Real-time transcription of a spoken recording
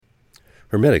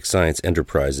Hermetic Science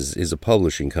Enterprises is a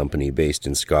publishing company based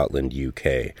in Scotland,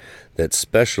 UK, that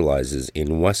specializes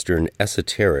in Western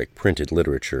esoteric printed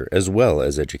literature as well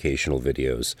as educational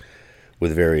videos.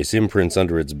 With various imprints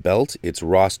under its belt, its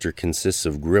roster consists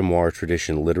of grimoire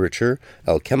tradition literature,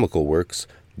 alchemical works,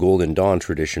 Golden Dawn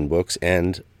tradition books,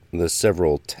 and the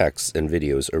several texts and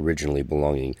videos originally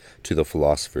belonging to the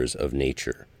philosophers of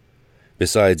nature.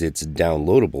 Besides its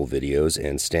downloadable videos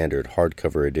and standard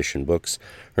hardcover edition books,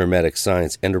 Hermetic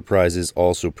Science Enterprises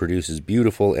also produces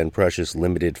beautiful and precious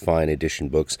limited fine edition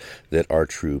books that are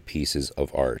true pieces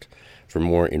of art. For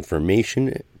more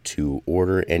information to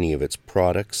order any of its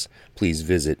products, please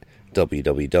visit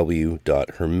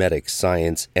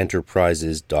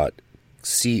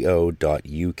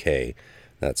www.hermeticscienceenterprises.co.uk.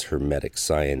 That's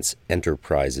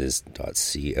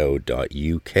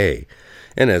hermeticscienceenterprises.co.uk.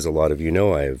 And as a lot of you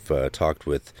know, I've talked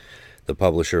with the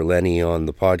publisher Lenny on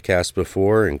the podcast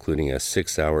before, including a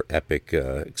 6-hour epic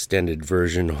extended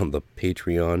version on the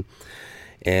Patreon,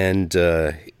 and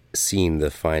seen the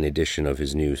fine edition of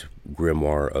his new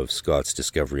grimoire of Scott's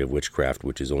Discovery of Witchcraft,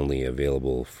 which is only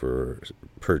available for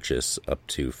purchase up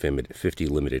to 50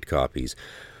 limited copies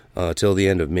till the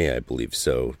end of May, I believe.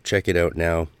 So check it out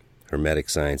now,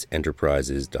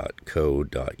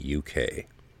 hermeticscienceenterprises.co.uk.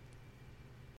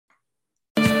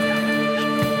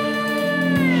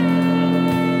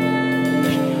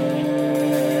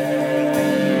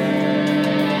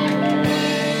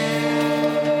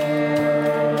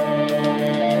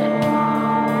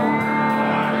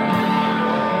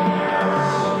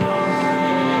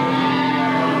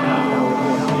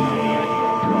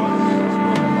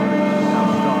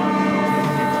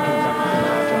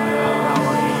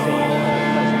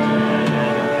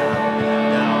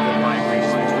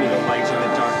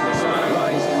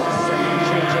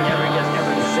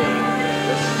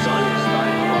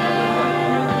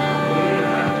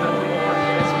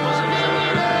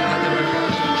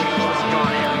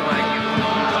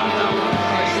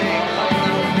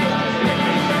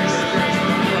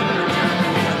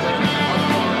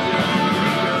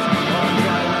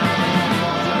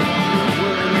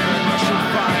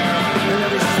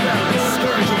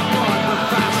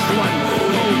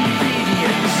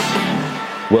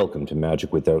 Welcome to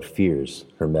Magic Without Fears,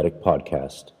 Hermetic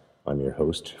Podcast. I'm your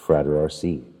host, Frater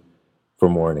RC. For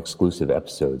more and exclusive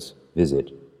episodes,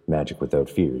 visit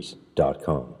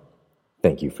magicwithoutfears.com.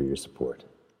 Thank you for your support.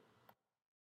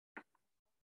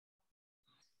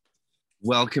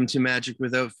 Welcome to Magic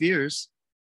Without Fears,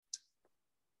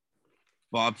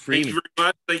 Bob Freeman. Thank you very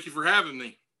much. Thank you for having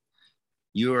me.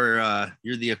 You're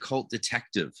the occult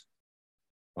detective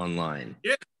online.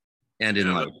 Yeah. And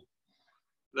in life.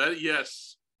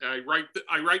 Yes. I write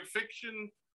fiction,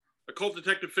 occult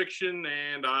detective fiction,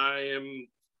 and I am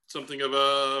something of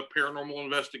a paranormal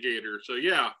investigator. So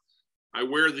yeah, I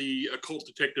wear the occult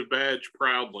detective badge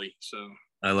proudly. So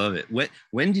I love it.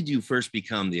 When did you first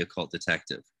become the occult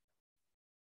detective?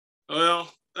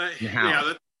 Well,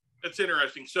 that's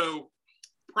interesting. So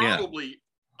probably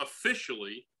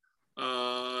officially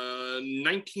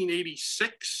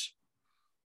 1986.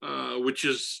 Which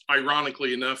is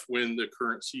ironically enough when the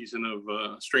current season of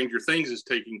Stranger Things is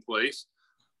taking place.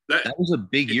 That was a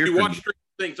big year. If you watch Stranger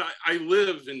Things, I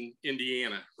live in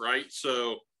Indiana, right?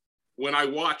 So when I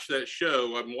watch that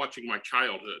show, I'm watching my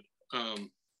childhood.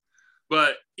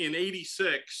 But in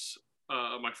 '86,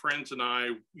 my friends and I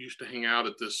used to hang out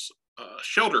at this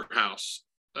shelter house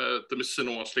at the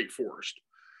Mississinawa State Forest,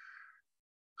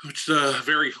 which is a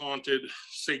very haunted,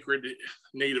 sacred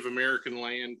Native American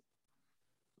land.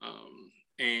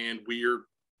 And we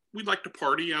like to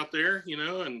party out there,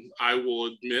 and I will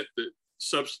admit that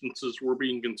substances were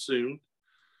being consumed.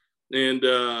 And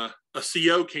a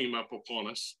CO came up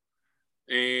upon us,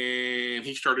 and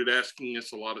he started asking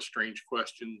us a lot of strange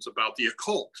questions about the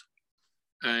occult.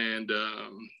 And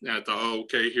I thought, oh,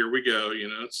 okay, here we go,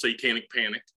 satanic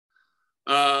panic.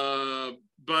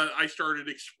 But I started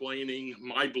explaining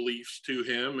my beliefs to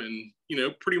him and,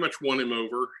 pretty much won him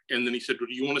over. And then he said, well,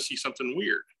 do you want to see something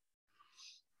weird?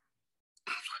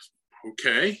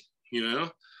 Okay,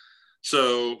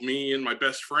 So me and my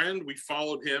best friend, we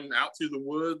followed him out through the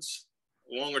woods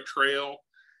along a trail.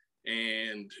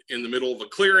 And in the middle of a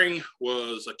clearing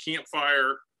was a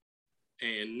campfire.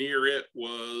 And near it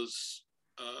was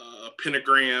a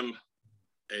pentagram,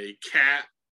 a cat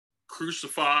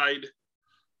crucified,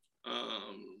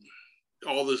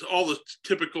 all the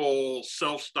typical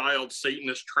self-styled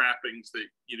Satanist trappings that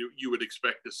you would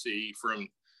expect to see from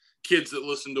kids that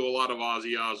listened to a lot of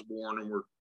Ozzy Osbourne and were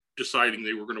deciding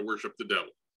they were going to worship the devil.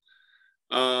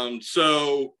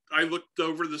 So I looked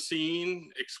over the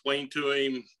scene, explained to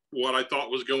him what I thought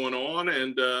was going on,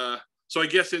 and So I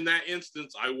guess in that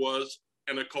instance, I was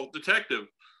an occult detective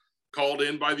called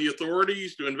in by the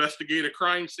authorities to investigate a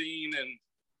crime scene, and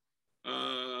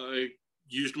I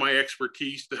used my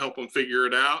expertise to help them figure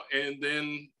it out. And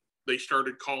then they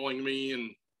started calling me,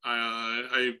 and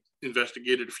I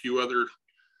investigated a few other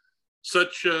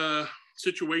such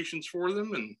situations for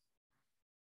them. And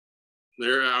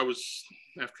there I was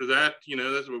after that,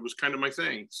 that's what was kind of my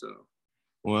thing. So.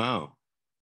 Wow.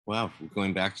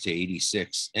 Going back to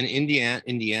 86, and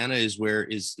Indiana is where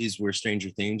Stranger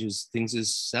Things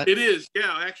is set. It is.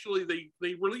 Yeah. Actually,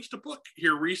 they released a book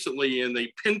here recently, and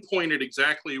they pinpointed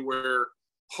exactly where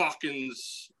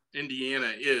Hawkins,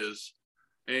 Indiana is.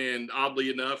 And oddly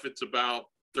enough, it's about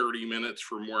 30 minutes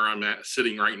from where I'm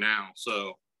sitting right now.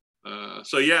 So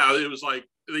yeah, it was like,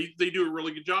 they do a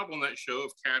really good job on that show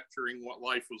of capturing what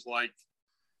life was like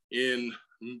in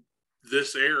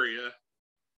this area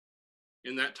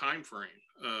in that time frame.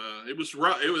 It was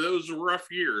rough. It was rough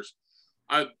years.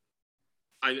 I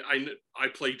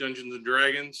played Dungeons and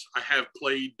Dragons. I have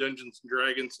played Dungeons and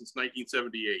Dragons since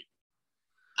 1978.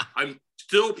 I'm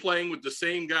still playing with the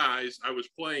same guys I was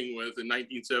playing with in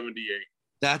 1978.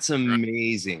 That's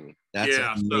amazing. That's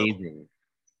amazing.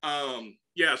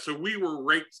 So we were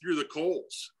raked through the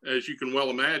coals, as you can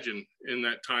well imagine, in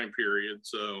that time period.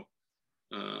 So,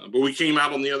 but we came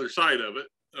out on the other side of it.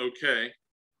 Okay.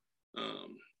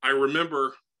 I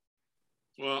remember,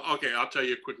 I'll tell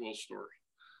you a quick little story.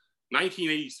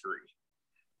 1983.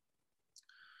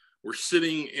 We're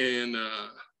sitting in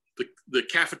the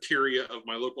cafeteria of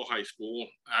my local high school.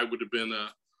 I would have been,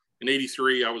 in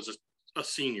 83, I was a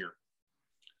senior.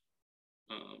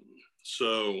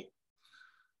 So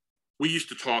we used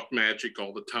to talk magic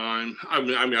all the time. I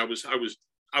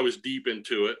was deep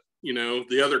into it.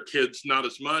 The other kids, not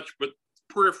as much, but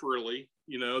peripherally,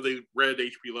 they read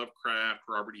H.P. Lovecraft,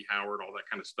 Robert E. Howard, all that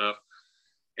kind of stuff.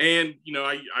 And,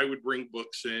 I would bring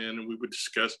books in and we would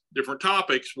discuss different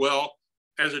topics. Well,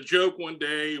 as a joke one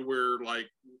day,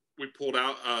 we pulled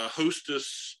out a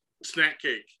Hostess snack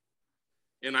cake,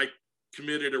 and I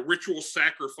committed a ritual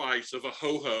sacrifice of a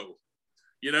ho-ho,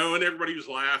 and everybody was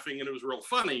laughing, and it was real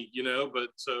funny, but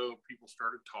so people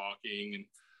started talking, and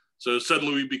so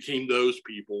suddenly we became those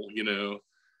people,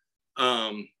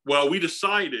 Well, we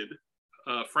decided,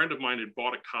 a friend of mine had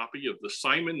bought a copy of the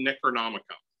Simon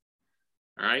Necronomicon.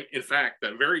 All right. In fact,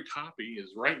 that very copy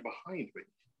is right behind me.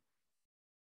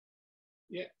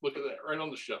 Yeah, look at that, right on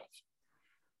the shelf.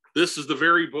 This is the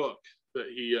very book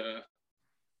that he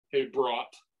had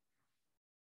brought.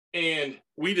 And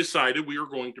we decided we were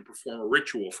going to perform a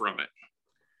ritual from it.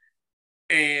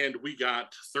 And we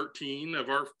got 13 of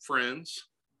our friends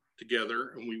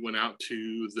together, and we went out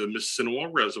to the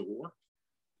Mississinewa Reservoir,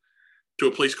 to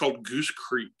a place called Goose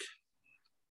Creek.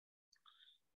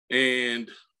 And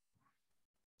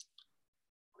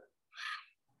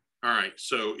all right,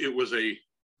 so it was a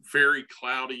very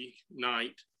cloudy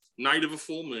night of a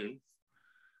full moon.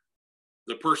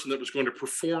 The person that was going to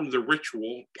perform the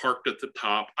ritual parked at the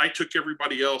top. I took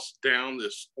everybody else down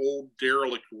this old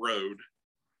derelict road.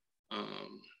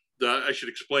 I should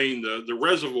explain the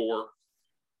reservoir.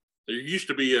 There used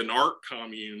to be an art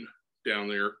commune down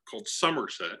there called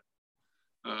Somerset.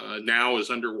 Now is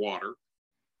underwater.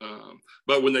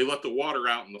 But when they let the water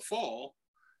out in the fall,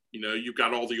 you've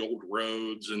got all the old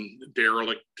roads and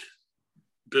derelict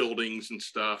buildings and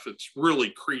stuff. It's really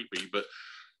creepy. But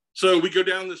so we go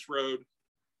down this road,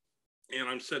 and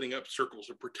I'm setting up circles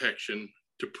of protection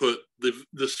to put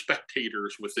the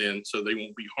spectators within so they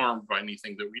won't be harmed by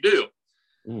anything that we do.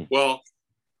 Well,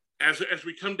 as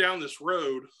we come down this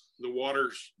road, the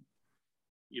water's,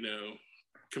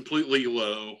 completely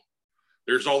low.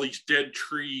 There's all these dead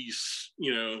trees,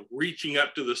 reaching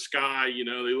up to the sky.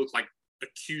 They look like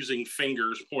accusing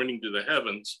fingers pointing to the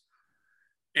heavens.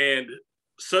 And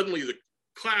suddenly the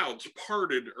clouds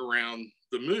parted around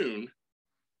the moon,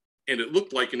 and it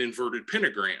looked like an inverted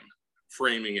pentagram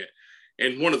framing it.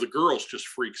 And one of the girls just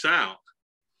freaks out.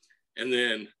 And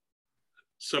then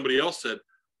somebody else said,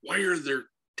 "Why are there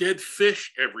dead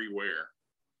fish everywhere?"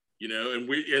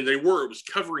 And it was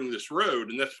covering this road,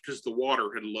 and that's because the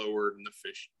water had lowered and the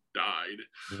fish died.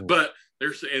 Mm-hmm. But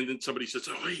and then somebody says,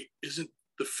 "Oh, wait, isn't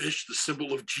the fish the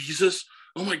symbol of Jesus?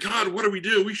 Oh my God, what do we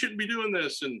do? We shouldn't be doing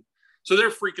this." And so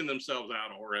they're freaking themselves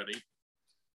out already.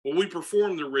 Well, we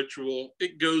perform the ritual.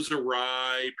 It goes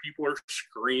awry. People are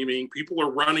screaming. People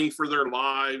are running for their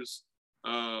lives.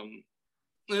 It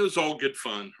was all good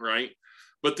fun, right?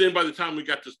 But then by the time we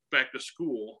got back to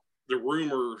school, the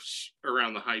rumors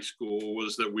around the high school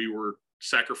was that we were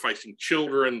sacrificing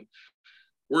children,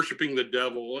 worshiping the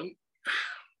devil. And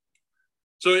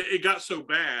so it got so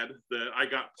bad that I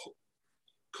got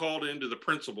called into the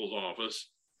principal's office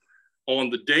on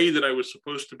the day that I was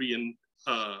supposed to be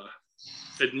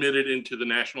admitted into the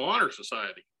National Honor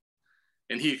Society.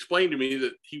 And he explained to me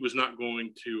that he was not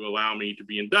going to allow me to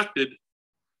be inducted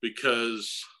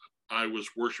because I was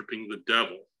worshiping the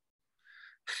devil.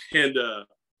 And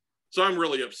so I'm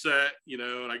really upset,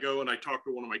 and I go and I talk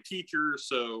to one of my teachers.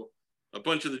 So a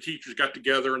bunch of the teachers got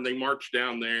together and they marched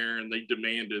down there and they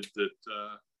demanded that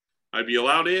I be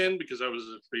allowed in because I was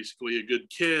basically a good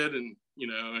kid. And,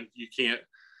 you can't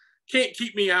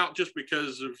keep me out just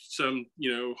because of some,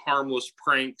 harmless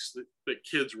pranks that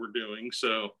kids were doing.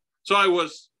 So I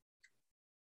was,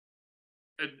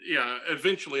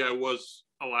 eventually I was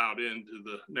allowed into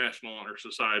the National Honor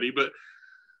Society, but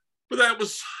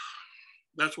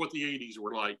that's what the 80s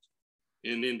were like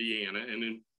in Indiana and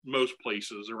in most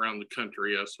places around the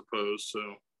country, I suppose. So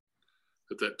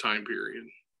at that time period.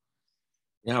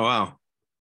 Yeah. Wow.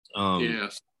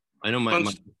 Yes. I know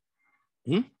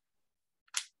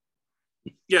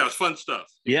Yeah, it's fun stuff.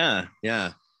 Yeah.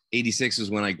 86 is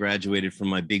when I graduated from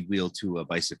my big wheel to a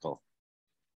bicycle.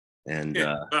 And,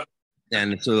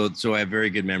 and so I have very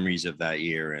good memories of that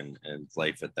year and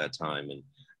life at that time. And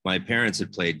my parents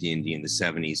had played D&D in the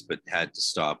 70s, but had to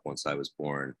stop once I was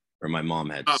born, or my mom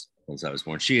had to stop once I was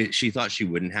born. She thought she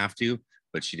wouldn't have to,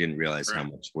 but she didn't realize how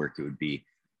much work it would be.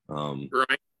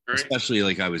 Right. Especially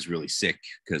like I was really sick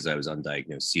because I was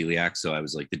undiagnosed celiac. So I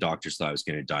was like, the doctors thought I was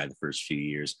going to die the first few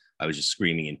years. I was just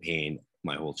screaming in pain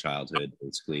my whole childhood,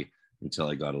 basically, until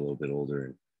I got a little bit older.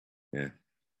 And yeah.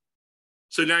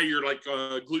 So now you're like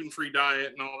a gluten-free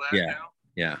diet and all that now?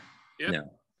 Yeah.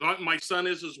 My son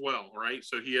is as well, right?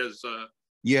 So he has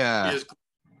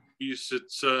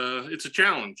it's a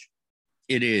challenge.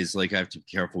 It is. Like I have to be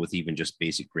careful with even just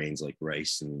basic grains like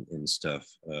rice and stuff.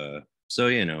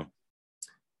 So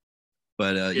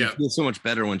but you feel so much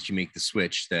better once you make the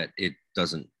switch that it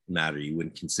doesn't matter. You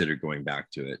wouldn't consider going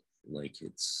back to it. Like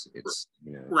it's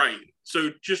right. So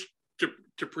just to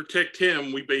protect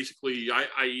him, we basically I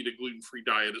eat a gluten-free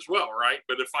diet as well, right?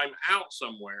 But if I'm out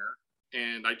somewhere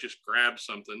and I just grab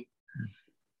something,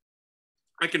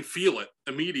 I can feel it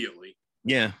immediately.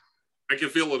 Yeah. I can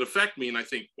feel it affect me and I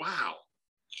think, wow,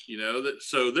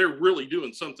 so they're really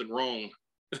doing something wrong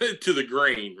to the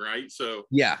grain, right? So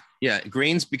yeah,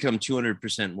 grains become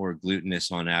 200% more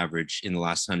glutinous on average in the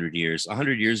last 100 years.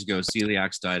 100 years ago,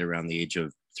 celiacs died around the age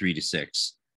of 3 to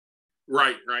 6.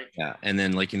 Right. Yeah, and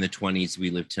then like in the 20s,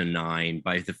 we lived to 9.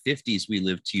 By the 50s, we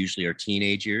lived to usually our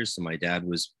teenage years. So my dad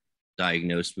was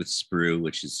diagnosed with sprue,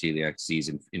 which is celiac disease,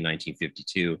 in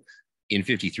 1952. In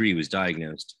 53, he was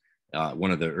diagnosed,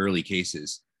 one of the early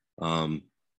cases.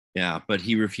 But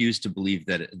he refused to believe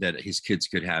that his kids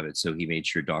could have it. So he made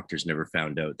sure doctors never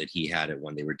found out that he had it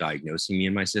when they were diagnosing me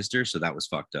and my sister. So that was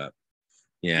fucked up.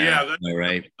 Yeah, all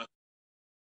right.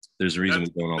 There's a reason we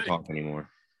don't all talk anymore.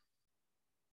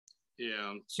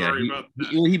 Yeah, I'm sorry about that.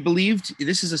 He believed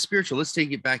this is a spiritual. Let's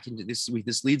take it back into this.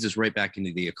 This leads us right back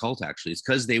into the occult, actually. It's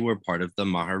because they were part of the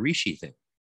Maharishi thing.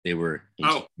 They were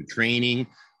training,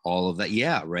 all of that.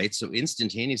 Yeah, right. So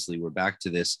instantaneously, we're back to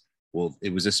this. Well,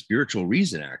 it was a spiritual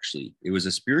reason, actually. It was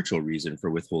a spiritual reason for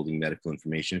withholding medical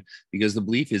information, because the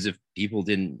belief is if people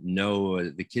didn't know,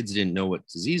 the kids didn't know what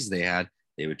disease they had,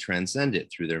 they would transcend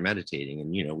it through their meditating. And,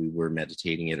 we were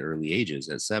meditating at early ages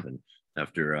at 7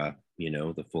 after,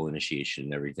 the full initiation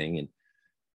and everything. And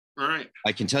all right,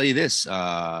 I can tell you this,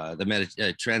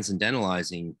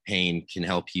 transcendentalizing pain can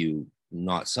help you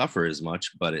not suffer as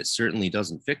much, but it certainly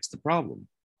doesn't fix the problem.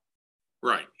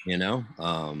 Right.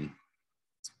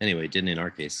 Anyway, it didn't in our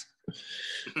case.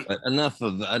 But enough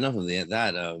of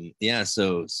that.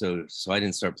 So I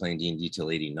didn't start playing D&D till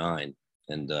 89,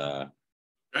 and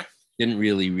didn't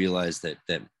really realize that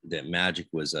magic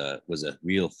was a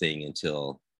real thing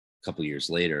until a couple years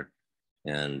later,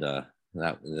 and then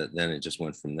it just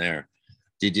went from there.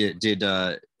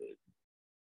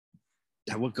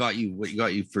 What got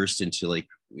you first into like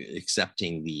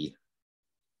accepting the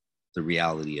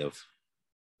reality of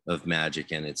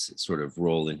magic and its sort of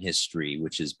role in history,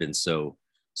 which has been so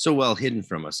well hidden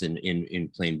from us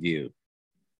in plain view?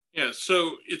 Yeah,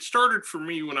 so it started for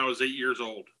me when I was 8 years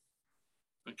old.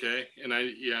 Okay, and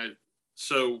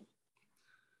so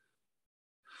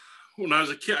when I was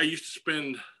a kid, I used to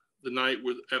spend the night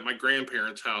at my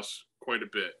grandparents' house quite a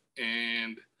bit,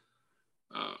 and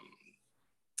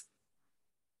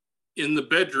in the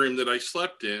bedroom that I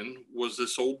slept in was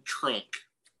this old trunk,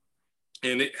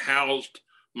 and it housed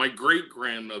my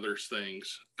great-grandmother's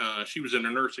things. She was in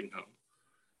a nursing home.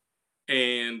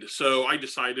 And so I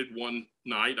decided one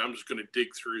night I'm just going to dig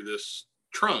through this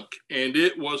trunk, and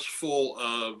it was full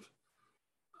of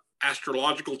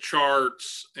astrological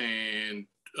charts and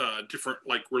different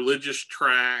like religious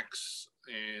tracts,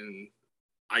 and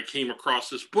I came across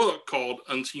this book called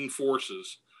Unseen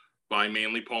Forces by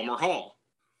Manly Palmer Hall.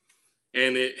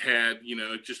 And it had,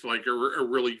 just like a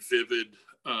really vivid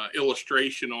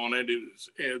illustration on it.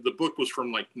 The book was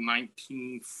from like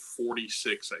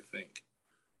 1946, I think,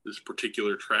 this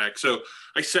particular track. So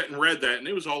I sat and read that, and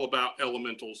it was all about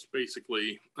elementals,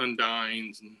 basically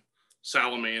undines and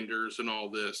salamanders and all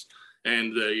this,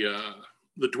 and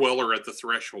the dweller at the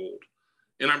threshold.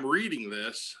 And I'm reading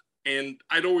this, and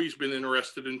I'd always been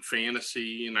interested in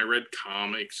fantasy, and I read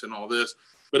comics and all this.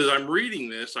 But as I'm reading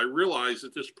this, I realize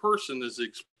that this person is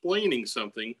explaining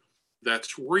something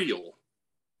that's real.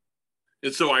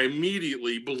 And so I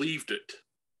immediately believed it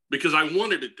because I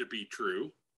wanted it to be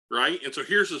true, right? And so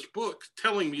here's this book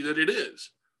telling me that it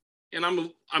is. And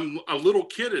I'm a little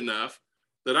kid enough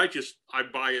that I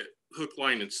buy it hook,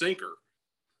 line, and sinker.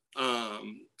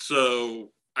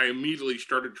 So I immediately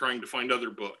started trying to find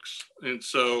other books. And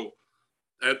so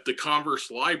at the Converse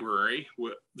Library,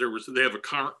 they have a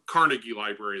Carnegie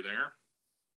Library there.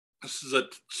 This is a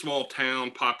small town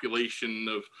population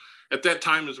of, at that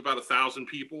time, it was about 1,000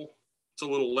 people. It's a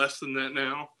little less than that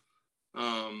now.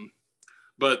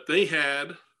 But they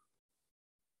had,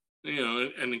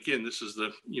 and again, this is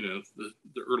the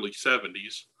early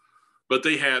 70s, but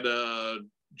they had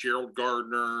Gerald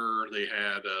Gardner, they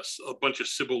had a bunch of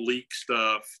Sybil Leek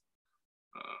stuff.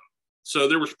 So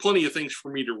there was plenty of things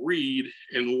for me to read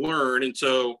and learn. And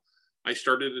so I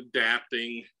started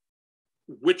adapting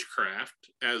witchcraft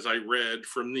as I read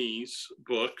from these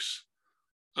books,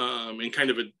 and kind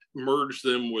of merged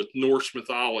them with Norse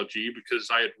mythology, because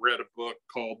I had read a book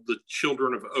called The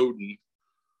Children of Odin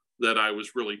that I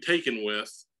was really taken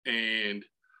with. And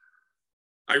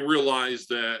I realized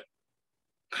that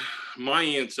my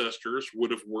ancestors would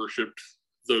have worshiped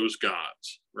those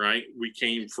gods, right? We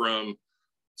came from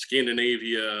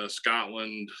Scandinavia,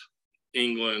 Scotland,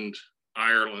 England,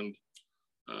 Ireland,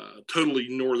 totally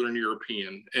Northern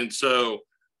European. And so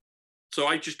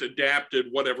I just adapted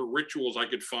whatever rituals I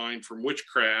could find from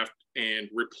witchcraft and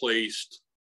replaced,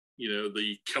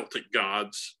 the Celtic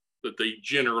gods that they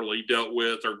generally dealt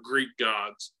with, or Greek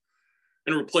gods,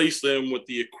 and replaced them with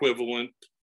the equivalent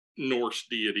Norse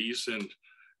deities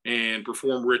and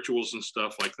perform rituals and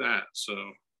stuff like that. So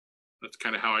that's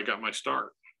kind of how I got my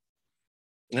start.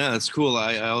 Yeah, that's cool.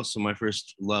 I also, my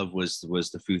first love was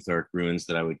the Futhark runes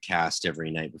that I would cast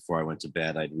every night before I went to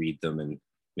bed. I'd read them and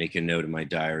make a note in my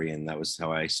diary, and that was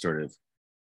how I sort of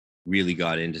really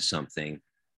got into something.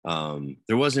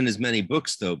 There wasn't as many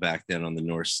books though back then on the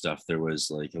Norse stuff. There was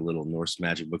like a little Norse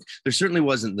magic book. There certainly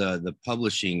wasn't the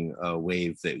publishing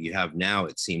wave that you have now,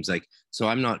 it seems like. So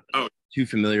I'm not too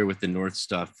familiar with the Norse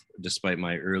stuff, despite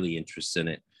my early interest in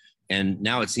it. And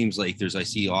now it seems like I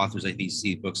see authors, I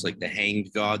see books like The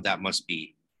Hanged God, that must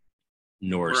be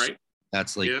Norse. Right.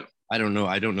 That's like, yeah. I don't know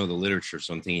the literature,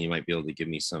 so I'm thinking you might be able to give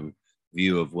me some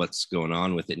view of what's going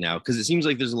on with it now, because it seems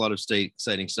like there's a lot of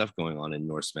exciting stuff going on in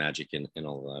Norse magic and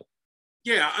all of that.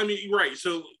 Yeah, I mean, right.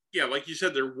 So yeah, like you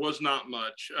said, there was not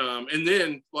much. And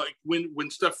then like when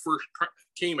stuff first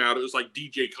came out, it was like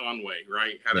DJ Conway,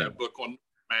 right? Had a book on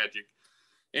magic.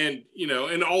 And,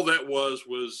 and all that was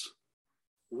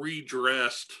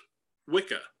redressed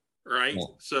Wicca, right? Yeah.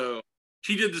 So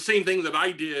she did the same thing that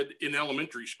I did in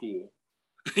elementary school,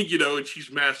 and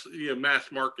she's mass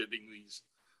marketing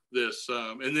this.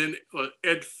 And then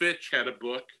Ed Fitch had a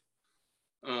book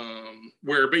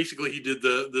where basically he did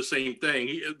the same thing.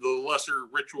 The lesser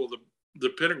ritual, the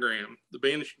pentagram, the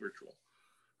banishing ritual,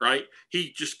 right?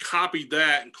 He just copied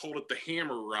that and called it the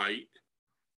hammer rite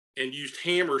and used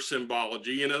hammer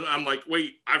symbology. And I'm like,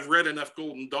 wait, I've read enough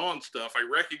Golden Dawn stuff. I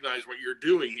recognize what you're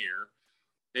doing here.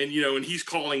 And, and he's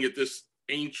calling it this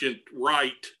ancient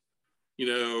rite,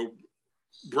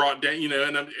 brought down,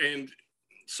 and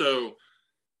so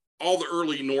all the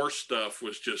early Norse stuff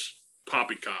was just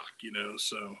poppycock,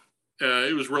 so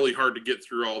it was really hard to get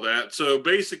through all that. So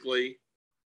basically,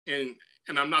 and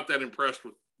I'm not that impressed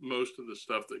with most of the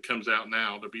stuff that comes out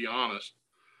now, to be honest.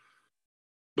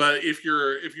 But if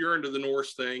you're into the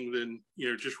Norse thing, then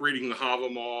just reading the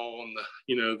Havamal and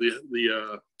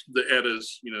the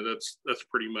Eddas, that's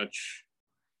pretty much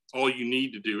all you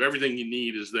need to do. Everything you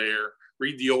need is there.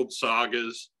 Read the old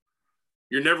sagas.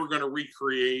 You're never going to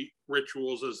recreate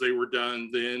rituals as they were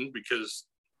done then, because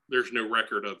there's no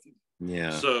record of them.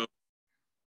 Yeah. So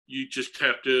you just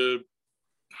have to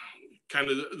kind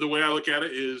of, the way I look at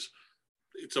it is,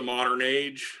 it's a modern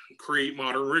age, create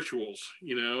modern rituals.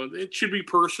 It should be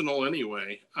personal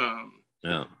anyway.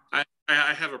 Yeah. I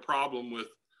have a problem with,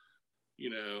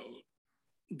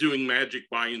 doing magic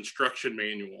by instruction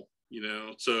manual,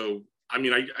 so I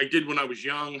mean, I did when I was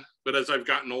young, but as I've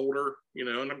gotten older, you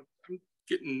know, and I'm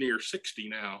getting near 60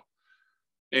 now,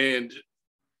 and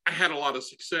I had a lot of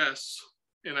success.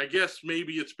 And I guess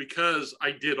maybe it's because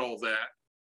I did all that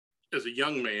as a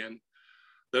young man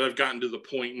that I've gotten to the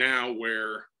point now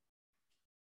where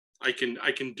I can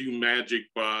do magic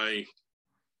by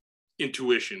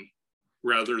intuition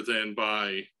rather than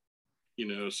by, you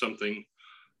know, something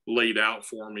laid out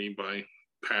for me by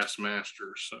past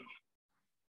masters. So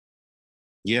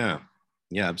yeah,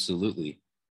 absolutely.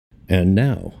 And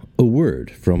now, a word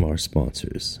from our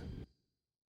sponsors.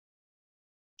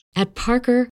 At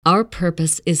Parker, our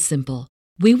purpose is simple.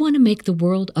 We want to make the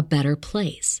world a better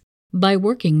place by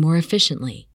working more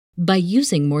efficiently, by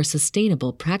using more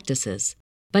sustainable practices,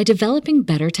 by developing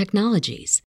better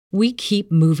technologies. We keep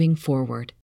moving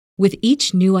forward. With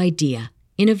each new idea,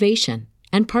 innovation,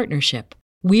 and partnership,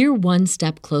 we're one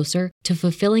step closer to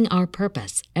fulfilling our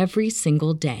purpose every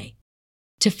single day.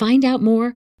 To find out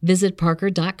more, visit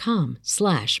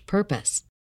parker.com/purpose.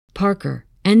 Parker,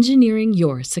 engineering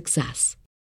your success.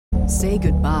 Say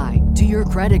goodbye to your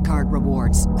credit card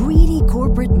rewards. Greedy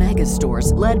corporate mega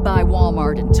stores, led by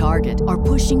Walmart and Target, are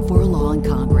pushing for a law in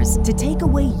Congress to take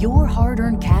away your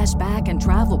hard-earned cash back and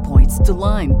travel points to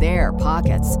line their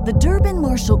pockets. The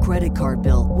Durbin-Marshall credit card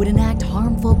bill would enact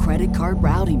harmful credit card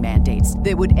routing mandates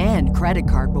that would end credit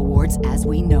card rewards as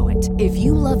we know it. If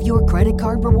you love your credit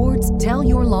card rewards, tell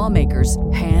your lawmakers,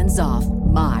 hands off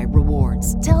my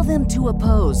rewards. Tell them to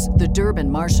oppose the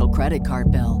Durbin-Marshall credit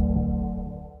card bill.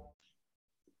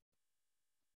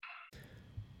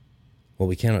 While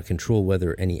we cannot control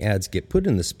whether any ads get put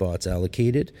in the spots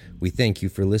allocated, we thank you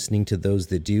for listening to those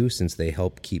that do, since they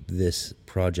help keep this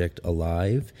project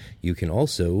alive. You can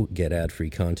also get ad-free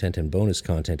content and bonus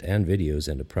content and videos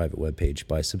and a private webpage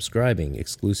by subscribing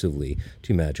exclusively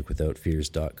to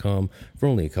magicwithoutfears.com for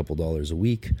only a couple dollars a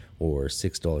week, or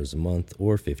 $6 a month,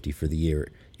 or $50 for the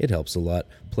year. It helps a lot,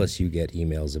 plus you get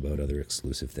emails about other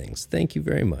exclusive things. Thank you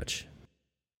very much.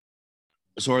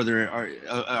 So are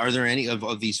there any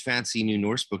of these fancy new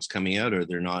Norse books coming out? Are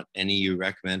there not any you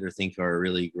recommend or think are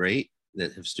really great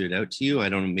that have stood out to you? I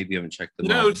don't know. Maybe you haven't checked them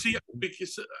out. No, see,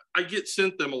 because I get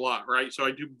sent them a lot, right? So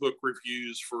I do book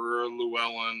reviews for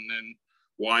Llewellyn and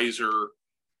Weiser.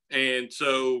 And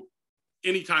so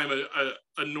anytime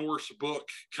a Norse book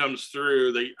comes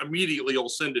through, they immediately will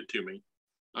send it to me.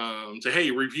 Say,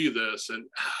 hey, review this. And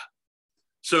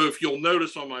so if you'll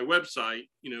notice on my website,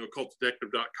 you know,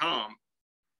 occultdetective.com,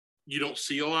 you don't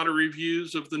see a lot of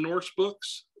reviews of the Norse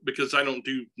books because I don't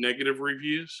do negative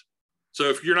reviews. So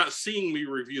if you're not seeing me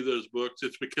review those books,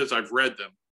 it's because I've read them,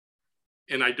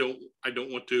 and I don't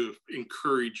want to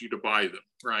encourage you to buy them,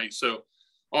 right? So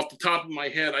off the top of my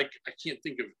head, I can't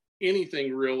think of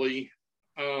anything really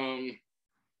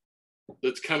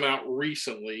that's come out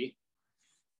recently.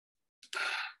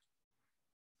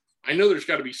 I know there's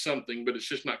got to be something, but it's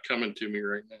just not coming to me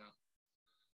right now.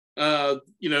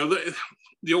 You know,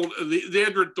 the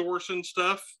Edward Thorson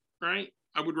stuff, right?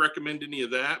 I would recommend any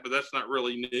of that, but that's not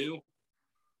really new.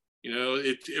 You know,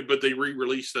 but they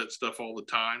re-release that stuff all the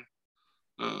time.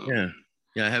 Yeah,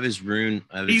 I have his rune.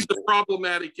 He's a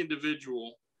problematic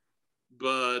individual,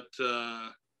 but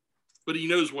he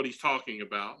knows what he's talking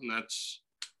about, and that's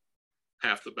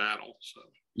half the battle. So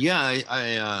yeah,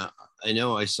 I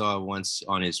know. I saw once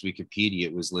on his Wikipedia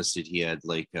it was listed he had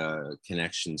like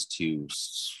connections to,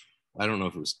 I don't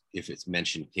know if it's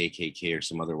mentioned KKK or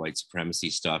some other white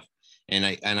supremacy stuff. And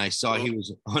I saw he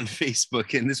was on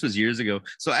Facebook, and this was years ago.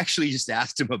 So I actually just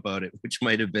asked him about it, which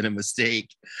might have been a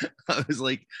mistake. I was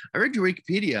like, I read your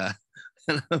Wikipedia,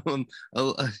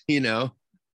 you know.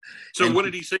 So what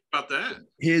did he say about that?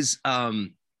 His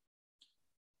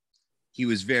he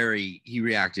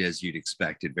reacted as you'd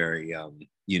expected, very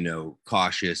you know,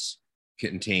 cautious,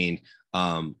 contained.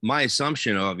 My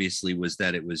assumption obviously was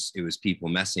that it was people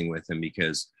messing with him,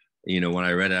 because, you know, when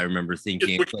I read it, I remember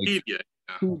thinking like,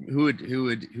 who would,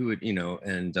 you know,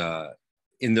 and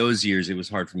in those years it was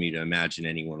hard for me to imagine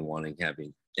anyone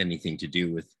having anything to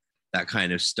do with that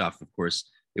kind of stuff. Of course,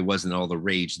 it wasn't all the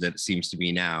rage that it seems to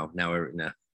be now. I don't even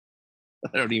know.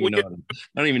 I don't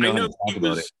even know how to talk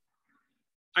about it.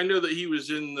 I know that he was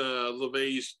in the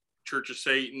LeVay's Church of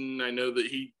Satan. I know that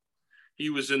he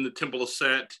was in the Temple of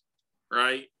Set,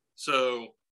 right?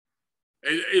 So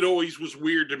it always was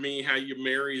weird to me how you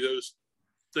marry those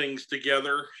things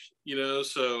together, you know.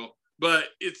 So, but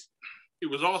it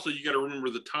was also, you got to remember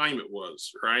the time it was,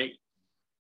 right?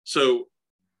 So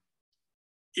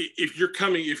if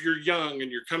you're young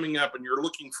and you're coming up and you're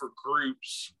looking for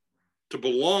groups to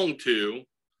belong to,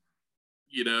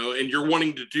 you know, and you're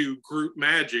wanting to do group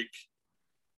magic,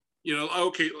 you know,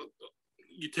 okay,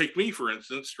 you take me, for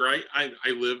instance, right? I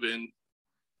live in,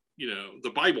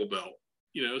 the Bible Belt,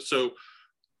 so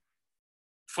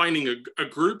finding a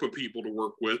group of people to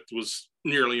work with was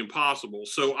nearly impossible.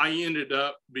 So I ended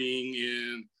up being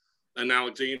in an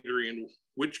Alexandrian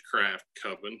witchcraft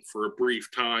coven for a brief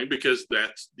time because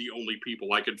that's the only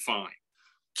people I could find.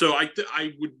 So I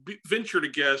would venture to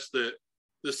guess that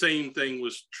the same thing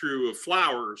was true of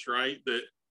Flowers, right? That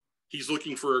he's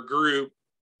looking for a group,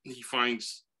 he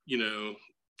finds,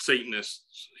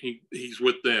 Satanists, he's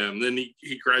with them. Then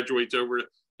he graduates over and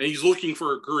he's looking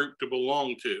for a group to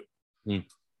belong to. Mm.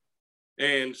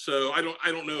 And so I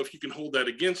don't know if you can hold that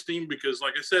against him, because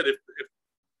like I said, if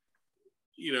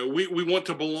we want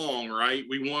to belong, right?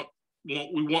 We want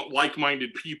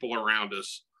like-minded people around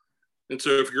us. And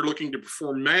so if you're looking to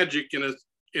perform magic in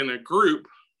a group,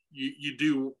 you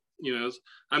do,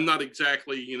 I'm not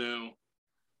exactly,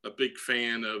 a big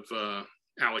fan of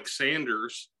Alex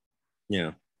Sanders.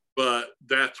 Yeah. But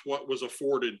that's what was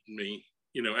afforded me,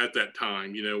 at that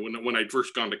time, when I'd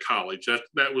first gone to college,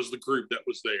 that was the group that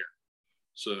was there.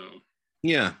 So.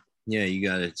 Yeah. You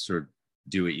got to sort of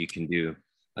do what you can do.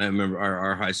 I remember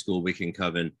our high school Wiccan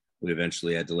coven, we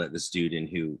eventually had to let this dude in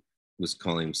who was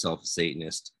calling himself a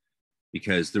Satanist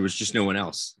because there was just no one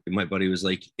else. And my buddy was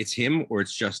like, it's him or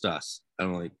it's just us.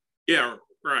 I'm like, yeah,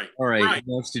 right. All right. Right.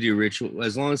 He wants to do ritual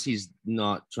as long as he's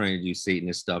not trying to do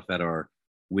Satanist stuff at our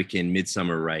Wiccan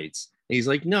midsummer rites. And he's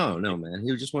like, no, man.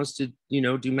 He just wants to,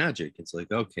 do magic. It's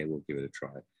like, okay, we'll give it a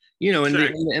try.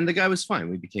 And the guy was fine.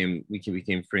 We became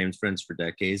friends for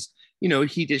decades.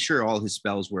 He did, sure, all his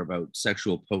spells were about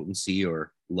sexual potency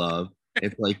or love.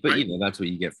 It's like, but right. That's what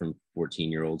you get from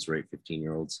 14-year-olds, right?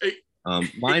 15-year-olds. Hey,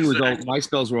 Mine was my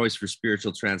spells were always for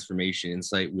spiritual transformation,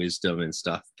 insight, wisdom, and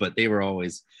stuff. But they were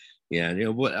always,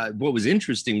 what was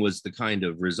interesting was the kind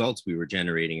of results we were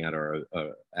generating at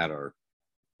our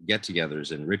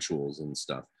get-togethers and rituals and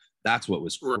stuff. That's what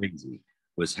was crazy.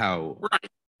 Was how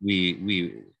right. we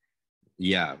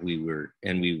were,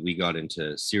 and we got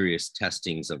into serious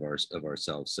testings of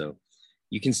ourselves. So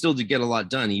you can still get a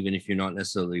lot done, even if you're not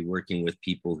necessarily working with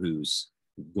people whose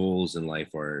goals in life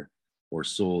or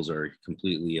souls are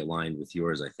completely aligned with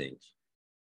yours, I think.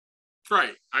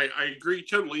 Right. I agree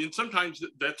totally. And sometimes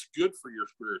that's good for your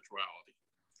spirituality,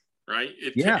 right?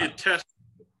 It tests.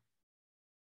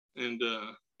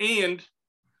 And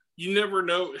you never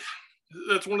know.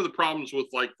 That's one of the problems with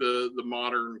like the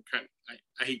modern kind.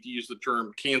 I hate to use the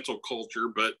term cancel culture,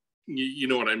 but you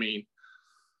know what I mean.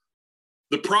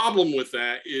 The problem with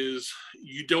that is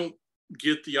you don't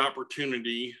get the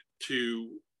opportunity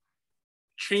to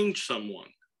change someone,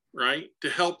 right? To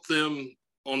help them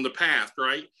on the path,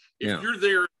 right? If you're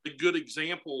there, a good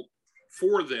example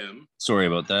for them. Sorry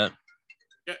about that.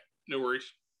 Yeah, no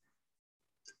worries.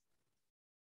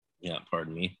 Yeah,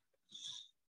 pardon me.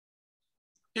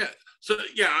 Yeah. So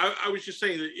yeah, I was just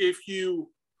saying that if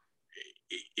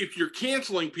you're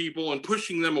canceling people and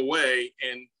pushing them away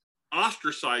and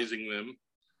ostracizing them,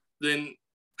 then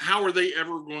how are they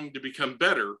ever going to become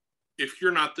better if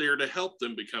you're not there to help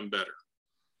them become better?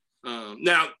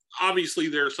 Now, obviously,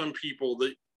 there are some people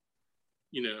that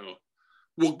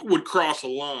would cross a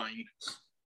line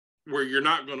where you're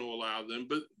not going to allow them.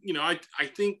 But I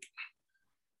think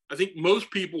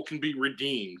most people can be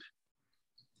redeemed.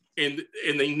 And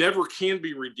they never can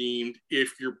be redeemed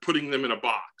if you're putting them in a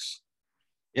box.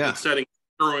 Yeah. And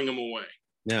throwing them away.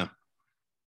 Yeah.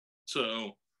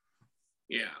 So,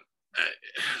 yeah.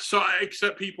 So I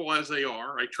accept people as they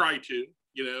are. I try to,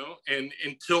 and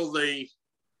until they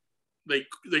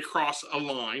cross a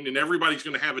line, and everybody's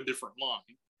going to have a different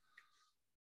line.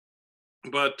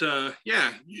 But the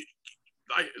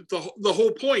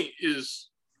whole point is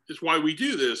why we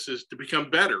do this is to become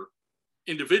better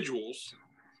individuals.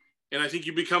 And I think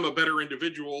you become a better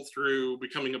individual through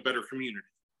becoming a better community,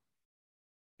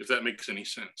 if that makes any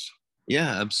sense.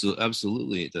 Yeah,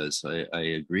 absolutely it does. I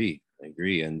agree.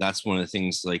 And that's one of the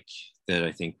things like that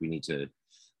I think we need to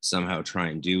somehow try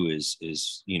and do is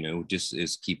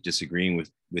just keep disagreeing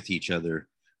with each other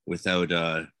without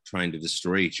trying to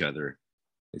destroy each other.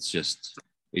 It just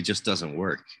doesn't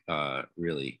work,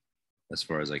 really, as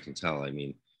far as I can tell. I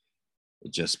mean,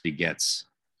 it just begets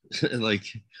like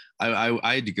I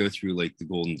had to go through like the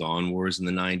Golden Dawn Wars in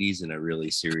the 90s in a really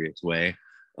serious way.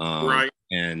 Right.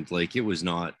 And like it was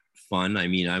not fun. I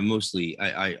mean, I wasn't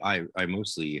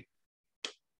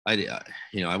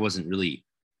really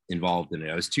involved in it.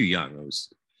 I was too young. I was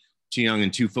too young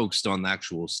and too focused on the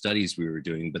actual studies we were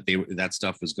doing, but that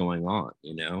stuff was going on,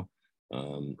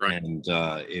 right. And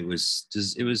it was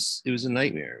a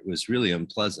nightmare. It was really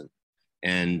unpleasant.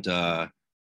 And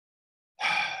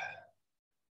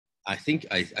I think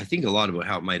a lot about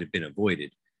how it might have been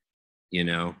avoided,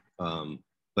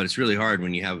 but it's really hard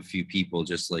when you have a few people,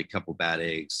 just like a couple bad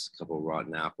eggs, a couple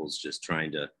rotten apples, just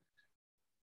trying to,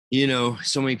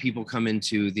 so many people come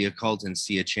into the occult and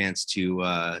see a chance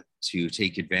to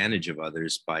take advantage of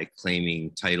others by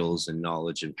claiming titles and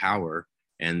knowledge and power,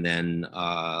 and then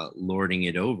lording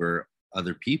it over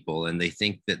other people, and they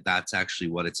think that that's actually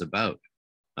what it's about.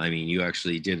 I mean, you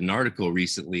actually did an article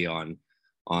recently on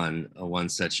one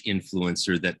such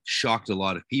influencer that shocked a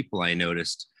lot of people. I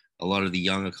noticed a lot of the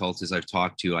young occultists I've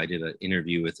talked to. I did an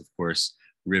interview with, of course,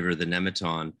 River the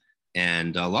Nematon,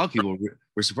 and a lot of people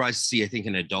were surprised to see, I think,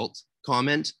 an adult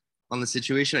comment on the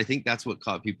situation. I think that's what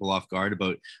caught people off guard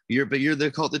about. You're the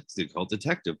occult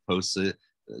detective posts,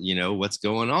 what's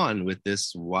going on with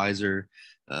this Wiser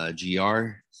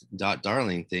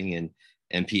Darling thing,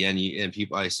 and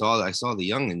people. I saw the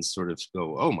youngins sort of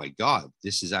go, oh my God,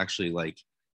 this is actually like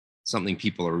something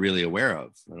people are really aware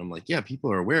of. And I'm like, yeah,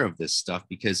 people are aware of this stuff,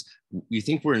 because you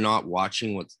think we're not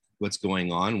watching what's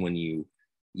going on when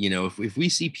if we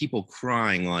see people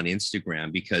crying on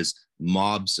Instagram because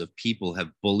mobs of people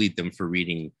have bullied them for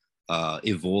reading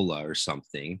Evola or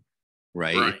something,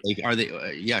 right? Like, are they?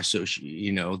 So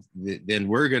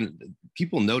then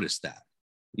people notice that.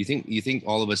 You think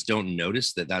all of us don't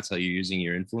notice that that's how you're using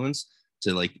your influence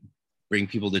to like bring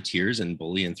people to tears and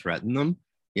bully and threaten them?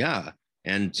 Yeah.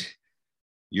 And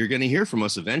you're going to hear from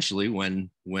us eventually when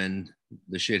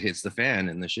the shit hits the fan,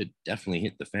 and the shit definitely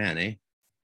hit the fan, eh?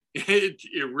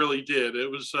 It really did.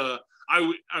 It was,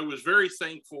 I was very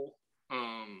thankful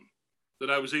that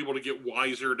I was able to get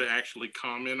Wiser to actually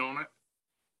comment on it.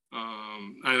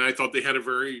 And I thought they had a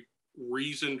very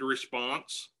reasoned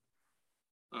response.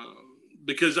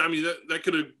 Because I mean, that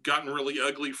could have gotten really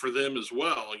ugly for them as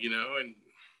well, and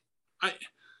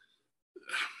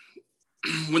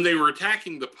when they were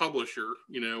attacking the publisher,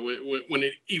 when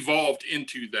it evolved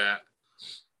into that,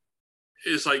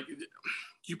 it's like,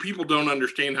 you people don't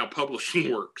understand how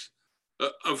publishing works.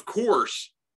 Of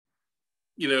course,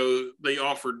 they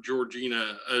offered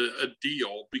Georgina a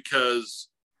deal because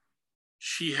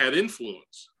she had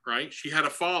influence, right? She had a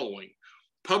following.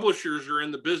 Publishers are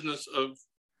in the business of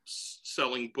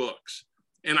selling books,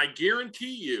 and I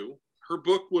guarantee you her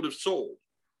book would have sold.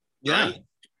 Right?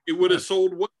 It would have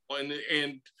sold well,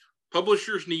 and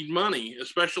publishers need money,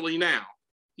 especially now.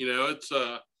 It's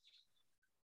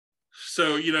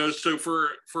so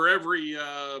for every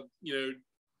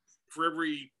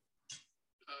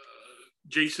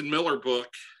Jason Miller book,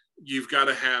 you've got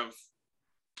to have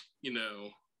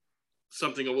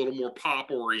something a little more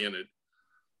pop oriented,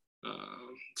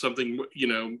 something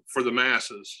for the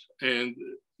masses, and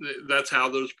that's how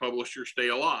those publishers stay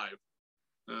alive.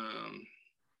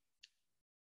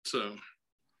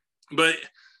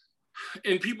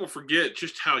 And people forget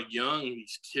just how young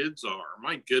these kids are.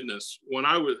 My goodness, when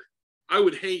I would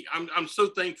hate. I'm so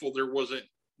thankful there wasn't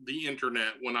the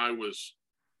internet when I was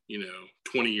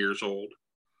 20 years old.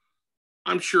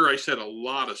 I'm sure I said a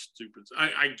lot of stupid.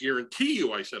 I guarantee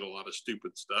you I said a lot of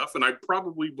stupid stuff, and I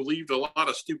probably believed a lot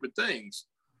of stupid things.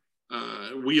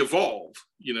 We evolve,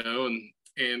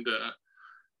 and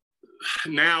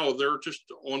now they're just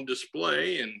on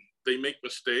display, and they make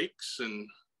mistakes, and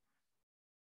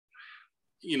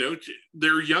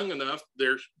they're young enough.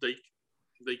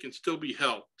 They can still be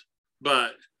helped,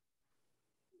 but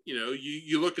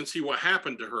you look and see what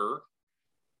happened to her,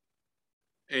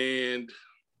 and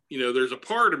there's a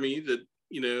part of me that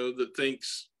that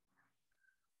thinks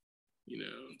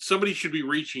somebody should be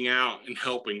reaching out and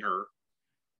helping her,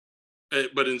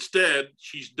 but instead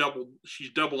she's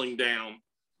doubling down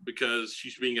because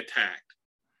she's being attacked.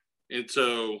 And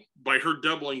so by her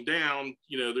doubling down,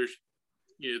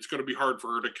 it's going to be hard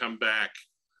for her to come back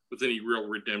with any real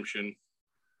redemption.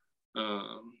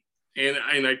 And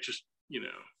I just,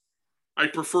 I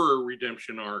prefer a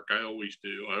redemption arc. I always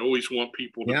do. I always want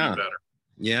people to be better.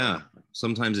 Yeah.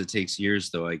 Sometimes it takes years,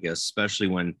 though, I guess, especially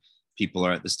when people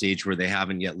are at the stage where they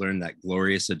haven't yet learned that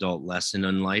glorious adult lesson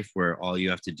in life, where all you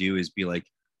have to do is be like,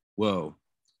 whoa,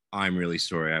 I'm really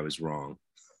sorry I was wrong.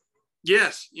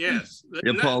 Yes.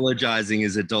 Apologizing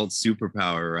is adult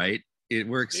superpower, right? It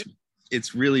works. Yeah.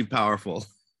 It's really powerful.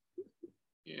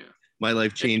 Yeah. My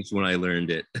life changed when I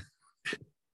learned it.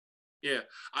 Yeah.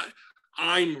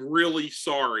 I'm really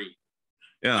sorry.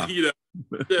 Yeah.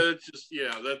 That's just,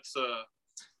 that's a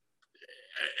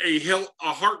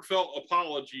heartfelt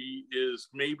apology is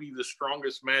maybe the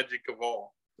strongest magic of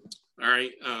all. All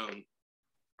right.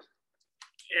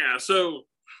 So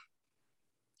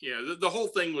the whole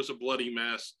thing was a bloody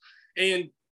mess. And,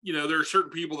 there are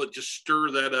certain people that just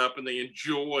stir that up and they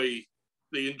enjoy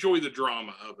they enjoy the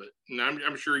drama of it. And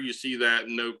I'm sure you see that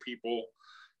and know people,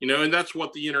 you know, and that's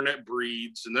what the internet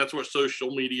breeds, and that's what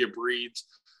social media breeds.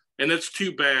 And that's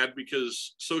too bad,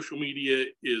 because social media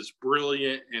is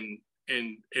brilliant and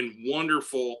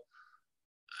wonderful.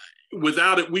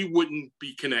 Without it, we wouldn't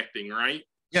be connecting, right?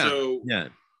 Yeah. So, yeah.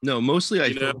 No, mostly I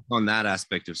you know, focus on that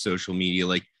aspect of social media.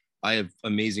 Like, I have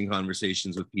amazing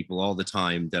conversations with people all the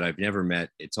time that I've never met.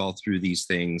 It's all through these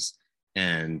things.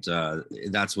 And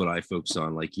that's what I focus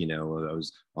on. Like, you know, I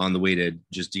was on the way to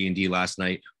just D&D last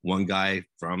night. One guy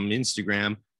from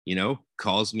Instagram, you know,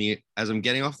 calls me as I'm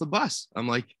getting off the bus. I'm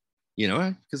like, you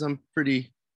know, because I'm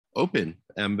pretty open.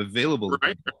 I'm available.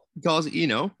 right? He calls, you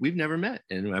know, we've never met.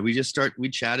 And we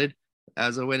chatted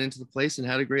as I went into the place and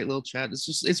had a great little chat.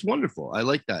 It's wonderful. I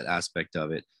like that aspect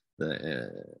of it. The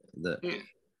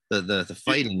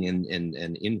fighting and in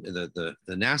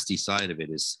the nasty side of it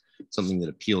is something that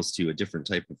appeals to a different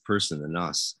type of person than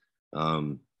us.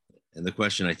 And the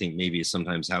question, I think, maybe is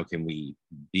sometimes, how can we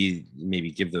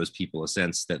maybe give those people a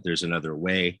sense that there's another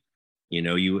way? You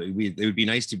know, it would be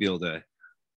nice to be able to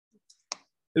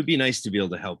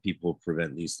help people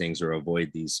prevent these things or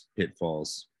avoid these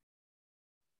pitfalls.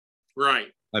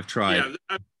 Right. I've tried.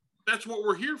 Yeah, that's what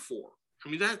we're here for. I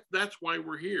mean, that's why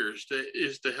we're here,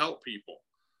 is to help people.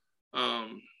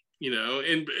 You know,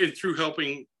 and through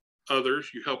helping others,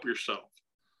 you help yourself.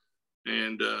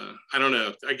 And I don't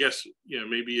know. I guess, you know,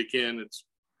 maybe again, it's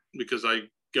because I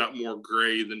got more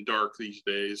gray than dark these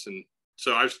days, and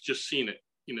so I've just seen it.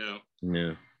 You know.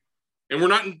 Yeah. And we're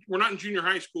not in junior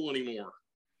high school anymore.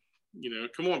 You know,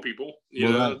 come on, people. You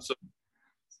know.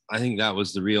 I think that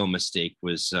was the real mistake,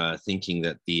 was thinking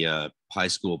that the high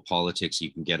school politics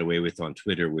you can get away with on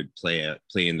Twitter would play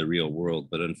in the real world.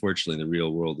 But unfortunately, the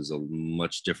real world is a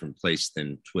much different place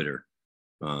than Twitter.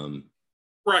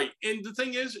 Right. And the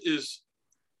thing is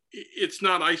it's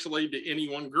not isolated to any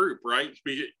one group, right?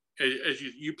 As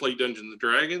you play Dungeons and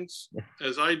Dragons,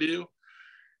 as I do,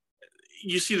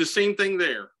 you see the same thing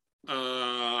there.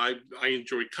 I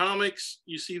enjoy comics.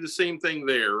 You see the same thing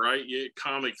there, right?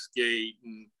 Comicsgate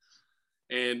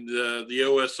and the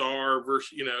OSR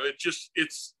versus, you know,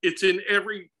 it's in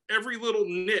every little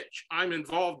niche I'm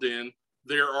involved in.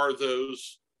 There are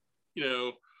those, you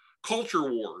know,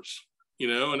 culture wars, you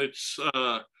know, and it's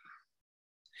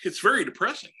very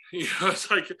depressing. You know, it's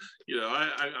like, you know,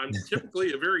 I'm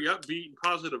typically a very upbeat and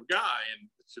positive guy, and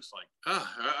it's just like,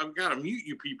 I've got to mute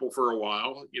you people for a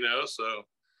while, you know, so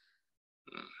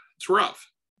it's rough.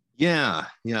 Yeah.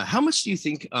 How much do you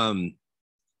think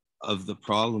of the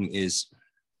problem is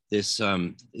this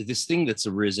this thing that's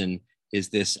arisen, is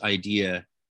this idea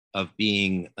of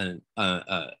being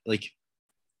like,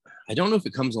 I don't know if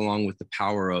it comes along with the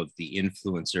power of the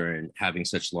influencer and having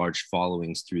such large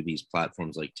followings through these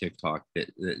platforms like TikTok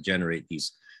that generate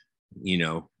these, you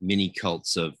know, mini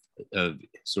cults of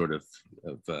sort of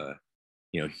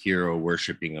you know, hero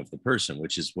worshiping of the person,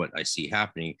 which is what I see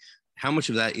happening. How much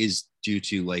of that is due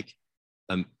to like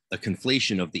a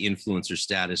conflation of the influencer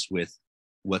status with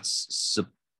what's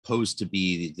supposed to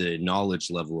be the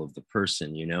knowledge level of the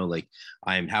person? You know, like,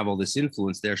 I have all this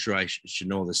influence there. Sure, I should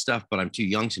know all this stuff, but I'm too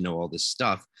young to know all this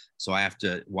stuff. So I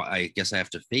guess I have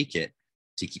to fake it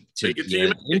to be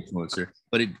an influencer.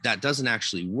 But that doesn't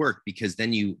actually work, because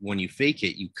then when you fake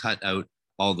it, you cut out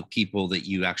all the people that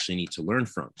you actually need to learn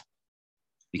from,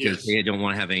 because they don't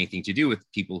want to have anything to do with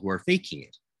people who are faking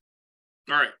it.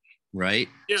 All right. Right.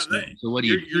 Yeah. So what do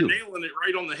you do? You're nailing it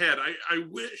right on the head. I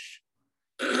wish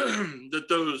that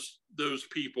those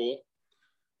people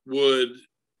would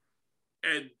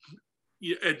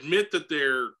admit that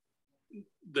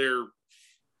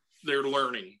they're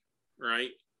learning,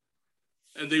 right?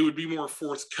 And they would be more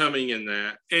forthcoming in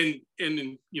that. And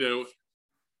you know,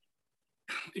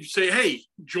 you say, hey,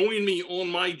 join me on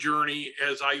my journey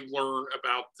as I learn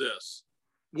about this.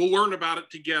 We'll learn about it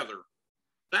together.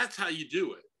 That's how you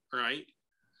do it, right?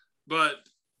 But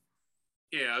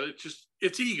yeah,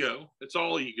 it's ego. It's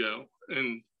all ego,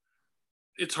 and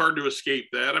it's hard to escape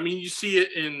that. I mean, you see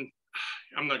it in,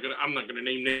 I'm not gonna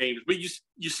name names, but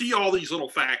you see all these little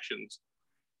factions,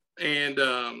 and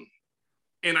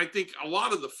I think a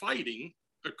lot of the fighting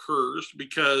occurs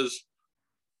because,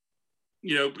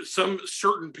 you know, some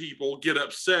certain people get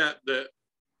upset that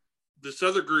this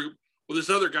other group, well, this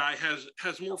other guy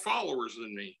has more followers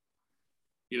than me.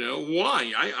 You know,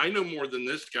 why? I know more than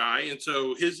this guy. And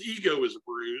so his ego is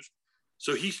bruised.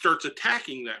 So he starts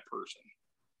attacking that person,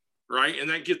 right? And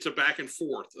that gets a back and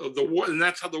forth of the war. And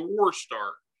that's how the wars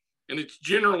start. And it's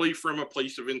generally from a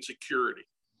place of insecurity.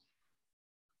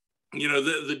 You know,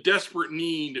 the desperate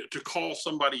need to call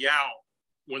somebody out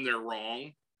when they're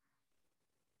wrong.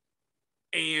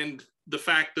 And the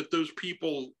fact that those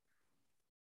people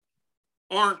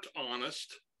aren't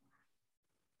honest,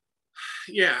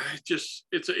 yeah,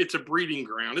 it's a breeding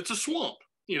ground. It's a swamp,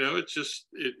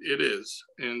 it is.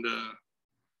 And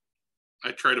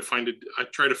I try to find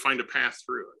a path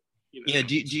through it. Yeah.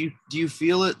 Do you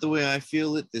feel it the way I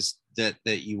feel it? That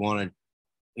you want to,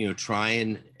 try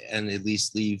and at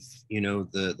least leave,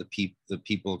 the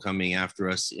people coming after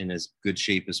us in as good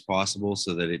shape as possible,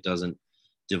 so that it doesn't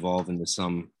devolve into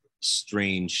some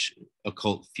strange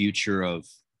occult future of,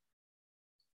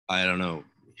 I don't know,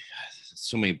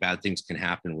 so many bad things can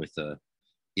happen with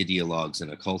ideologues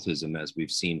and occultism, as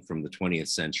we've seen from the 20th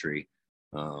century.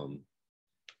 You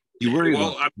worry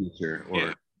about the future,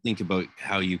 or think about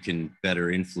how you can better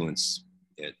influence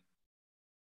it.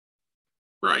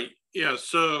 Right. Yeah.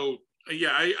 So,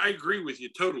 yeah, I agree with you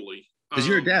totally. Because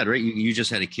you're a dad, right? You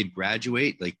just had a kid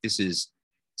graduate. Like, this is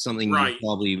something right. you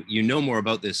probably, more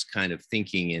about this kind of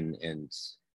thinking and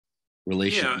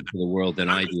relation to the world than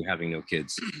I do, having no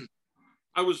kids.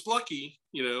 I was lucky,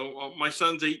 my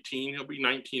son's 18, he'll be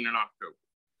 19 in October.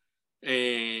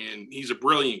 And he's a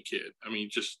brilliant kid. I mean,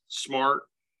 just smart,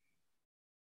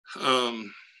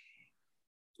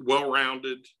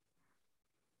 well-rounded.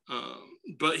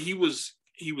 But he was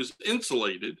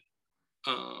insulated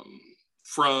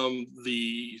from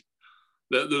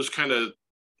those kind of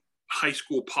high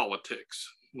school politics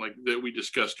like that we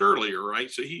discussed earlier, right?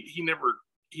 So he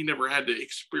never had to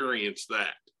experience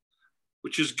that,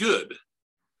 which is good.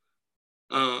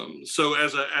 So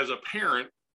as a parent,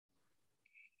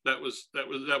 that was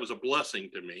a blessing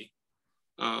to me.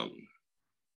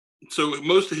 So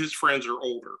most of his friends are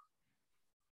older,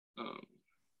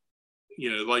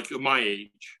 like my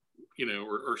age,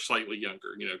 or slightly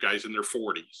younger, guys in their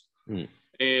 40s.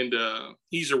 And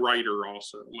he's a writer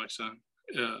also, my son.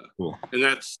 Cool. And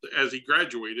that's, as he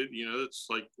graduated, that's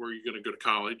like, where are you going to go to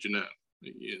college? And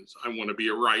I want to be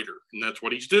a writer, and that's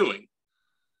what he's doing.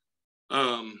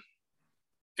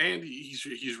 And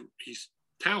he's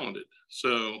talented.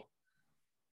 So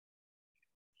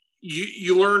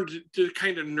you learn to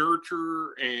kind of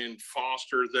nurture and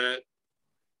foster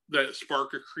that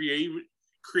spark of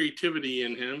creativity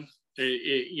in him,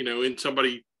 in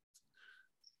somebody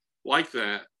like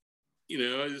that.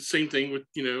 The same thing with,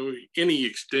 any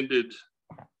extended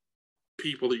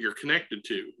people that you're connected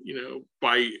to,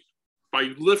 by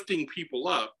lifting people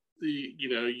up,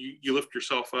 you lift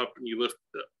yourself up and you lift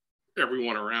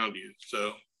everyone around you.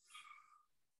 So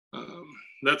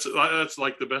that's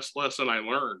like the best lesson I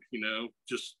learned,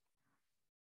 just,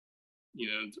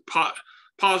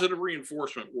 positive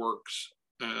reinforcement works.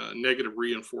 Negative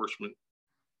reinforcement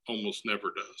almost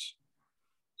never does.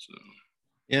 So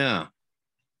yeah.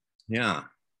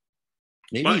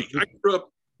 Maybe I grew up,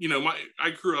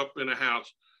 I grew up in a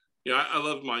house. I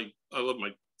love my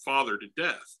father to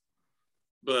death,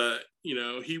 but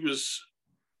he was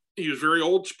very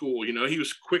old school. He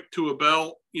was quick to a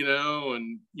belt.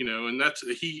 And that's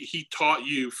he taught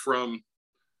you from,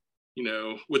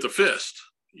 with a fist.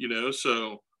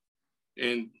 So,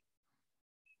 and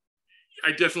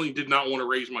I definitely did not want to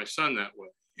raise my son that way.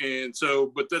 And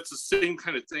so, but that's the same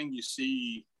kind of thing you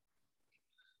see,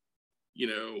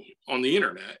 on the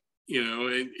internet,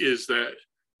 and is that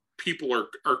people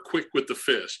are quick with the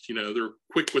fist, they're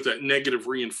quick with that negative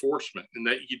reinforcement, and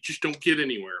that you just don't get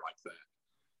anywhere like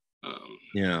that.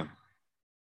 Yeah.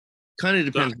 Kind of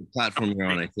depends on the platform you're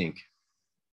on, I think.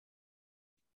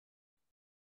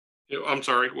 I'm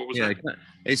sorry, what was that?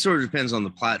 It sort of depends on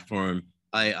the platform.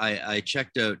 I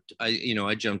checked out,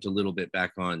 I jumped a little bit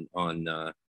back on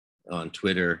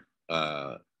Twitter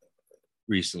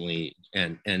recently,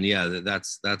 and yeah,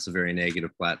 that's a very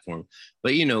negative platform.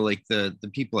 But like the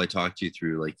people I talk to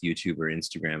through like YouTube or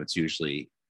Instagram, it's usually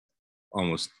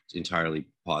almost entirely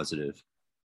positive,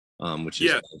 which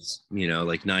is nice.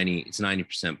 Like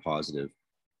 90% positive.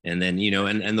 And then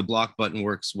and the block button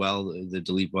works well, the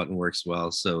delete button works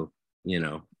well. So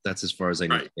that's as far as I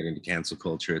need to get into cancel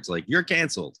culture. It's like, you're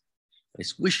canceled. I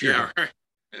swish your right.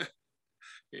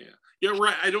 Yeah,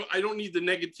 right. I don't need the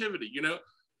negativity.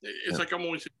 It's like I'm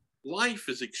always saying, life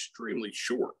is extremely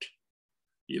short.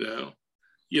 I'm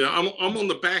on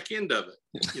the back end of it.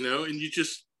 And you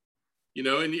just, and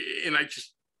I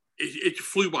just it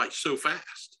flew by so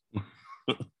fast.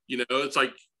 It's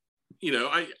like,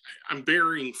 I'm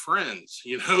burying friends.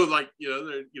 Like and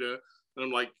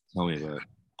I'm like, tell me about it.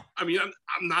 I mean,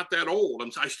 I'm not that old.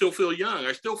 I still feel young.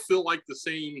 I still feel like the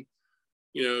same,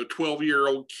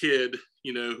 12-year-old kid,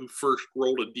 who first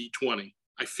rolled a D20.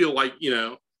 I feel like,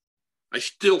 I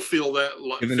still feel that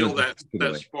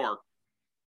that spark.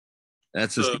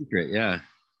 That's a secret, yeah.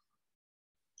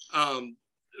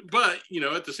 but,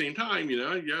 at the same time,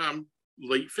 I'm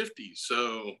late 50s.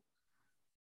 So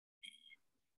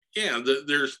yeah,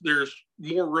 there's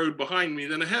more road behind me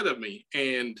than ahead of me.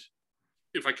 And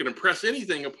if I can impress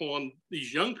anything upon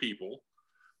these young people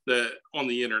that on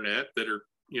the internet that are,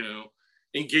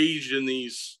 engaged in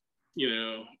these,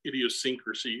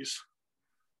 idiosyncrasies,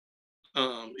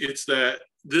 it's that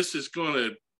this is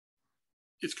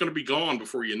it's going to be gone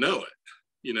before you know it,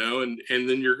 and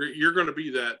then you're going to be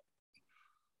that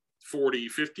 40,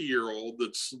 50-year-old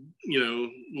that's,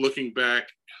 looking back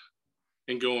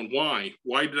and going, why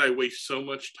did I waste so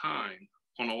much time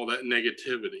on all that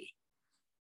negativity?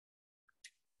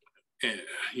 And,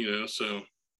 so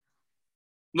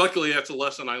luckily that's a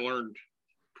lesson I learned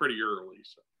pretty early.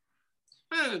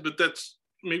 So, but that's,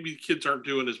 maybe kids aren't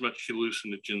doing as much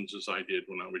hallucinogens as I did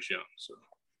when I was young. So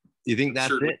you think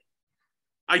that's it?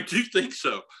 I do think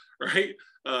so. Right.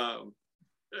 I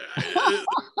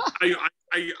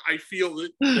feel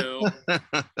that,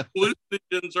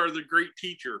 hallucinogens are the great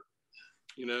teacher,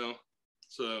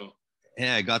 so.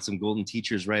 Yeah, I got some golden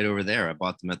teachers right over there. I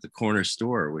bought them at the corner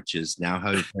store, which is now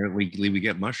how apparently we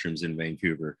get mushrooms in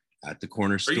Vancouver, at the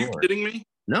corner store. Are you kidding me?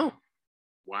 No.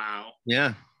 Wow.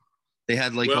 Yeah. They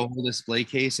had a whole display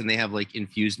case, and they have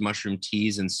infused mushroom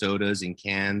teas and sodas in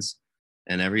cans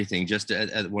and everything, just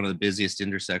at one of the busiest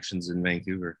intersections in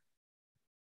Vancouver.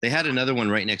 They had another one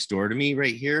right next door to me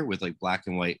right here with black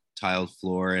and white tiled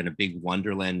floor and a big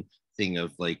Wonderland thing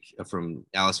of from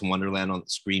Alice in Wonderland on the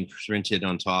screen printed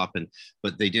on top.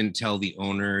 But they didn't tell the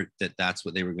owner that that's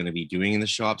what they were going to be doing in the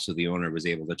shop. So the owner was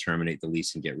able to terminate the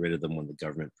lease and get rid of them when the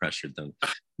government pressured them.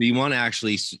 But you want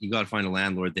to you got to find a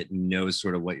landlord that knows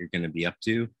sort of what you're going to be up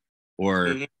to,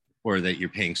 or that you're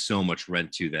paying so much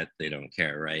rent to that they don't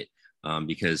care. Right.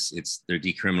 Because they're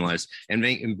decriminalized. And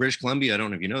in British Columbia, I don't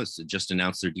know if you noticed, it just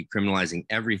announced they're decriminalizing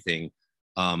everything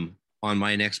on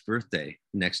my next birthday,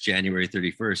 next January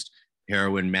 31st.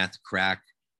 Heroin, meth, crack,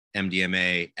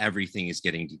 MDMA, everything is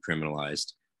getting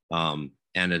decriminalized. And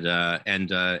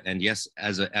yes,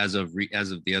 as of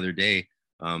the other day,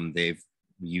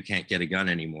 you can't get a gun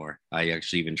anymore. I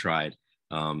actually even tried,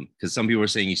 because some people were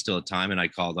saying you still have time, and I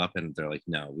called up and they're like,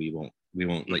 no, we won't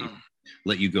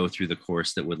let you go through the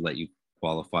course that would let you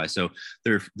qualify. So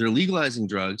they're legalizing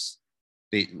drugs,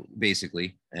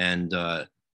 basically, and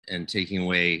taking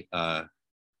away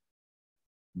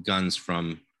guns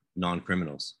from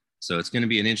non-criminals. So it's going to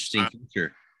be an interesting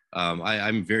future.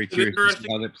 I'm very curious to see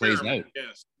how that plays out.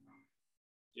 Yes.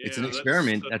 Yeah, it's an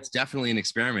experiment. That's definitely an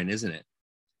experiment, isn't it?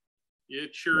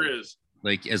 It sure is.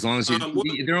 As long as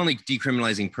they're only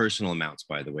decriminalizing personal amounts,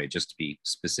 by the way, just to be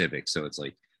specific. So it's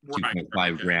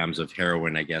 2.5 grams of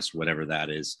heroin, I guess, whatever that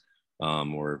is.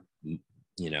 So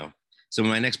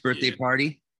my next birthday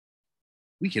party,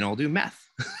 we can all do meth.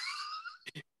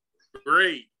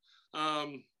 Great.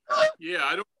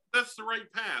 That's the right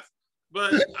path.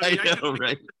 But I know,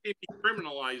 right?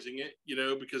 Criminalizing it,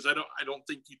 because I don't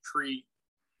think you treat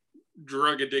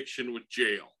drug addiction with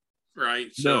jail,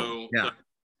 right? No, yeah.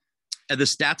 And the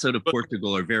stats out of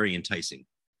Portugal are very enticing.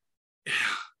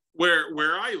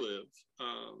 Where I live,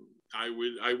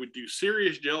 I would do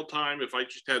serious jail time if I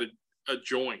just had a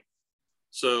joint.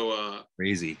 So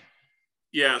crazy.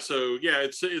 Yeah. So yeah,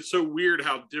 it's so weird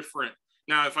how different.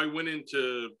 Now, if I went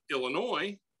into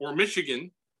Illinois or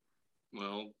Michigan,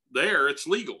 well, there it's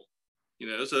legal,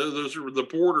 so those are the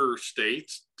border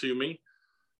states to me.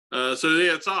 So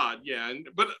yeah, it's odd. Yeah.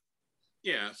 But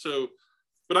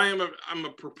I'm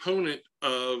a proponent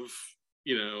of,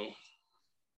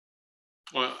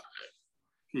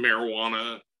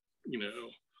 marijuana,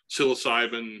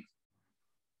 psilocybin,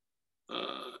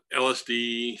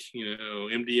 LSD,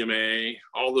 MDMA,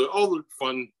 all the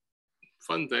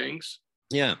fun things.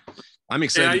 Yeah, I'm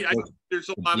excited. There's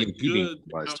a lot of good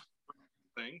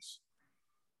things.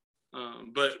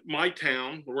 But my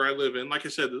town where I live in, like I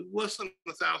said, less than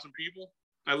 1,000 people.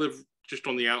 I live just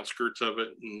on the outskirts of it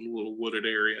in a little wooded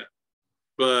area.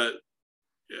 But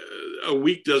a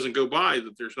week doesn't go by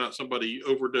that there's not somebody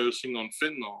overdosing on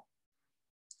fentanyl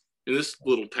in this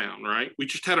little town, right? We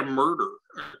just had a murder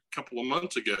a couple of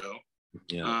months ago.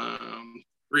 Yeah.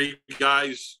 3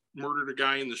 guys murdered a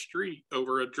guy in the street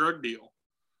over a drug deal.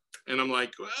 And I'm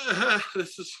like,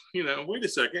 this is, wait a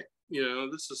second,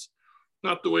 this is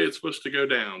not the way it's supposed to go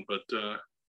down. But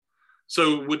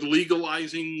so would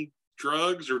legalizing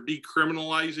drugs or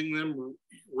decriminalizing them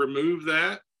remove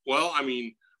that? Well, I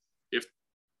mean,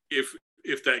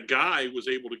 if that guy was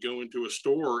able to go into a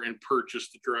store and purchase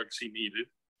the drugs he needed,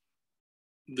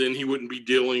 then he wouldn't be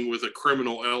dealing with a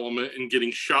criminal element and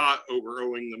getting shot over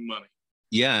owing them money.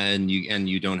 Yeah, and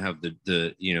you don't have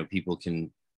the people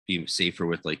can be safer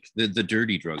with like the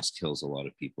dirty drugs kills a lot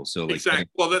of people. So like exactly.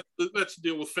 Well, that's the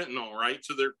deal with fentanyl, right?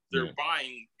 So they're Yeah.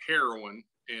 buying heroin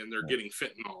and they're getting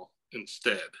fentanyl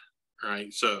instead,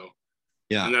 right? So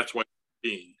yeah, and that's why it's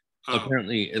being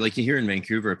apparently, like here in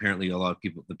Vancouver, apparently a lot of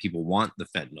people want the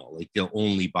fentanyl. Like they'll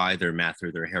only buy their meth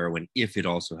or their heroin if it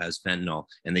also has fentanyl,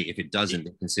 and if it doesn't,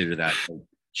 they consider that like,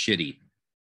 shitty.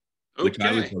 Which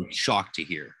I was like, shocked to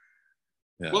hear.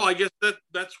 Yeah. Well, I guess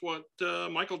that's what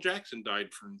Michael Jackson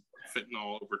died from,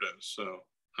 fentanyl overdose. So,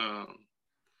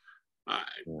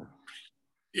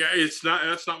 that's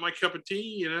not my cup of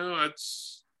tea. You know,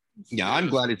 I'm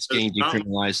glad it's getting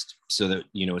decriminalized so that,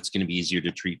 you know, it's going to be easier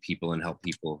to treat people and help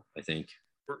people, I think.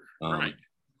 Right.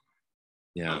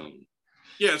 Yeah.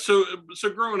 So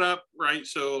growing up, right.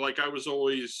 So like I was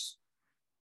always,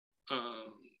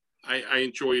 I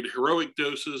enjoyed heroic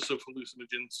doses of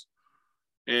hallucinogens,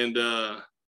 and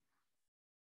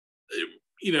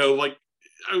you know, like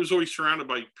I was always surrounded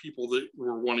by people that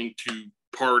were wanting to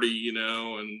party, you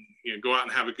know, and you know, go out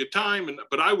and have a good time.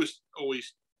 But I was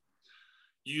always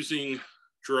using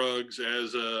drugs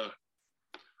as a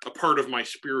part of my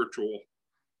spiritual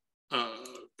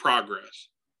progress.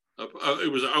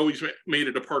 It was always made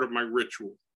it a part of my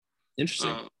ritual.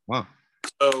 Interesting. Wow.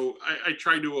 So I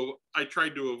tried to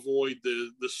avoid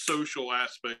the social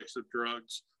aspects of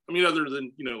drugs. I mean, other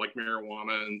than, you know, like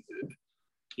marijuana, and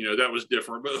you know, that was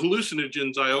different. But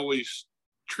hallucinogens, I always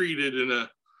treated in a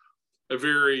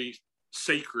very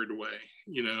sacred way,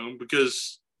 you know,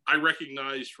 because I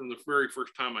recognized from the very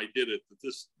first time I did it that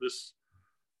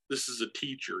this is a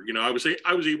teacher. You know, I was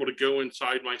able to go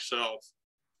inside myself,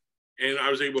 and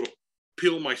I was able to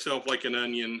peel myself like an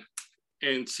onion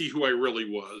and see who I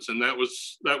really was. And that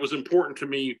was important to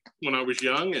me when I was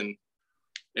young.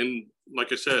 And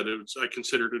like I said, I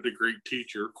considered it a great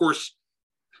teacher. Of course,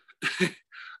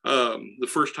 the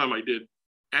first time I did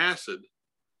acid,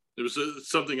 it was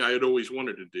something I had always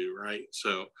wanted to do. Right.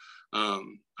 So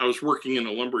I was working in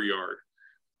a lumber yard,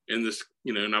 and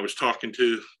and I was talking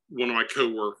to one of my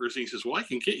coworkers, and he says, "Well, I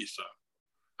can get you some."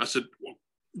 I said, "Well,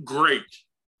 great.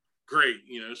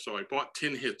 You know, so I bought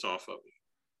 10 hits off of it,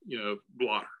 you know,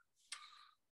 blotter.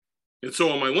 And so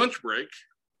on my lunch break,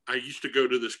 I used to go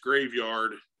to this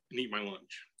graveyard and eat my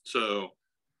lunch. So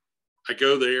I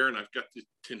go there, and I've got the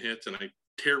 10 hits, and I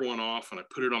tear one off, and I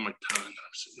put it on my tongue, and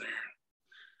I'm sitting there.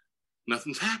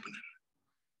 Nothing's happening.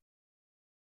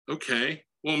 Okay,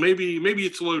 well, maybe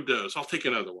it's low dose. I'll take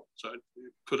another one. So I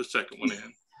put a second one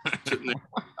in, sitting there.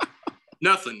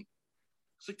 Nothing.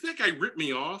 It's like, that guy ripped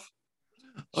me off.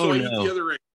 So I eat the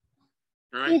other 8,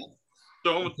 right?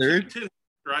 So I'm with 10,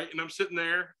 right? And I'm sitting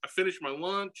there. I finish my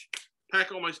lunch,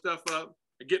 pack all my stuff up.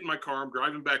 I get in my car. I'm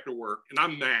driving back to work, and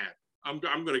I'm mad. I'm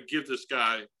going to give this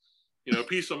guy, you know, a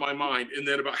piece of my mind. And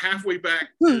then about halfway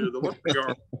back to the lumber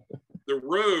yard, the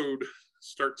road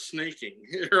starts snaking,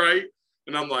 right?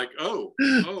 And I'm like, oh,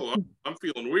 I'm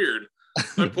feeling weird.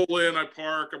 I pull in, I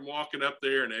park, I'm walking up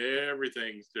there, and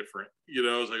everything's different. You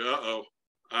know, I was like,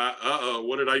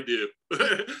 what did I do?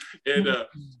 And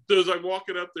so as I'm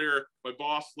walking up there, my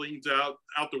boss leans out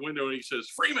the window, and he says,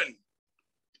 "Freeman,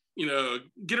 you know,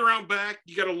 get around back.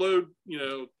 You got to load, you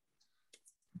know,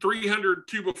 300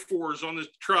 2x4s on this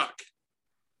truck."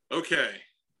 Okay,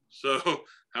 so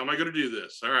how am I going to do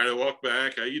this? All right, I walk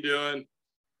back. How you doing?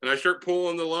 And I start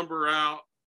pulling the lumber out,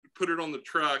 put it on the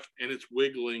truck, and it's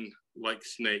wiggling like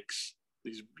snakes.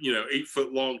 These, you know,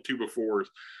 8-foot long 2x4s.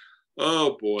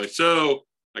 Oh boy. So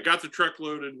I got the truck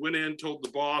loaded, went in, told the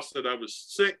boss that I was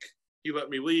sick. He let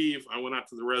me leave. I went out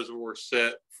to the reservoir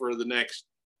set for the next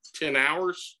 10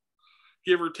 hours,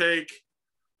 give or take,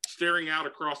 staring out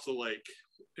across the lake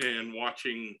and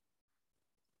watching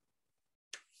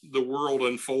the world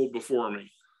unfold before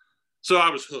me. So I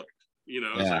was hooked. You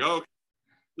know, I was like, oh,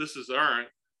 this is all right.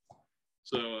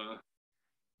 So,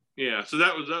 so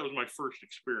that was my first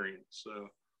experience. So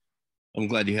I'm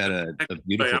glad you had a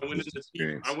beautiful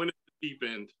experience. I went in the deep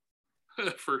end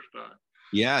first time.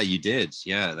 Yeah, you did.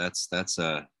 Yeah, that's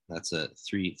a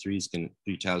 3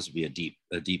 times would be a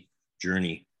deep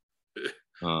journey.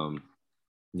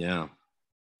 Yeah.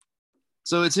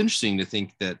 So it's interesting to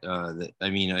think that I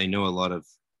mean, I know a lot of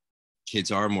kids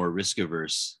are more risk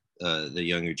averse. The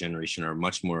younger generation are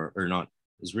much more, or not,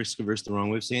 is risk averse the wrong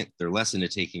way of saying it? They're less into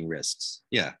taking risks.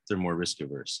 Yeah, they're more risk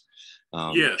averse.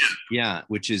 Yes. Yeah,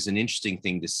 which is an interesting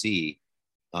thing to see.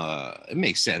 It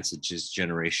makes sense. It's just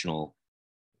generational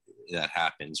that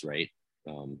happens, right?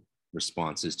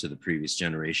 Responses to the previous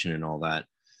generation and all that.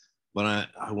 But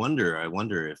I wonder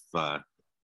if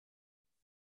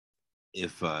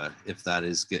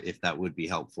that would be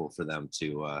helpful for them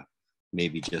to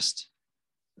maybe just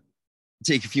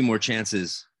take a few more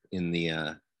chances in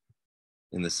the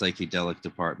psychedelic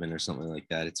department or something like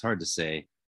that. It's hard to say.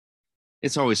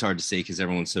 It's always hard to say because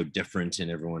everyone's so different and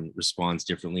everyone responds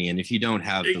differently. And if you don't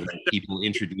have the right people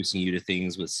introducing you to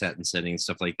things with set and setting and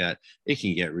stuff like that, it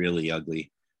can get really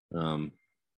ugly.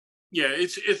 Yeah,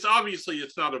 it's obviously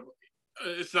it's not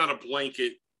a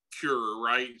blanket cure,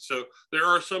 right? So there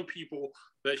are some people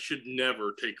that should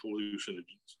never take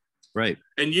hallucinogens, right?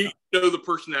 And you know the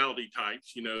personality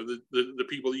types, you know the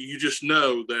people that you just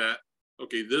know that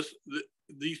okay,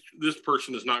 this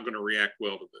person is not going to react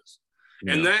well to this,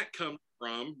 and that comes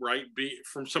from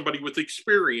from somebody with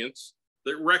experience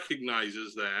that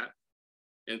recognizes that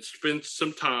and spends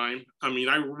some time. I mean,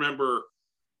 I remember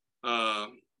I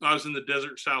was in the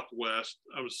desert Southwest.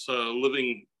 I was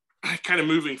living, kind of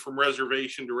moving from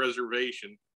reservation to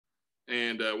reservation.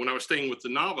 And when I was staying with the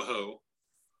Navajo,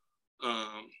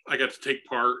 I got to take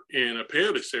part in a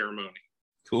peyote ceremony.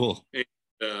 Cool. And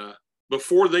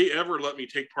before they ever let me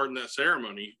take part in that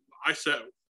ceremony, I sat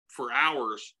for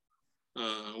hours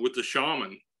with the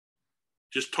shaman,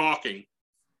 just talking,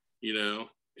 you know,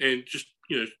 and just,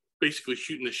 you know, basically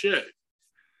shooting the shit.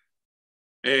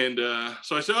 And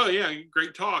so I said, oh, yeah,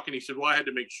 great talk. And he said, well, I had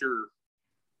to make sure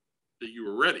that you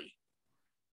were ready.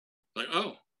 Like,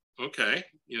 oh, okay.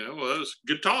 You know, well, that was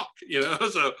good talk, you know.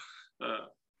 So,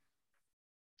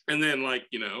 and then, like,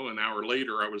 you know, an hour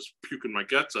later, I was puking my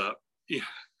guts up, yeah,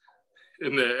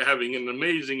 and having an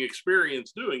amazing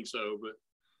experience doing so.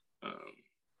 But,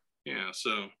 yeah,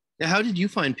 so. Yeah, how did you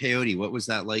find peyote? What was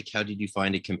that like? How did you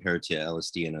find it compared to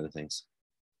LSD and other things?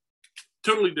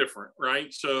 Totally different,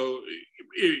 right? So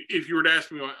if you were to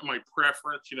ask me my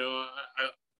preference, you know,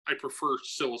 I prefer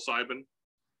psilocybin.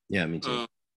 Yeah, me too.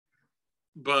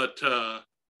 But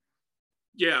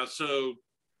yeah, so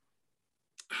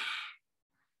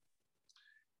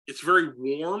it's very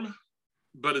warm,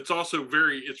 but it's also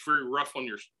very rough on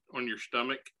your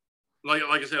stomach. Like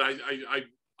I said,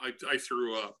 I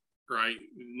threw up, right?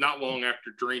 Not long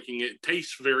after drinking it. It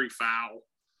tastes very foul.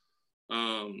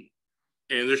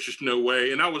 And there's just no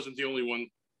way. And I wasn't the only one,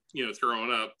 you know,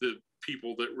 throwing up. The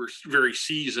people that were very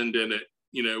seasoned in it,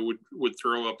 you know, would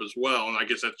throw up as well. And I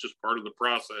guess that's just part of the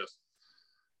process.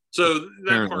 So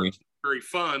that part's very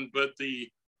fun, but the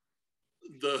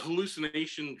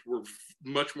hallucinations were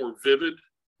much more vivid.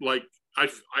 Like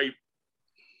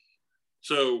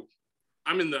so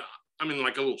I'm in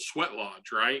like a little sweat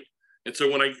lodge, right? And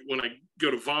so when I go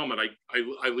to vomit,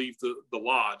 I leave the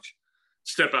lodge,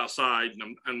 step outside,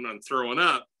 and I'm throwing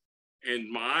up, and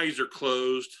my eyes are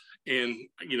closed, and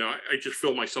you know I just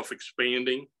feel myself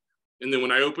expanding, and then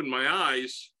when I opened my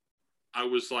eyes, I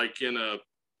was like in the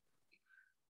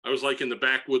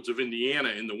backwoods of Indiana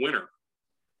in the winter,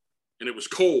 and it was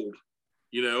cold,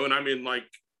 you know, and I'm in like,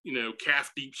 you know,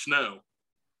 calf deep snow,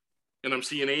 and I'm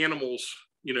seeing animals,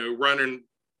 you know, running,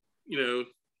 you know,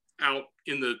 out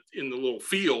in the little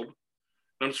field.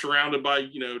 I'm surrounded by,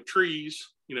 you know, trees,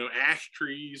 you know, ash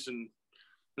trees, and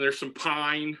there's some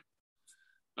pine.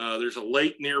 There's a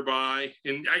lake nearby,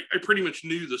 and I pretty much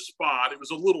knew the spot. It was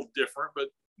a little different, but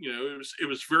you know, it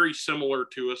was very similar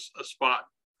to a spot,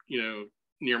 you know,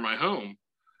 near my home.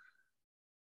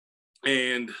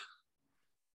 And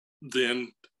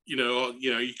then, you know,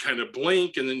 you kind of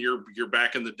blink, and then you're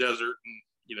back in the desert, and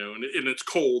you know, and it's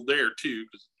cold there too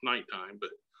because it's nighttime,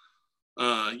 but.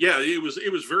 Yeah, it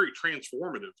was very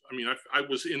transformative. I mean, I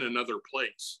was in another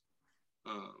place,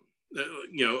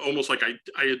 you know, almost like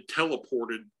I had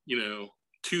teleported, you know,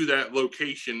 to that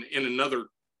location in another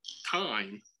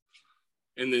time,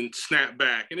 and then snapped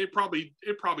back. And it probably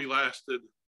lasted,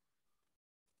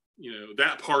 you know,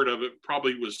 that part of it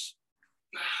probably was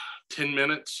 10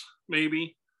 minutes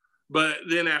maybe, but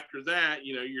then after that,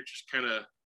 you know, you're just kind of.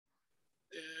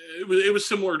 It was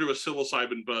similar to a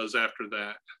psilocybin buzz after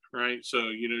that, right? So,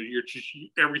 you know,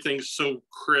 everything's so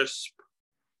crisp.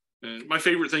 And my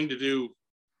favorite thing to do,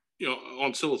 you know,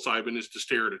 on psilocybin is to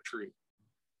stare at a tree.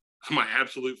 My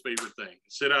absolute favorite thing.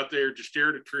 Sit out there, just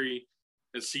stare at a tree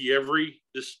and see every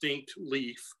distinct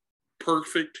leaf,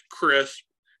 perfect, crisp.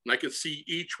 And I could see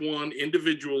each one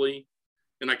individually,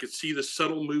 and I could see the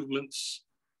subtle movements.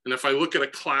 And if I look at a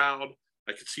cloud,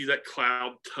 I could see that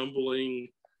cloud tumbling,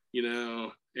 you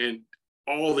know, and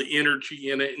all the energy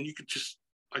in it. And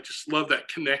I just love that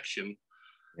connection.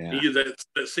 Yeah. You get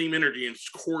that same energy, and it's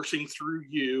coursing through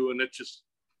you. And it's just,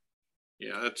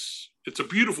 yeah, it's a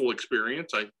beautiful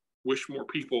experience. I wish more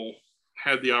people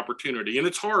had the opportunity, and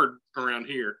it's hard around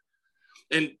here.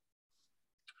 And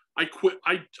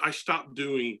I stopped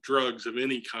doing drugs of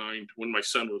any kind when my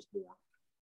son was born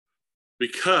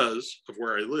because of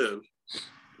where I live.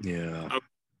 Yeah.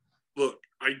 Look,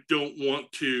 I don't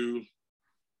want to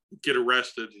get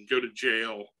arrested and go to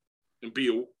jail and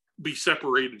be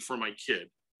separated from my kid.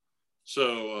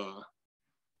 So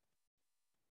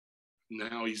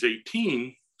now he's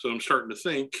 18, so I'm starting to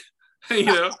think,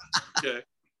 yeah,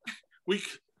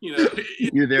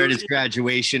 you're there at his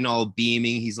graduation, all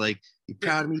beaming. He's like, "You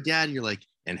proud of me, Dad?" You're like,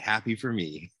 "And happy for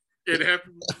me." It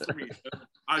happened for me.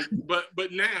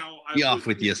 But now be off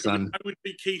with you, son. I would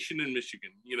vacation in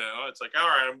Michigan. It's like, all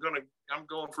right, I'm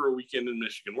going for a weekend in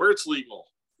Michigan where it's legal.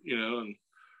 And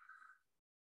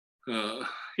so.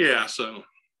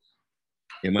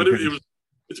 Yeah, but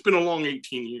it's been a long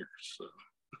 18 years. So.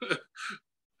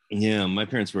 Yeah, my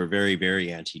parents were very,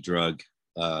 very anti-drug,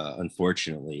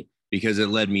 unfortunately, because it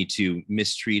led me to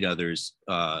mistreat others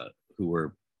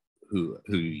who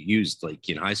used, like,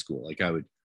 in high school. Like I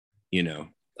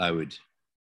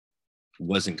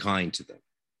wasn't kind to them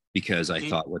because I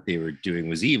thought what they were doing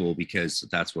was evil, because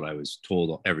that's what I was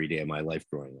told every day of my life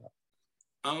growing up.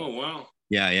 Oh, wow.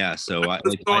 Yeah. So I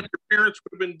thought your parents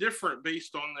would have been different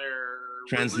based on their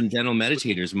transcendental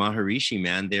meditators, Maharishi,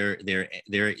 man. They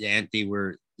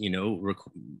were,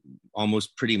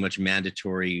 almost pretty much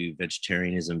mandatory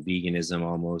vegetarianism, veganism,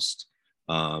 almost.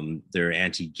 They're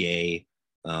anti-gay,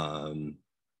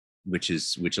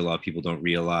 which a lot of people don't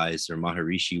realize. Or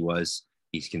Maharishi was.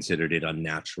 He's considered it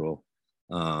unnatural.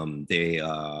 A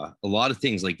lot of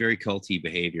things, like very culty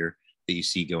behavior that you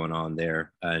see going on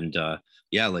there. And my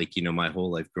whole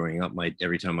life growing up,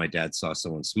 every time my dad saw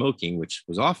someone smoking, which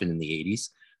was often in the 80s,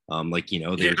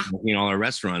 they were smoking in all our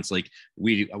restaurants. Like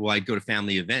I'd go to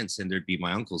family events and there'd be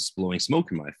my uncles blowing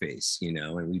smoke in my face,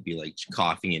 and we'd be like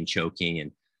coughing and choking,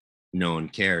 and no one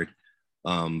cared.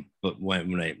 But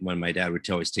when my dad would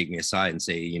always take me aside and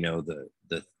say,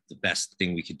 the best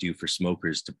thing we could do for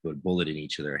smokers to put a bullet in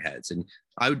each of their heads. And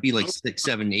I would be like 6,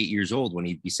 7, 8 years old when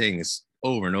he'd be saying this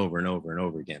over and over and over and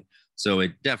over again. So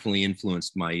it definitely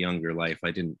influenced my younger life.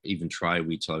 I didn't even try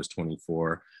weed till I was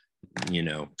 24,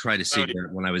 tried a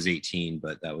cigarette when I was 18,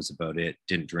 but that was about it.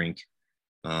 Didn't drink.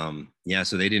 So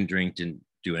they didn't drink, didn't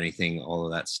do anything, all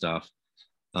of that stuff.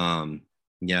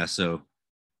 So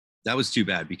that was too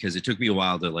bad, because it took me a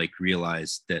while to like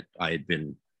realize that I had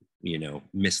been,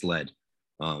 misled.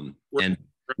 And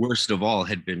worst of all,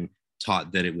 had been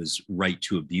taught that it was right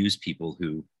to abuse people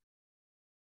who,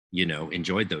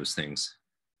 enjoyed those things,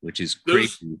 which is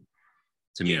crazy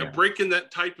to me. Yeah, breaking that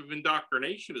type of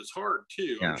indoctrination is hard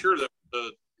too. Yeah. I'm sure that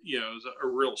is a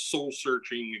real soul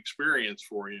searching experience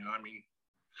for you. I mean,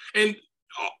 and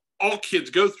all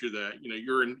kids go through that.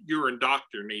 You're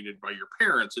indoctrinated by your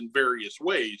parents in various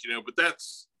ways. But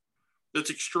that's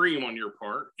extreme on your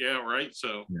part. Yeah, right.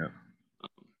 So yeah.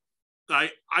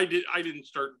 I didn't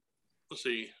start,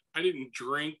 I didn't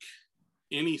drink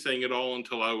anything at all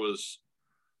until I was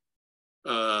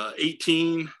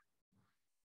 18.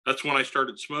 That's when I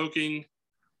started smoking.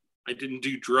 I didn't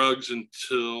do drugs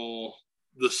until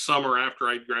the summer after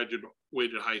I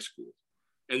graduated high school.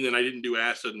 And then I didn't do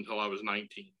acid until I was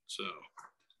 19. So,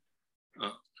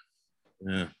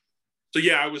 yeah. So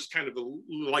yeah, I was kind of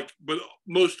but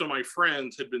most of my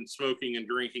friends had been smoking and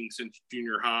drinking since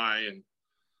junior high,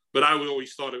 but I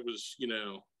always thought it was,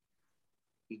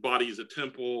 body is a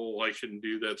temple. I shouldn't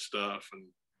do that stuff. And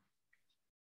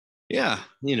yeah,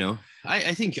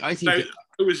 I think I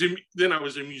was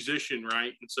a musician,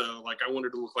 right? And so like I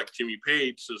wanted to look like Jimmy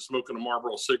Page, so smoking a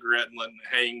Marlboro cigarette and letting it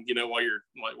hang,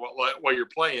 while you're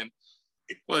playing.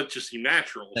 Well, it just seemed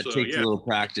natural. That takes a little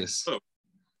practice. Oh.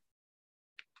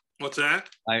 What's that?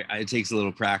 It takes a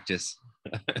little practice.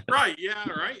 Right. Yeah.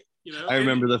 Right. I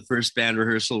remember the first band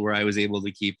rehearsal where I was able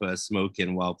to keep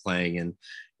smoking while playing,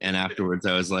 and afterwards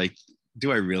I was like,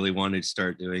 do I really want to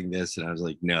start doing this? And I was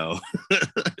like, no.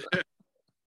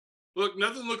 Look,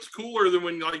 nothing looks cooler than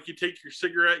when you take your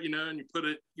cigarette, and you put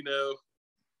it, in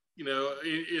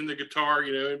the guitar,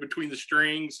 in between the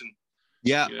strings. And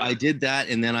yeah, I did that,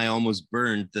 and then I almost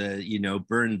burned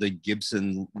the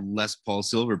Gibson Les Paul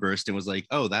Silverburst, and was like,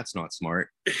 oh, that's not smart.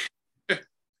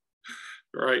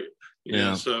 Right.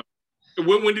 Yeah. So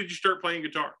when did you start playing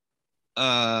guitar?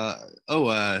 I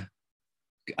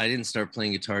didn't start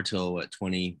playing guitar till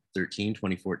 2013,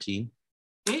 2014.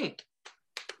 It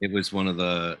was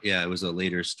it was a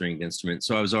later stringed instrument.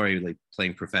 So I was already like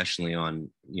playing professionally on,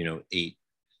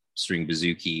 8-string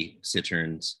bouzouki,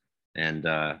 citerns, and,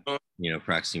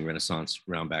 practicing Renaissance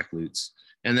roundback lutes.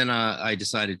 And then I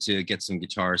decided to get some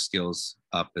guitar skills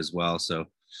up as well. So,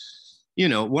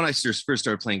 when I first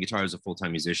started playing guitar, I was a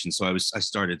full-time musician. So I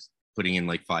started putting in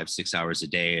like 5-6 hours a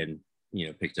day, and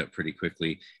picked up pretty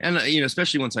quickly. And,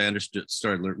 especially once I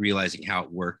started realizing how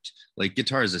it worked. Like,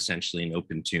 guitar is essentially an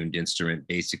open tuned instrument,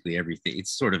 basically everything.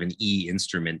 It's sort of an E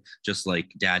instrument, just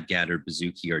like DADGAD or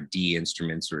bouzouki are D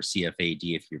instruments, or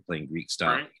CFAD if you're playing Greek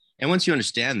style. Right. And once you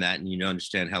understand that, and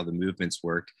understand how the movements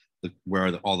work,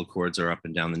 where all the chords are up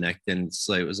and down the neck, then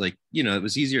it was like, it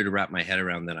was easier to wrap my head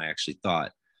around than I actually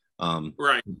thought.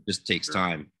 Right. It just takes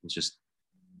time. It's just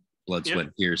blood, sweat,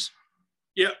 and tears.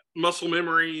 Yeah, muscle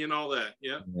memory and all that.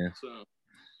 Yeah. So,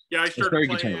 I started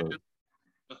playing. Guitar.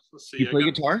 Let's see. You play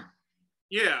guitar?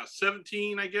 Yeah,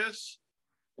 17, I guess.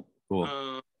 Cool.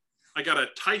 I got a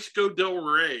Teisco Del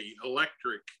Rey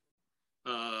electric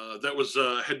that was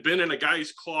had been in a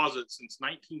guy's closet since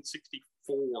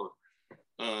 1964.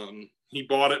 He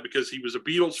bought it because he was a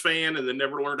Beatles fan and then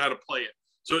never learned how to play it.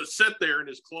 So it sat there in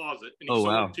his closet, and he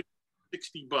sold it to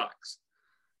 $60.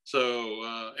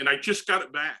 So, and I just got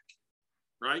it back.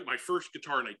 Right, my first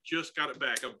guitar, and I just got it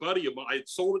back. A buddy of mine, I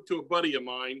sold it to a buddy of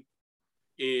mine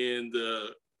in the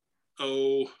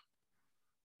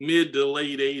mid to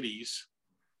late 80s,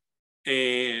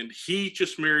 and he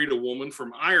just married a woman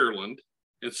from Ireland,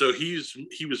 and so he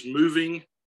was moving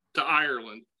to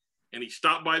Ireland, and he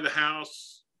stopped by the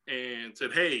house and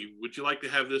said, "Hey, would you like to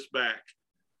have this back?"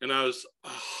 And I was,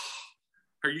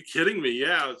 "Are you kidding me?"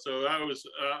 Yeah. So I was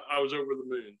over the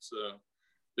moon. So.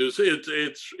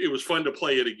 It was fun to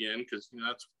play it again because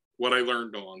that's what I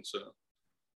learned on. So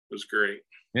it was great.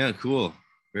 Yeah, cool.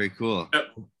 Very cool. So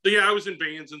I was in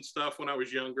bands and stuff when I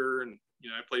was younger, and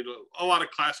I played a lot of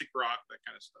classic rock, that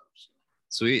kind of stuff. So.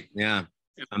 Sweet. Yeah.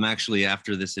 I'm actually,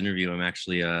 after this interview, I'm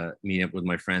actually meeting up with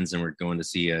my friends, and we're going to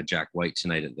see Jack White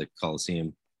tonight at the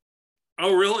Coliseum.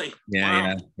 Oh, really?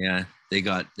 Yeah, wow. Yeah. They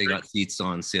got seats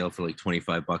on sale for like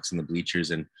 $25 in the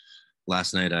bleachers, and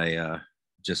last night I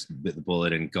just bit the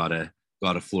bullet and got a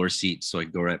floor seat so I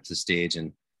could go right up to the stage,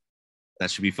 and that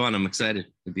should be fun. I'm excited.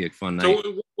 It'd be a fun night.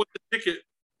 So what the ticket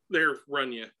there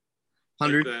run you?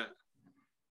 100. Like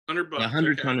 $100. Yeah,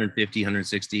 100, okay. 150,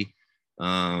 160.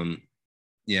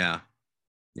 Yeah.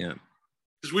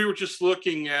 Because we were just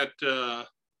looking at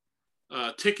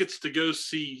tickets to go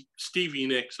see Stevie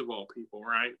Nicks, of all people,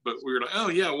 right? But we were like, oh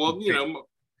yeah, well,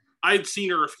 I'd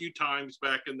seen her a few times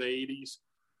back in the 80s.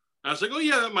 I was like, oh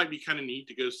yeah, that might be kind of neat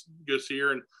to go see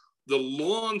her. And the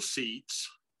lawn seats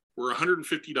were $150.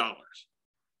 And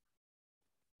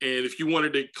if you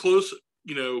wanted to close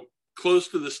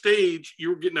to the stage, you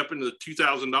were getting up into the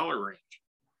 $2,000 range.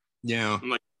 Yeah. I'm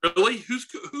like, really? Who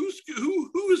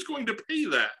is going to pay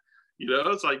that?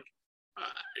 It's like,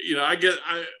 I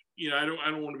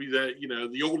don't want to be that,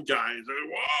 the old guys.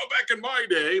 Well, back in my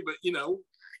day, but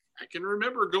I can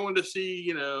remember going to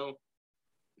see,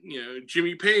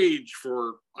 Jimmy Page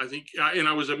for, I think, and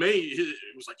I was amazed. It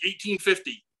was like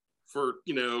 $1,850 for,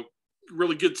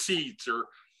 really good seats, or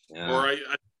I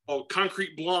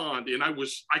Concrete Blonde, and I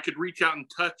could reach out and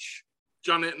touch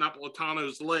Johnette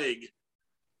Napolitano's leg,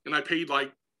 and I paid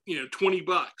like, $20,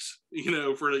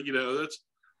 for, that's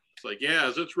like,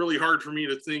 that's really hard for me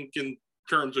to think in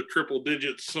terms of triple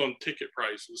digits on ticket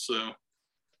prices. So,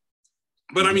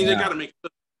 but I mean, they got to make,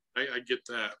 I get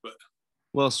that, but.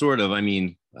 Well, sort of. I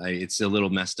mean, it's a little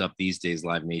messed up these days.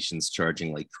 Live Nation's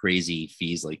charging like crazy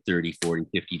fees, like $30, $40,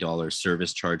 $50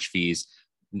 service charge fees,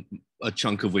 a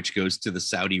chunk of which goes to the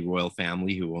Saudi royal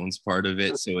family who owns part of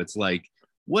it. So it's like,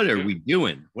 what are we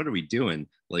doing? What are we doing?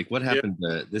 Like, what happened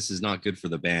to this? Is not good for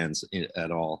the bands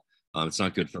at all. It's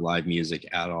not good for live music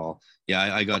at all.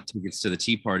 Yeah, I got tickets to the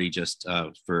Tea Party just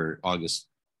for August.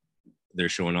 Their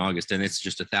show in August, and it's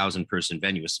just 1,000-person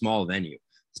venue, a small venue.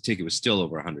 The ticket was still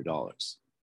over $100.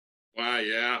 Wow,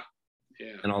 yeah.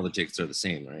 And all the tickets are the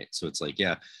same, right? So it's like,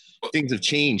 things have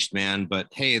changed, man. But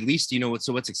hey, at least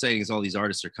what's exciting is all these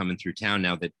artists are coming through town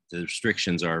now that the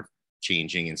restrictions are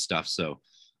changing and stuff. So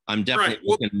I'm definitely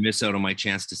going to miss out on my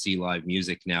chance to see live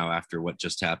music now after what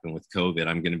just happened with COVID.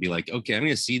 I'm going to be like, okay, I'm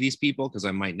going to see these people because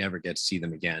I might never get to see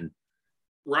them again.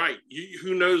 Right.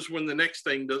 Who knows when the next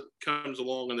thing comes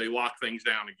along and they lock things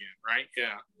down again, right?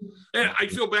 Yeah. And I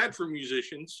feel bad for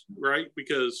musicians, right?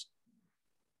 Because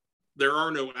there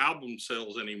are no album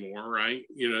sales anymore, right?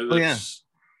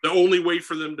 The only way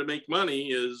for them to make money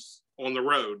is on the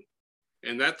road.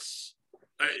 And that's,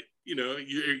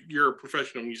 you're a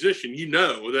professional musician,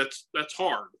 that's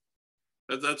hard.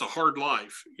 That's a hard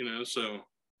life, so.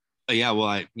 Yeah,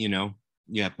 well,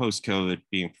 post-COVID,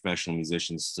 being a professional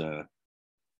musician's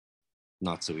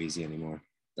not so easy anymore.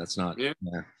 That's not,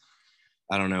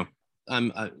 I don't know.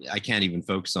 I can't even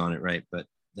focus on it, right? But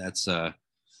that's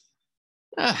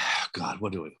God,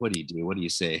 what do you do? What do you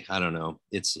say? I don't know.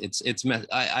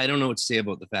 I don't know what to say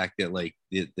about the fact that like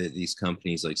these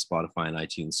companies like Spotify and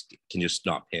iTunes can just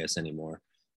not pay us anymore.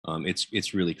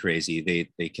 It's really crazy.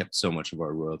 They kept so much of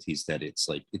our royalties that it's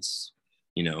like,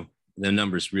 you know, the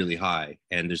number's really high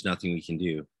and there's nothing we can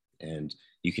do. And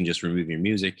you can just remove your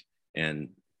music and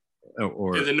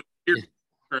right.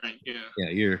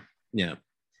 Yeah.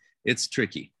 It's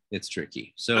tricky.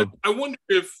 So I wonder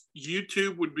if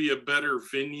YouTube would be a better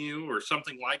venue or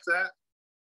something like that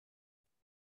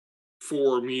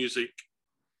for music,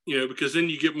 you know, because then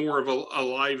you get more of a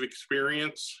live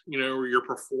experience, you know, where you're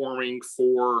performing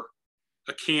for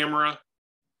a camera.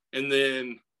 And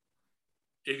then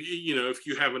if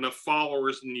you have enough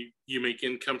followers and you make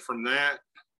income from that.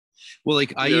 Well,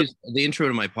 like I use the intro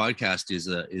to my podcast is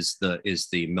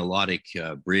the melodic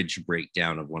bridge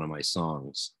breakdown of one of my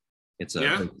songs. It's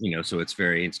so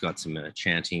it's got some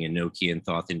chanting and Nokia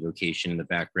Thoth invocation in the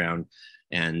background,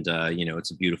 and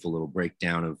it's a beautiful little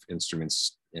breakdown of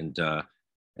instruments and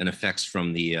effects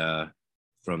from the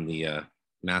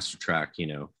master track.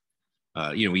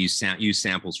 We use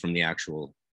samples from the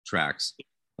actual tracks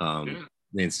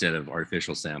instead of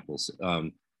artificial samples.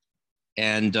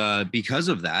 And because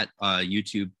of that,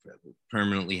 YouTube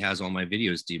permanently has all my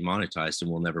videos demonetized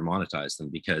and will never monetize them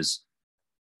because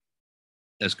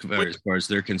as far as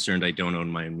they're concerned, I don't own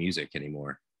my own music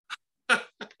anymore.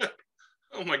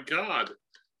 Oh my God.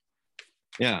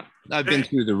 Yeah, I've been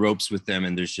through the ropes with them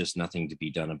and there's just nothing to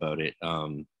be done about it.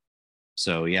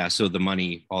 So all the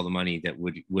money that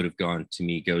would have gone to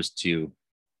me goes to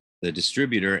the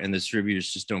distributor, and the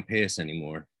distributors just don't pay us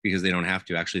anymore because they don't have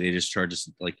to. Actually, they just charge us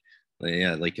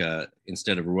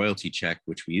instead of a royalty check,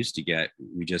 which we used to get,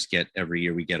 we just get every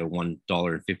year, we get a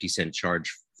 $1.50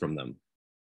 charge from them.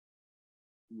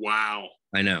 Wow.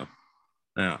 I know.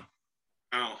 Yeah.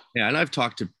 Wow. Yeah. And I've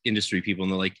talked to industry people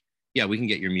and they're like, yeah, we can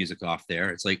get your music off there.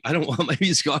 It's like, I don't want my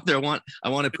music off there. I want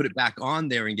to put it back on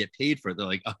there and get paid for it. They're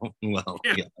like, oh, well,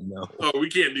 yeah no. Oh, we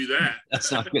can't do that.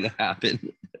 That's not going to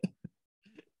happen.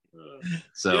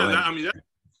 That's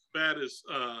bad as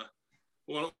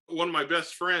one of my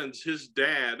best friends, his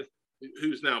dad,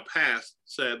 who's now passed,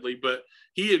 sadly, but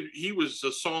he was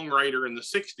a songwriter in the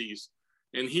 60s,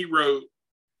 and he wrote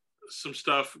some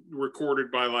stuff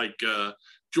recorded by like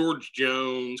George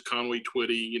Jones, Conway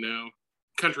Twitty,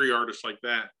 country artists like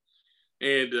that.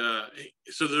 And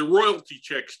so the royalty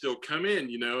checks still come in,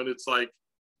 and it's like,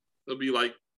 they'll be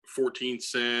like 14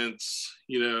 cents,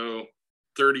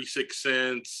 36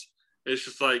 cents. It's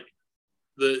just like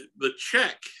the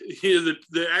check,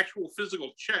 the actual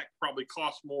physical check probably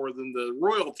costs more than the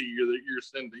royalty that you're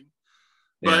sending.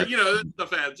 But, that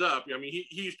stuff adds up. I mean,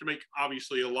 he used to make,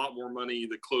 obviously, a lot more money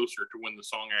the closer to when the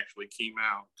song actually came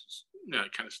out.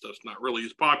 That kind of stuff's not really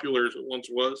as popular as it once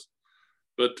was.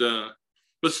 But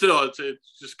still, it's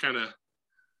just kind of,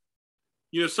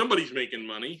 somebody's making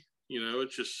money.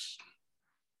 It's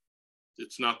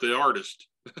not the artist.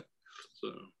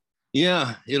 So.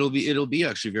 Yeah, it'll be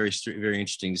actually very, very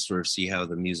interesting to sort of see how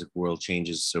the music world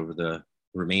changes over the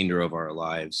remainder of our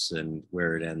lives and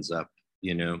where it ends up.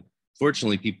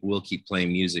 Fortunately, people will keep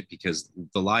playing music because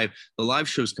the live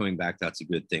shows coming back. That's a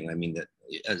good thing. I mean, that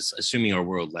assuming our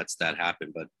world lets that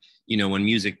happen. But when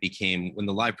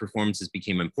the live performances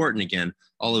became important again,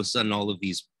 all of a sudden, all of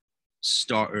these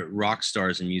rock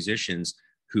stars and musicians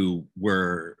who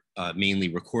were mainly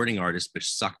recording artists but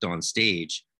sucked on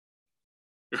stage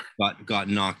got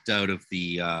knocked out of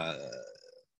the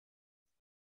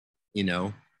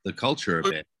the culture of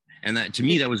it. And that, to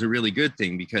me, that was a really good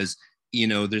thing because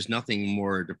there's nothing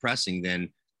more depressing than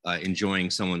enjoying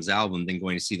someone's album than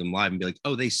going to see them live and be like,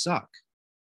 oh, they suck.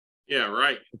 Yeah,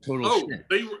 right. Total shit.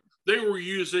 They were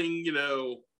using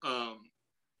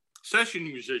session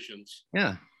musicians.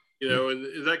 Yeah.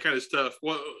 And that kind of stuff.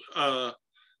 Well, I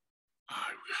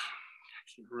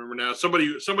can't remember now.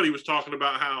 Somebody was talking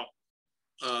about how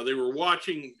they were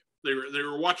watching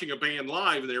a band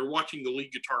live, and they were watching the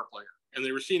lead guitar player, and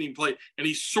they were seeing him play, and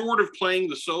he's sort of playing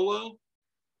the solo.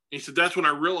 And he said, that's when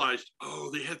I realized,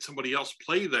 they had somebody else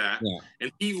play that. Yeah.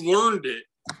 And he learned it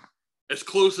as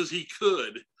close as he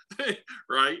could.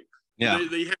 Right. Yeah.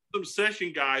 They had some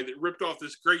session guy that ripped off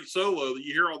this great solo that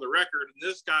you hear on the record, and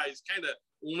this guy is kind of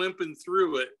limping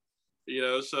through it,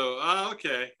 so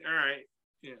okay, all right.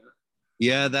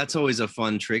 Yeah, that's always a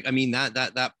fun trick. I mean, that's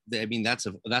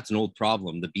an old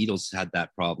problem. The Beatles had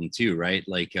that problem too, right?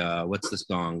 Like, what's the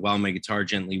song? While My Guitar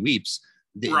Gently Weeps.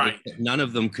 Right. None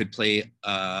of them could play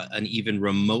an even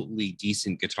remotely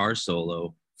decent guitar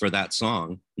solo for that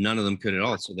song. None of them could at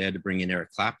all. So they had to bring in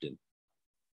Eric Clapton.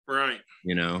 Right.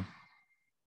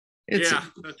 There's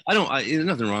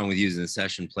nothing wrong with using the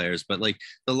session players, but like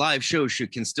the live show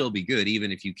can still be good,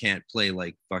 even if you can't play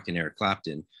like fucking Eric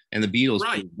Clapton. And the Beatles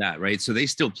proved that, right? So they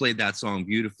still played that song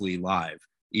beautifully live,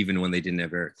 even when they didn't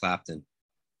have Eric Clapton.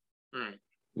 Right.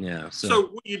 Yeah. So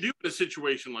what you do in a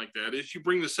situation like that is you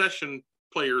bring the session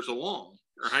players along,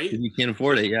 right? You can't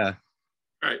afford it, yeah.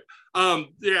 Right. I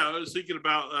was thinking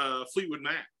about Fleetwood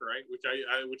Mac, right? Which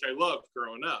I loved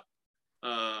growing up.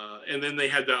 And then they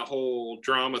had that whole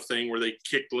drama thing where they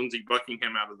kicked Lindsey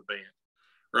Buckingham out of the band,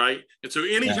 right? And so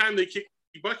anytime they kick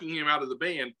Buckingham out of the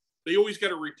band, they always got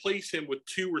to replace him with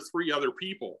 2 or 3 other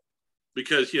people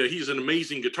because he's an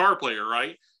amazing guitar player,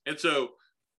 right? And so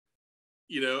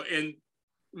and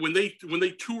when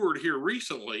they toured here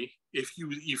recently, if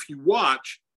you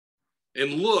watch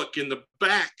and look in the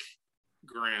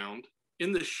background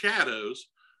in the shadows,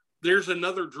 there's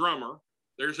another drummer,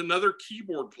 there's another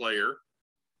keyboard player,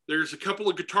 there's a couple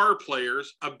of guitar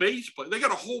players, a bass player. They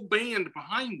got a whole band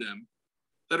behind them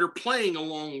that are playing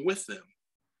along with them.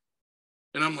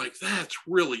 And I'm like, that's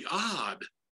really odd,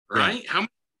 right? Yeah.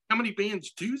 How many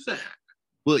bands do that?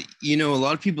 Well, a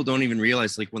lot of people don't even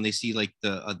realize, like, when they see like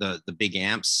the big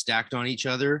amps stacked on each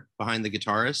other behind the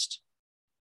guitarist,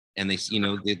 and they,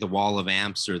 the wall of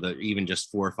amps, or even just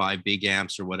 4 or 5 big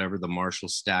amps or whatever, the Marshall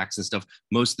stacks and stuff.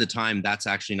 Most of the time, that's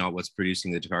actually not what's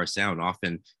producing the guitar sound.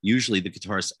 Usually the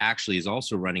guitarist actually is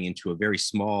also running into a very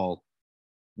small,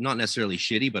 not necessarily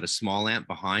shitty, but a small amp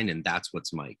behind, and that's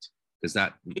what's mic'd, because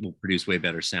that will produce way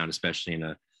better sound, especially in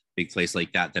a big place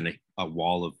like that, than a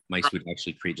wall of mics would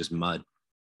actually create just mud.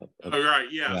 Right.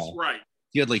 Yes. Yeah. Right.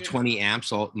 If you had like 20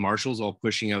 amps, all Marshalls, all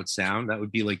pushing out sound, that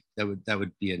would be like that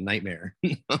would be a nightmare.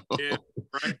 Yeah,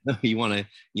 right. You want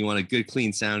a good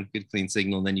clean sound, good clean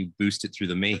signal, and then you boost it through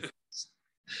the main.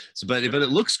 So, but it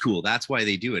looks cool. That's why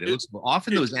they do it. It looks cool.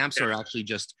 Often those amps are actually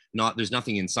just not. There's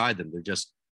nothing inside them. They're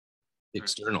just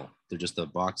external. They're just the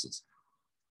boxes.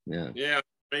 Yeah. Yeah.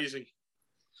 Amazing.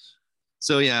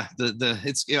 So yeah,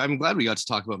 I'm glad we got to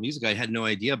talk about music. I had no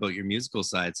idea about your musical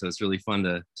side, so it's really fun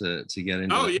to get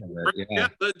into. Oh yeah.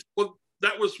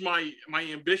 That was my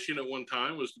ambition at one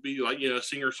time, was to be like a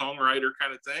singer-songwriter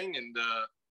kind of thing, and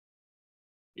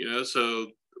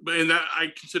and that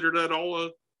I consider that all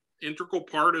a integral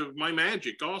part of my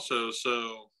magic also.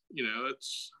 So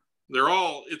it's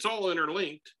all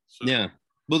interlinked. So. Yeah.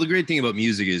 Well, the great thing about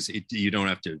music is you don't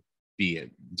have to be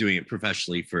doing it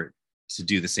professionally to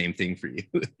do the same thing for you.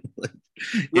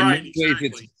 Right.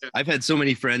 Exactly. I've had so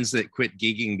many friends that quit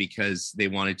gigging because they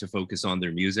wanted to focus on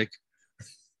their music,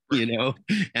 and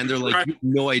they're like, right. You have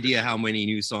no idea how many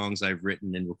new songs I've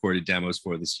written and recorded demos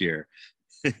for this year.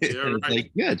 Yeah, it's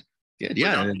like, good.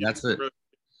 Yeah. And that's it.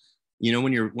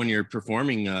 When you're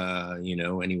performing,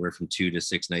 anywhere from 2 to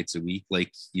 6 nights a week,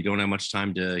 like, you don't have much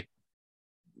time to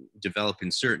develop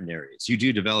in certain areas. You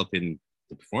do develop in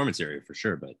the performance area for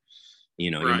sure, but you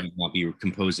might not be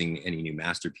composing any new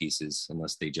masterpieces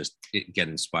unless they just get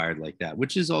inspired like that,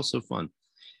 which is also fun.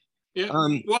 Yeah.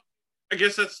 Well, I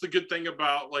guess that's the good thing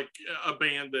about like a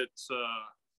band that's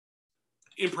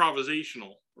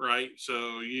improvisational, right?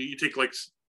 So you take like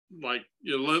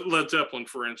Led Zeppelin,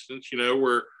 for instance,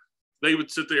 where they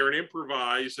would sit there and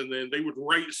improvise, and then they would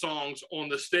write songs on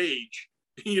the stage,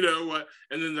 and then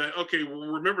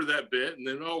we'll remember that bit, and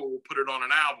then we'll put it on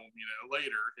an album,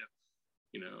 later.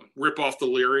 Rip off the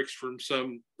lyrics from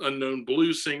some unknown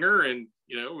blues singer, and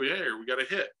we got a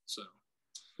hit. So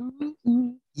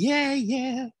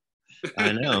yeah.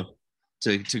 I know.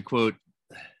 To quote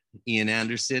Ian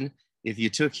Anderson, if you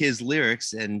took his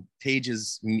lyrics and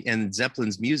Page's and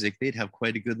Zeppelin's music, they'd have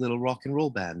quite a good little rock and roll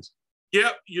band.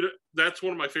 Yeah, that's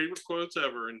one of my favorite quotes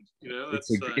ever, and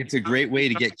it's a great way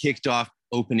to get kicked off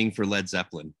opening for Led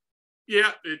Zeppelin.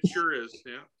 Yeah, it sure is.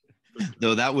 Yeah.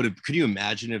 Though could you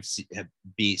imagine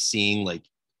seeing like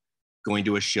going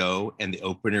to a show and the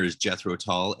opener is Jethro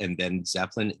Tull and then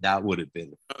Zeppelin? That would have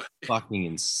been fucking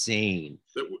insane.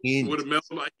 That would have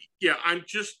melted my. Yeah,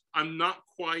 I'm not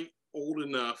quite old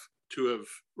enough to have.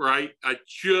 Right, I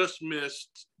just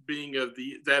missed being of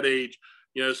that age.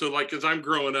 So like as I'm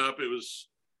growing up, it was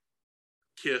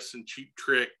Kiss and Cheap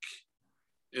Trick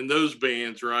and those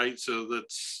bands, right? So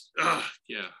that's I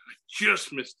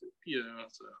just missed it.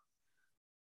 So.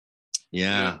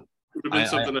 Yeah. Would have been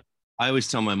something I always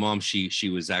tell my mom she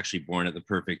was actually born at the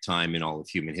perfect time in all of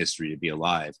human history to be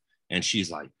alive. And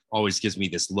she's like, always gives me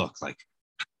this look like,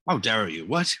 how dare you?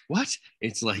 What?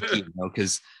 It's like,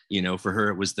 because, for her,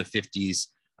 it was the 50s.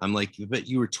 I'm like, but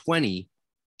you were 20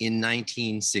 in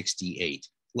 1968.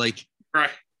 Like, right.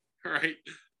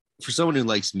 For someone who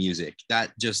likes music,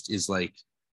 that just is like,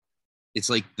 it's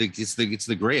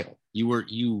the grail. You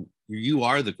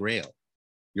are the grail.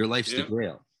 Your life's the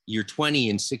grail. You're 20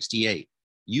 and 68.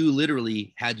 You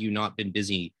literally, had you not been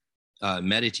busy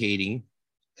meditating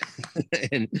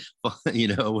and,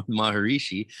 with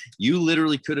Maharishi, you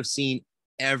literally could have seen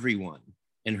everyone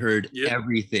and heard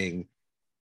everything.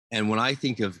 And when I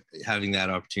think of having that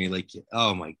opportunity, like,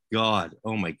 oh my God,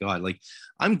 like,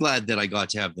 I'm glad that I got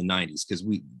to have the 90s, because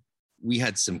we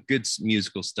had some good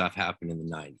musical stuff happen in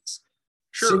the 90s.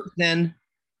 Sure. Since then,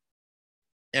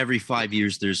 every 5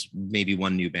 years, there's maybe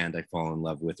one new band I fall in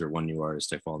love with or one new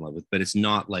artist I fall in love with, but it's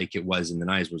not like it was in the 90s,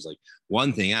 where it was like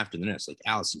one thing after the next, like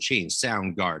Alice in Chains,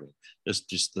 Soundgarden,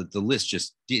 just the list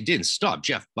just it didn't stop.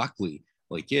 Jeff Buckley,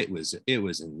 like it was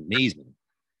amazing.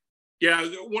 Yeah,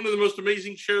 one of the most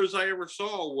amazing shows I ever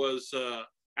saw was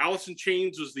Alice in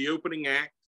Chains was the opening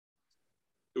act.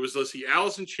 It was, let's see,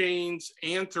 Alice in Chains,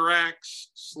 Anthrax,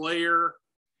 Slayer,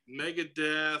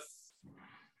 Megadeth,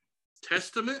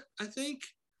 Testament, I think.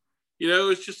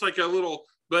 It's just like a little,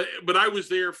 but I was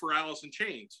there for Alice in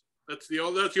Chains. That's the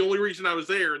only reason I was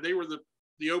there. They were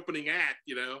the opening act.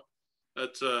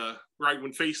 That's right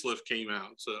when Facelift came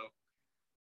out. So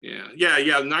yeah.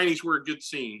 The 90s were a good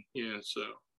scene. Yeah. So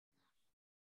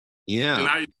yeah. And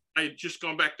I had just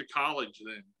gone back to college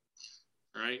then.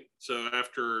 Right. So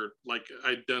after, like,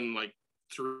 I'd done like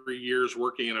 3 years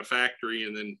working in a factory,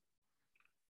 and then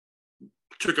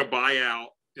took a buyout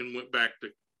and went back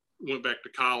to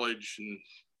college, and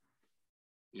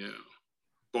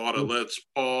bought a Les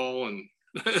Paul, and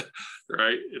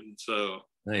right. And so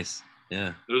nice.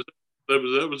 Yeah.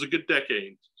 That was a good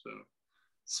decade. So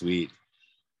sweet.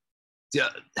 Yeah.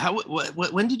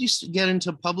 When did you get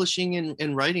into publishing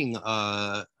and writing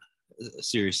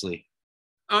seriously?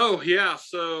 Oh yeah.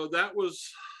 So that was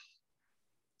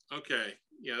okay.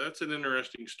 Yeah, that's an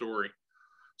interesting story.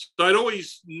 So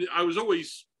I was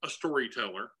always a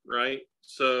storyteller, right?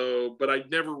 So, but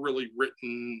I'd never really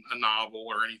written a novel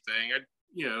or anything. I'd,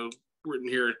 written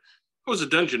here. I was a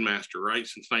dungeon master, right,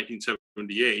 since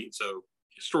 1978. So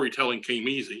storytelling came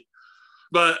easy.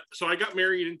 But so I got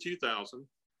married in 2000,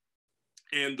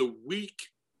 and the week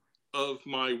of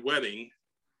my wedding,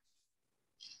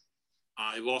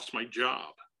 I lost my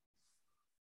job.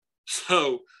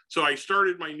 So I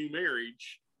started my new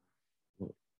marriage,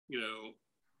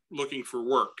 looking for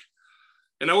work.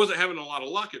 And I wasn't having a lot of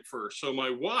luck at first. So my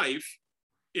wife,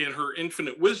 in her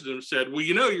infinite wisdom, said, well,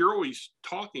 you're always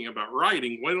talking about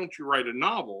writing. Why don't you write a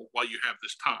novel while you have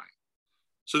this time?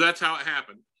 So that's how it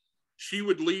happened. She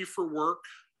would leave for work,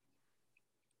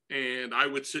 and I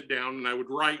would sit down and I would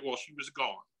write while she was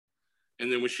gone.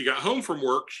 And then when she got home from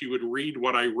work, she would read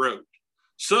what I wrote.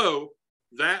 So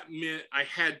that meant I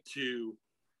had to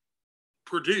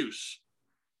produce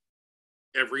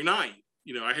every night.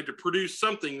 I had to produce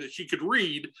something that she could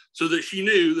read, so that she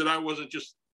knew that I wasn't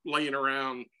just laying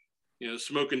around,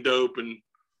 smoking dope and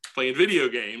playing video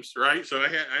games, right? So I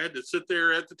had to sit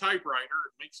there at the typewriter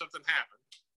and make something happen.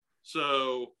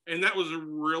 So, and that was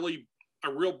a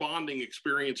real bonding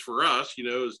experience for us,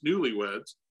 as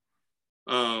newlyweds.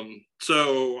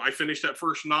 So I finished that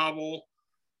first novel,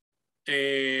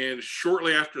 and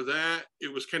shortly after that,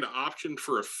 it was kind of optioned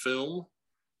for a film.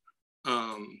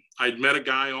 I'd met a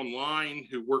guy online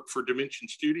who worked for Dimension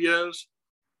Studios.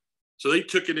 So they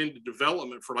took it into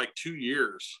development for like 2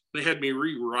 years. They had me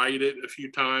rewrite it a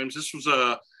few times. It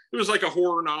was like a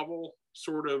horror novel,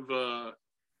 sort of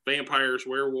vampires,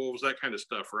 werewolves, that kind of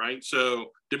stuff, right?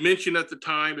 So Dimension at the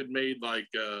time had made like,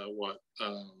 I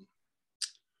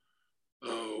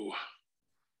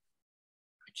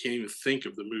can't even think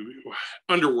of the movie.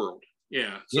 Underworld.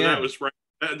 Yeah. So that was right.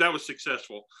 That was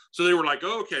successful. So they were like,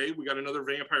 oh, okay, we got another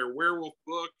vampire werewolf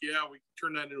book. Yeah, we can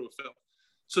turn that into a film.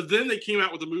 So then they came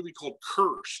out with a movie called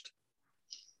Cursed,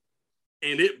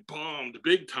 and it bombed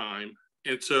big time.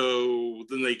 And so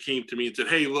then they came to me and said,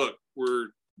 hey, look, we're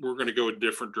going to go a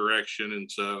different direction. And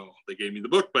so they gave me the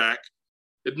book back.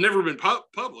 It had never been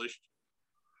published.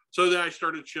 So then I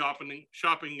started shopping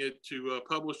it to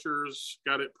publishers,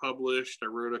 got it published. I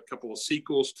wrote a couple of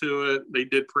sequels to it. They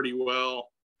did pretty well.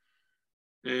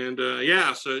 And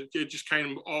so it just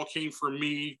kind of all came from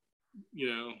me,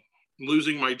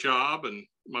 losing my job, and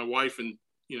my wife, and,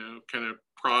 kind of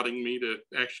prodding me to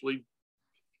actually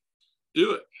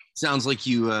do it. Sounds like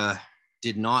you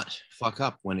did not fuck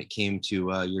up when it came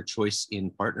to your choice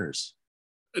in partners.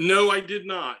 No, I did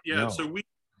not. Yeah. No. So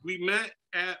we met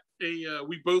at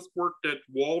we both worked at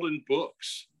Walden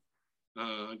Books.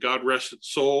 God rest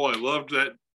its soul. I loved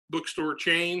that bookstore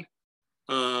chain.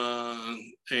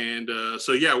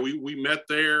 So yeah, we met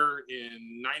there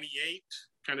in 98,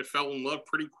 kind of fell in love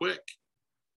pretty quick,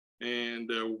 and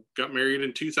got married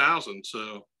in 2000.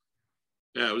 So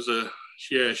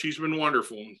yeah, she's been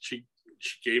wonderful.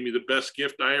 she gave me the best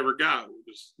gift I ever got, which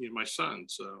was, my son.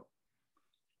 So,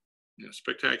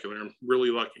 spectacular. I'm really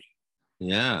lucky.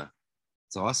 Yeah,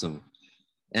 it's awesome.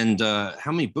 And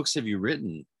how many books have you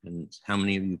written, and how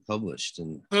many have you published?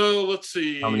 And let's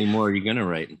see. How many more are you going to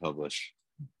write and publish?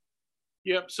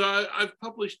 Yep. So I've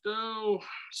published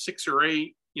 6 or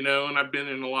 8, and I've been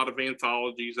in a lot of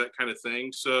anthologies, that kind of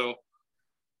thing. So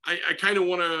I kind of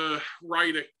want to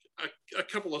write a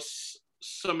couple of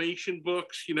summation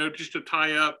books, just to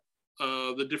tie up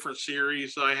the different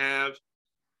series I have.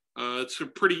 It's a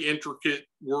pretty intricate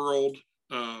world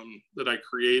that I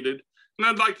created. And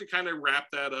I'd like to kind of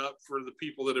wrap that up for the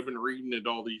people that have been reading it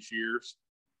all these years,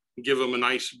 and give them a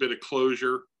nice bit of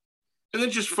closure. And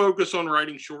then just focus on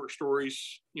writing short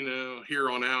stories, here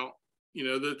on out.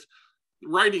 That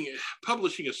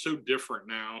publishing is so different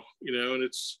now, and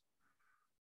it's,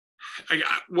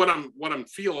 what I'm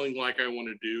feeling like I want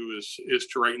to do is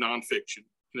to write nonfiction.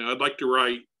 I'd like to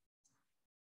write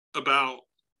about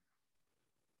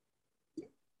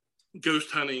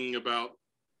ghost hunting, about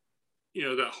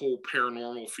that whole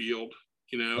paranormal field,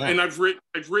 Yeah. And I've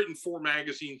written for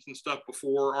magazines and stuff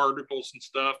before, articles and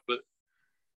stuff, but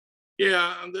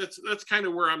yeah, that's kind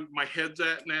of where my head's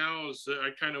at now. Is that I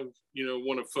kind of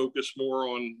want to focus more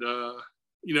on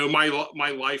my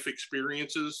life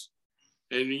experiences,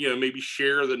 and maybe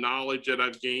share the knowledge that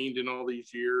I've gained in all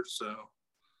these years. So,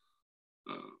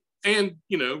 and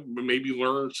maybe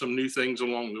learn some new things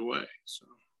along the way. So,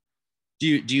 do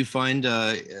you find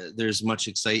there's much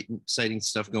exciting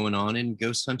stuff going on in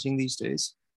ghost hunting these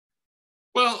days?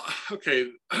 Well,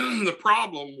 okay. The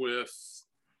problem with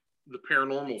the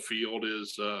paranormal field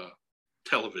is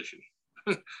television,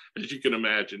 as you can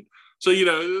imagine. So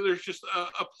there's just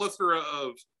a plethora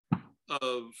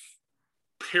of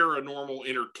paranormal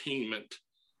entertainment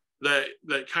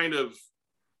that kind of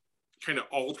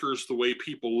alters the way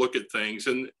people look at things.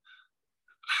 And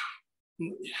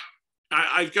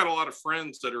I've got a lot of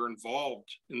friends that are involved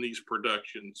in these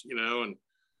productions, and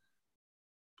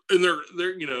they're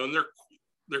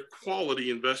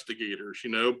quality investigators,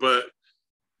 but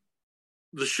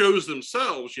the shows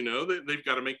themselves, they've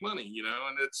got to make money,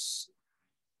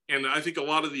 and I think a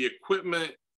lot of the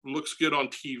equipment looks good on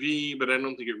TV, but I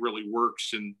don't think it really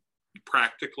works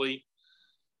practically.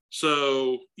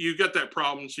 So you've got that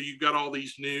problem. So you've got all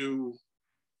these new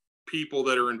people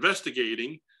that are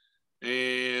investigating,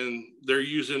 and they're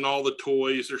using all the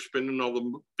toys, they're spending all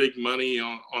the big money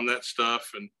on that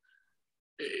stuff. And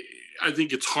I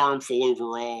think it's harmful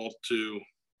overall to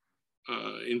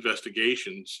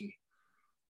investigations. And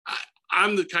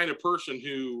I'm the kind of person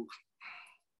who,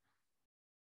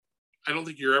 I don't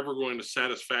think you're ever going to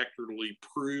satisfactorily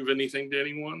prove anything to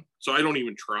anyone. So I don't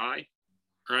even try.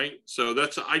 Right. So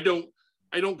I don't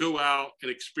go out and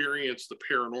experience the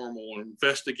paranormal and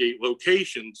investigate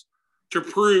locations to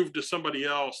prove to somebody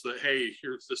else that, hey,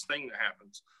 here's this thing that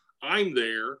happens. I'm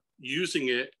there using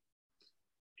it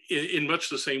in much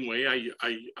the same way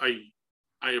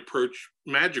I approach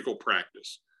magical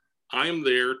practice. I'm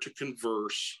there to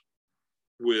converse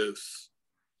with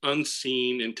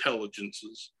unseen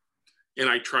intelligences, and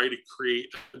I try to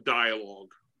create a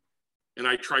dialogue, and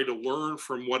I try to learn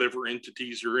from whatever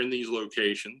entities are in these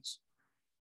locations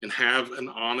and have an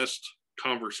honest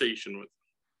conversation with them.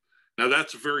 Now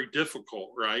that's very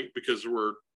difficult, right? Because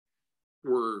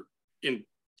we're in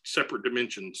separate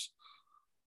dimensions.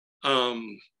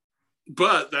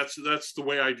 But that's the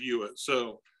way I view it.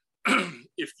 So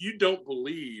if you don't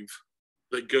believe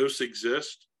that ghosts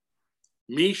exist,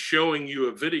 me showing you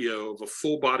a video of a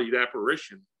full-bodied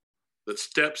apparition that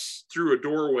steps through a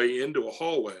doorway into a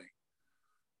hallway,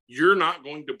 you're not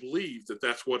going to believe that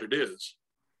that's what it is,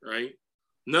 right?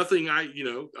 Nothing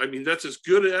that's as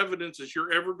good evidence as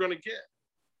you're ever going to get.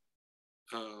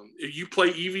 If you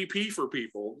play EVP for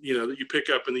people, that you pick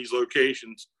up in these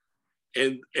locations,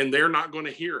 and they're not going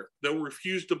to hear it. They'll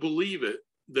refuse to believe it.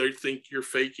 They think you're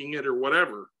faking it or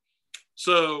whatever.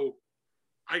 So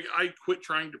I quit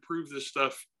trying to prove this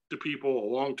stuff to people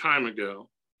a long time ago.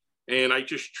 And I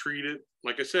just treat it,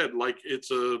 like I said, like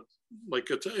it's a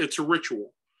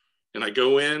ritual. And I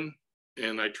go in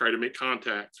and I try to make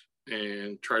contact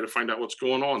and try to find out what's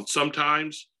going on.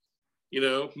 Sometimes,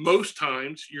 most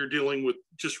times you're dealing with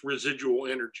just residual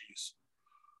energies.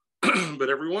 But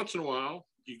every once in a while,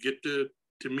 you get to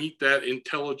meet that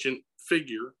intelligent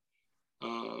figure,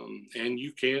 and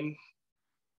you can,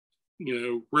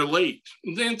 relate.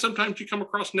 And then sometimes you come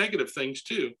across negative things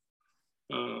too.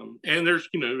 And there's,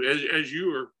 as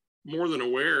you are more than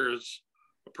aware as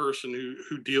a person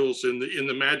who deals in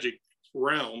the magic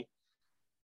realm,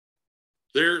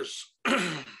 there's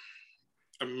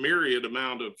a myriad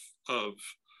amount of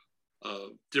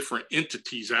different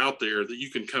entities out there that you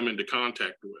can come into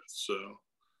contact with. So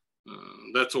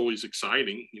that's always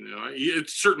exciting.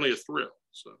 It's certainly a thrill.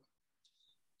 So.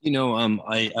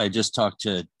 I just talked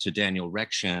to Daniel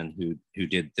Rekshan, who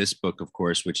did this book, of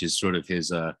course, which is sort of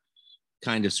his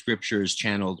kind of scriptures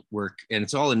channeled work, and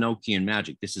it's all Enochian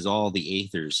magic. This is all the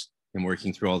aethers and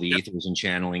working through all the aethers and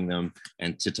channeling them,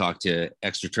 and to talk to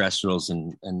extraterrestrials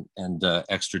and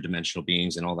extra dimensional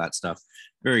beings and all that stuff.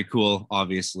 Very cool.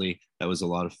 Obviously, that was a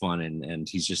lot of fun, and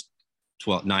he's just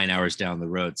 9 hours down the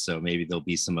road, so maybe there'll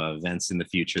be some events in the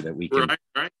future that we can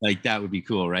like. That would be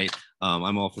cool, right?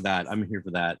 I'm all for that. I'm here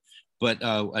for that. But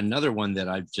another one that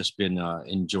I've just been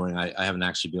enjoying, I haven't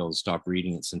actually been able to stop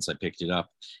reading it since I picked it up,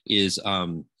 is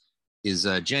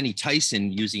Jenny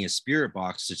Tyson using a spirit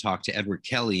box to talk to Edward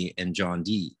Kelly and John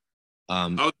Dee,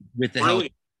 with the help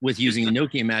with using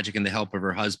Enochian magic and the help of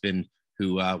her husband,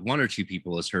 who one or two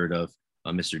people has heard of,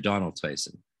 Mr. Donald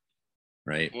Tyson.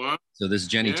 Right. What? So this is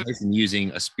Jenny Tyson using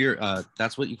a spirit.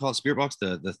 That's what you call a spirit box.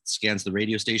 The scans the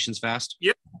radio stations fast.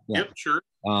 Yep. Yeah. Yep. Sure.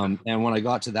 And when I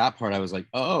got to that part, I was like,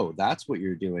 oh, that's what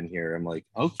you're doing here. I'm like,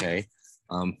 okay.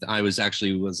 I was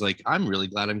like, I'm really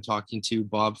glad I'm talking to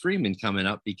Bob Freeman coming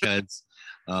up because,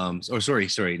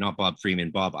 sorry, not Bob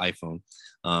Freeman, Bob iPhone.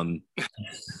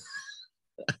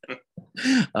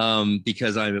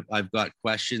 Because I've got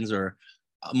questions, or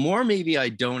more maybe I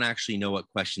don't actually know what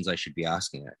questions I should be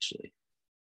asking actually.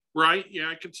 Right. Yeah,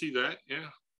 I can see that. Yeah.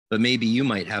 But maybe you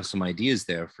might have some ideas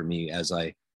there for me as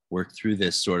I work through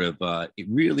this sort of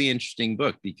really interesting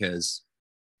book, because,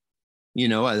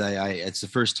 it's the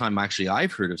first time actually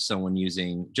I've heard of someone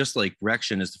using, just like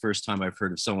Rekshan is the first time I've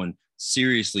heard of someone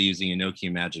seriously using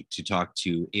Enochian magic to talk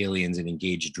to aliens and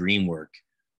engage dream work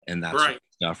and that sort of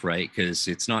stuff, right? Because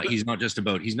he's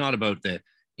not about the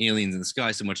aliens in the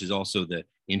sky so much as also the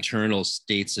internal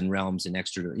states and realms and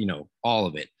extra, all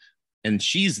of it. And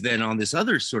she's then on this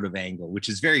other sort of angle, which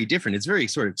is very different. It's very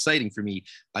sort of exciting for me,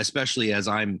 especially as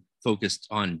I'm focused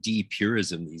on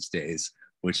de-purism these days,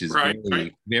 which is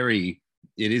very,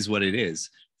 it is what it is,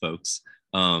 folks.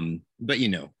 But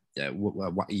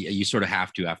you sort of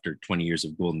have to, after 20 years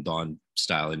of Golden Dawn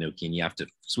style Enochian, you have to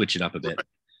switch it up a bit.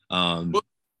 Well,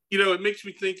 it makes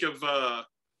me think of,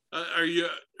 are you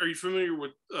familiar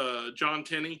with John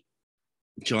Tenney?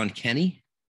 John Kenny?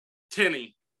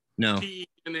 Tenney. No. Tenney.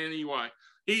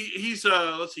 He's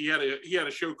let's see, he had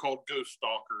a show called Ghost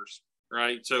Stalkers,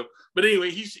 right? So, but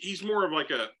anyway, he's more of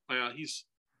like he's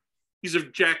a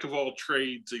jack of all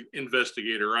trades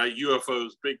investigator, right?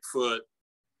 UFOs, Bigfoot,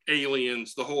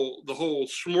 aliens, the whole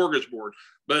smorgasbord.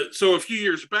 But so a few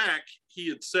years back, he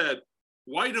had said,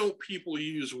 why don't people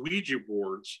use Ouija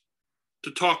boards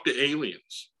to talk to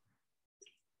aliens?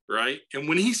 Right? And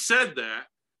when he said that,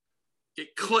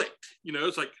 it clicked.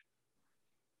 It's like,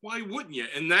 why wouldn't you?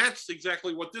 And that's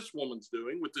exactly what this woman's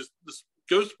doing with this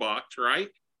ghost box, right?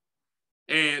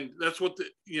 And that's what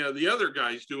the other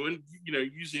guy's doing,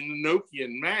 using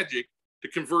Enochian magic to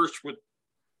converse with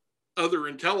other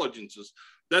intelligences.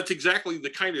 That's exactly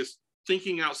the kind of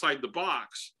thinking outside the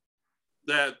box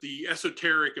that the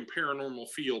esoteric and paranormal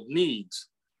field needs,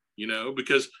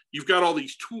 because you've got all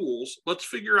these tools. Let's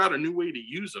figure out a new way to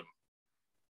use them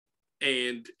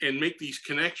and make these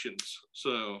connections.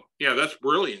 So yeah, that's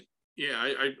brilliant. Yeah,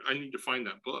 I need to find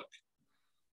that book.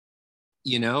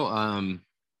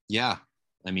 Yeah.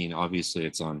 I mean, obviously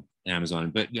it's on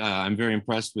Amazon, but I'm very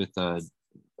impressed with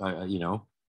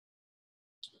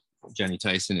Jenny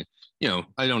Tyson.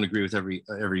 I don't agree with every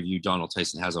view Donald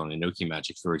Tyson has on Enochian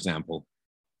magic, for example.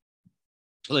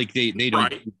 Like they don't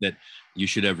think that you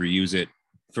should ever use it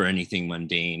for anything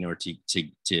mundane or to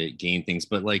gain things,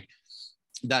 but like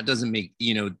that doesn't make,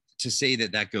 to say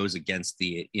that goes against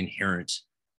the inherent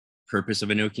purpose of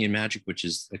Enochian magic, which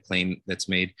is a claim that's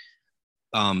made,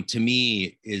 to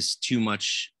me is too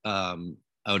much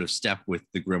out of step with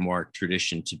the Grimoire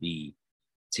tradition to be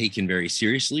taken very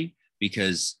seriously,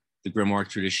 because the Grimoire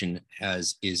tradition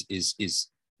is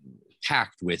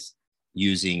packed with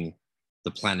using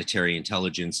the planetary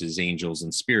intelligences, angels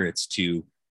and spirits to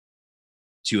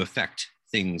affect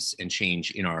things and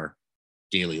change in our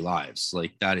daily lives.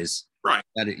 Like that is right.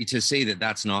 To say that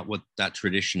that's not what that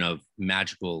tradition of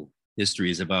magical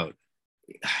history is about,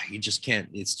 you just can't.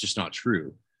 It's just not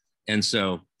true. And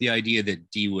so the idea that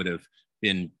Dee would have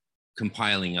been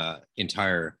compiling a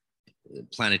entire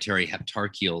planetary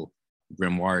heptarchial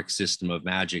grimoire system of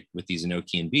magic with these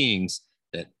Enochian beings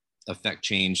that affect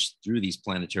change through these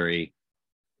planetary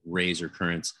rays or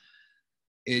currents,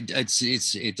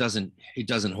 it doesn't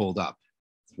hold up.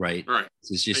 Right.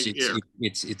 It's just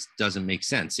it doesn't make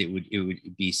sense. It would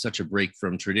be such a break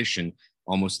from tradition,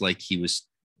 almost like he was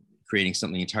creating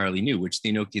something entirely new, which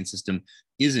the Enochian system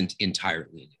isn't entirely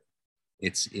new.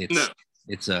 It's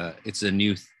a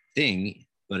new thing,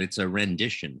 but it's a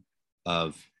rendition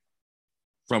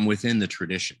from within the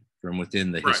tradition, from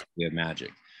within the history of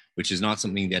magic, which is not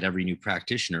something that every new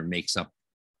practitioner makes up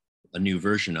a new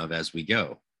version of as we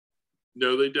go.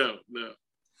 No, they don't. No.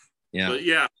 Yeah. But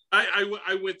yeah,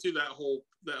 I went through that whole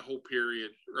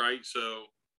period, right? So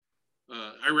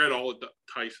I read all of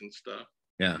Tyson stuff.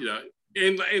 Yeah. You know,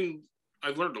 and I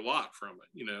learned a lot from it,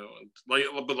 you know.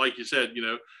 But like you said, you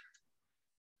know,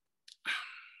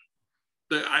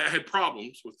 I had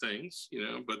problems with things, you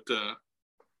know, but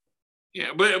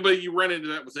yeah, but you run into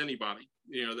that with anybody,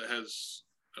 you know, that has,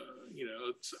 you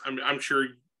know, I'm sure,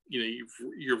 you know,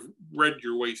 you've read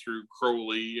your way through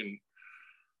Crowley and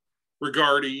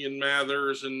Rigardi and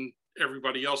Mathers and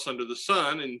everybody else under the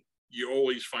sun, and you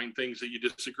always find things that you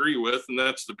disagree with, and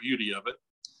that's the beauty of it.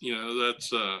 You know,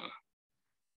 that's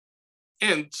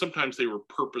and sometimes they were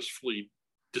purposefully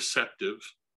deceptive,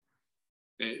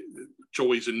 which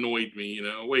always annoyed me. You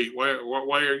know, wait,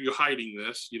 why are you hiding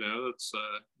this? You know, that's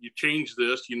you changed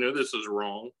this. You know, this is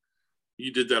wrong.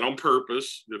 You did that on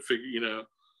purpose to figure. You know,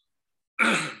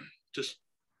 just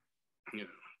you know,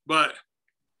 but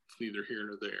it's neither here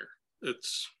nor there.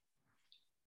 It's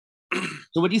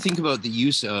so. What do you think about the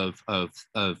use of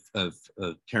paranormal,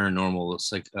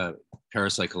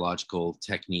 parapsychological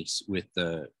techniques with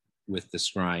the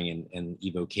scrying and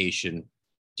evocation?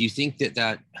 Do you think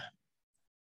that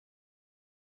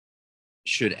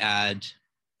should add?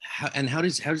 How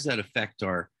does that affect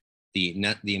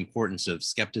the importance of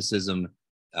skepticism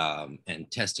and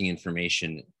testing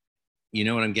information? You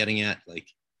know what I'm getting at, like.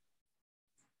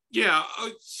 Yeah.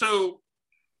 So.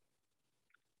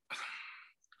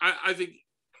 I think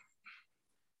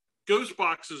ghost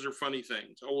boxes are funny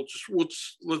things.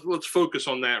 Let's focus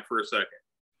on that for a second.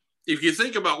 If you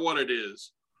think about what it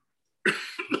is,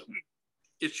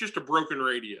 it's just a broken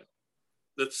radio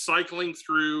that's cycling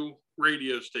through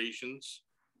radio stations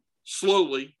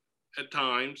slowly at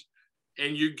times,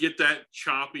 and you get that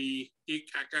choppy,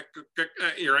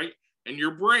 right? And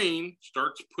your brain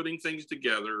starts putting things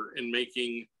together and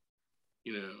making,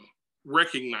 you know,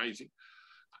 recognizing.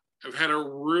 I've had a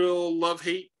real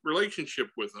love-hate relationship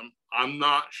with them. I'm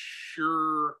not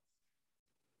sure,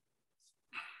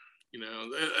 you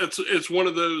know, it's one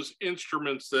of those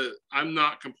instruments that I'm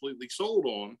not completely sold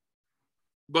on,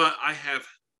 but I have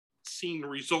seen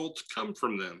results come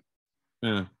from them.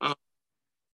 Yeah.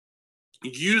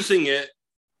 Using it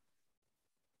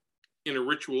in a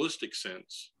ritualistic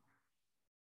sense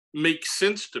makes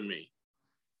sense to me,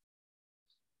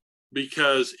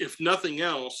 because if nothing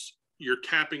else, you're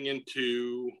tapping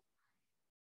into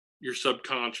your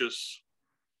subconscious.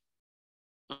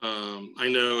 I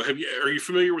know. Are you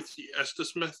familiar with the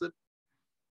Estes method?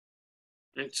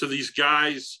 And so these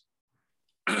guys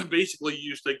basically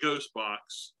used a ghost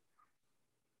box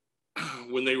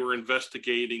when they were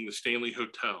investigating the Stanley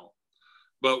Hotel.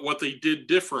 But what they did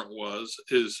different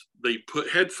is they put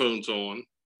headphones on.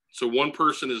 So one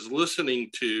person is listening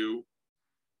to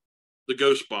the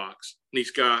ghost box, and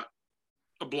he's got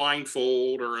a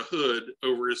blindfold or a hood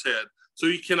over his head. So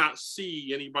he cannot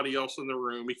see anybody else in the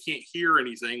room. He can't hear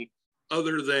anything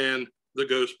other than the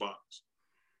ghost box.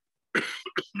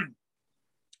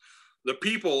 The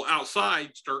people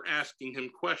outside start asking him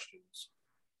questions,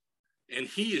 and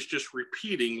he is just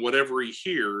repeating whatever he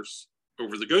hears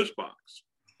over the ghost box.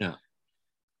 Yeah.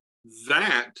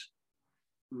 That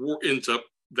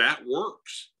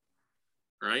works,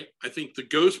 right? I think the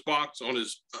ghost box on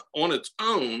its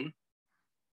own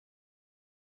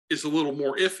is a little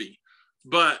more iffy,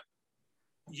 but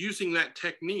using that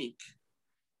technique,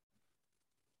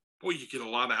 boy, you get a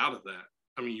lot out of that.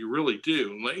 I mean, you really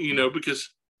do, you know, because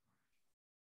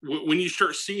when you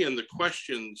start seeing the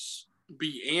questions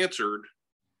be answered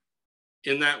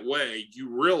in that way, you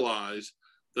realize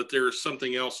that there is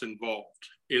something else involved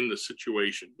in the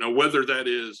situation. Now, whether that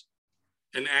is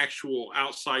an actual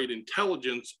outside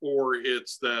intelligence or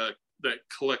it's that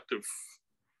collective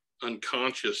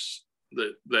unconscious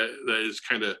that is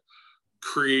kind of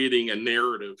creating a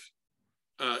narrative.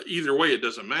 Either way, it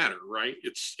doesn't matter, right?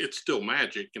 It's still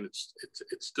magic, and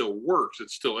it still works.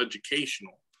 It's still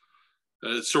educational.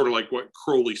 It's sort of like what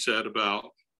Crowley said about,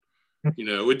 you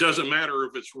know, it doesn't matter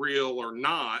if it's real or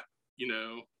not, you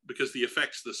know, because the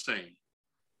effect's the same,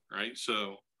 right?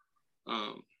 So,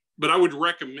 but I would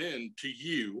recommend to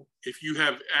you, if you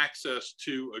have access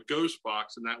to a ghost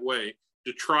box in that way,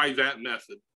 to try that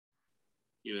method,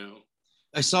 you know.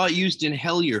 I saw it used in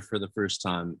Hellier for the first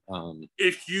time.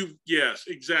 Yes,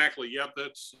 exactly. Yep,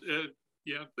 that's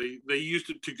yeah. They used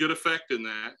it to good effect in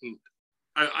that, and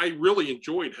I really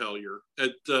enjoyed Hellier.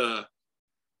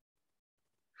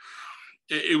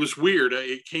 It was weird.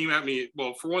 It came at me.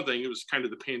 Well, for one thing, it was kind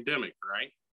of the pandemic,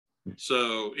 right?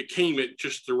 So it came at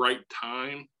just the right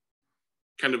time,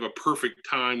 kind of a perfect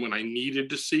time when I needed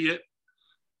to see it.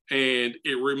 And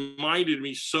it reminded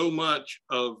me so much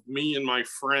of me and my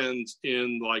friends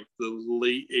in like the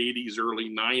late 80s, early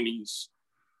 90s,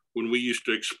 when we used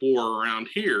to explore around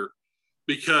here,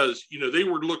 because, you know, they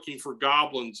were looking for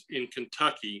goblins in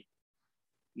Kentucky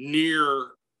near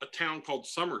a town called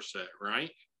Somerset,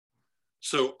 right?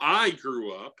 So I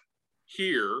grew up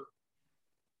here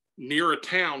near a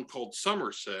town called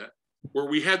Somerset, where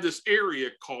we had this area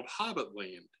called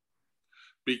Hobbitland.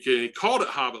 They called it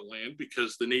Hobbitland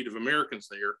because the Native Americans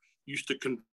there used to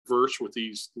converse with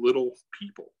these little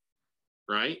people,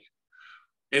 right?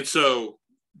 And so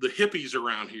the hippies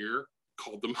around here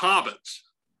called them hobbits.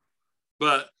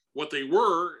 But what they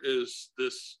were is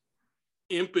this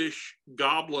impish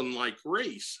goblin-like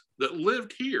race that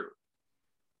lived here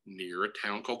near a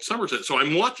town called Somerset. So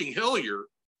I'm watching Hellier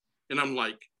and I'm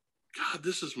like, God,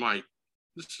 this is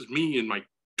me in my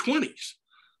 20s.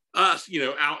 Us, you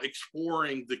know, out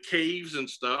exploring the caves and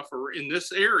stuff, or in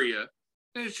this area,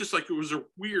 and it's just like it was a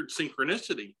weird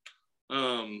synchronicity.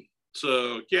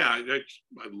 So yeah, I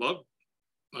loved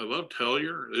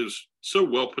Hellier. It was so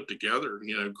well put together.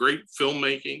 You know, great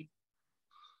filmmaking.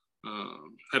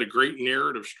 Had a great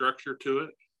narrative structure to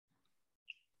it,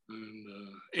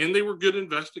 and they were good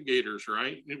investigators,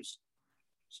 right? It was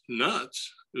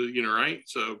nuts, you know, right?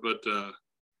 So, but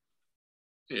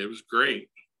yeah, it was great.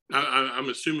 I'm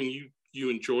assuming you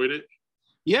enjoyed it.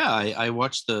 Yeah, I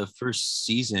watched the first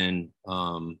season.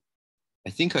 I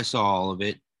think I saw all of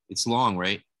it. It's long,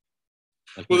 right?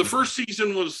 Well, the first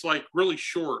season was like really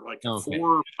short, like 4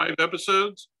 or 5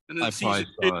 episodes, and then season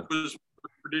 2 was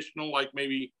traditional, like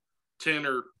maybe 10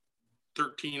 or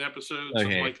 13 episodes,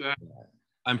 something like that.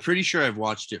 I'm pretty sure I've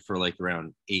watched it for like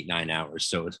around 8-9 hours,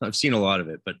 so I've seen a lot of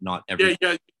it, but not every.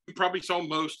 Yeah, you probably saw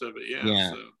most of it.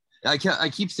 Yeah. So. I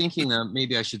keep thinking that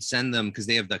maybe I should send them, because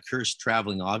they have the cursed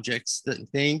traveling objects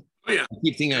thing. Oh, yeah. I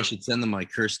keep thinking I should send them my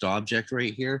cursed object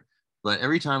right here, but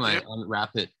every time I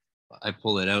unwrap it, I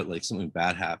pull it out, like something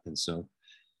bad happens. So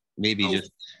maybe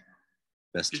just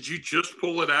best. Did you just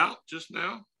pull it out just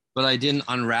now? But I didn't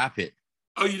unwrap it.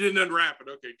 Oh, you didn't unwrap it.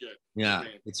 Okay, good. Yeah,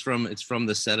 okay. it's from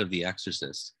the set of The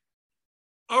Exorcist.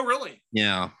 Oh, really?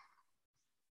 Yeah.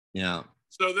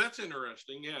 So that's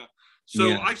interesting. Yeah.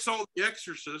 So I saw The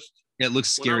Exorcist. Yeah, it looks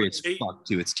scary as fuck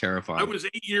too. It's terrifying. I was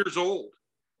 8 years old.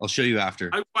 I'll show you after.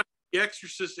 I watched The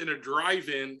Exorcist in a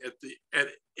drive-in at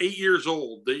 8 years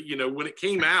old. You know, when it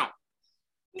came out,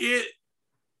 it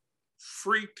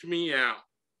freaked me out.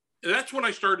 And that's when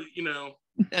I started, you know.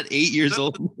 At 8 years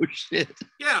old? Oh, shit.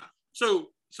 Yeah. So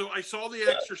I saw The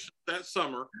Exorcist that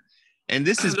summer. And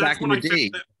this is back in the day. That's when I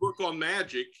found that book on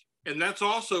magic. And that's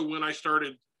also when I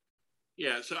started.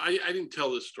 Yeah. So I didn't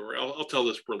tell this story. I'll tell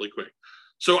this really quick.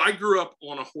 So I grew up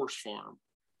on a horse farm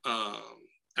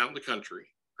out in the country,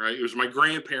 right? It was my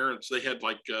grandparents. They had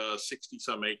like 60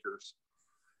 some acres.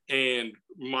 And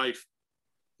my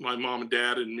mom and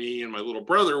dad and me and my little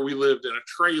brother, we lived in a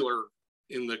trailer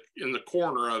in the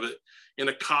corner of it in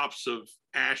a copse of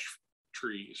ash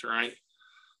trees, right?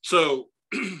 So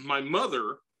my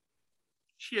mother,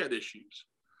 she had issues.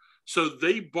 So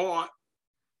they bought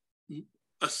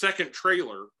a second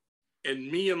trailer,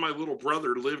 and me and my little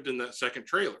brother lived in that second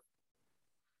trailer.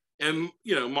 And,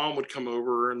 you know, mom would come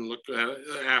over and look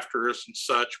after us and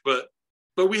such, but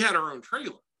we had our own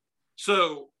trailer.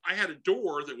 So I had a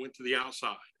door that went to the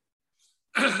outside.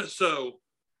 So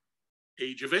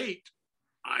age of 8,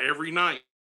 every night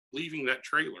leaving that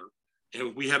trailer,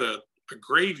 and we had a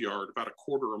graveyard about a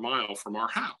quarter of a mile from our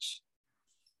house.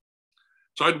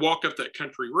 So I'd walk up that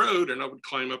country road and I would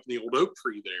climb up in the old oak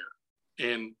tree there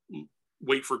and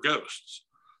wait for ghosts,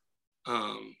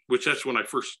 which that's when I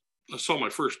saw my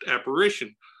first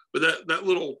apparition. But that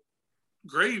little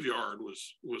graveyard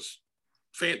was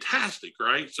fantastic,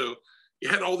 right? So it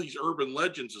had all these urban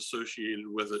legends associated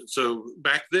with it. So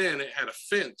back then it had a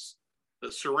fence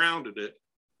that surrounded it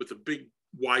with a big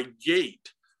wide gate.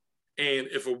 And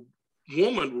if a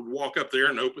woman would walk up there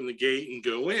and open the gate and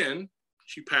go in,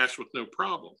 she passed with no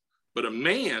problem. But a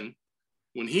man,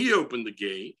 when he opened the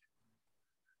gate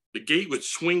would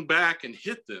swing back and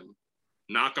hit them,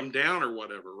 knock them down or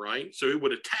whatever, right? So it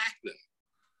would attack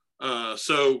them.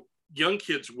 So young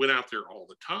kids went out there all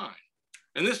the time.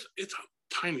 And it's a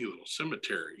tiny little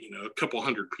cemetery, you know, a couple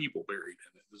hundred people buried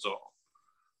in it is all.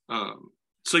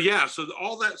 So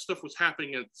all that stuff was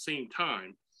happening at the same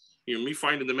time. You know, me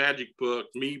finding the magic book,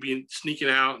 me sneaking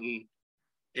out and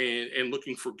and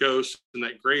looking for ghosts in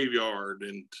that graveyard,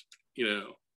 and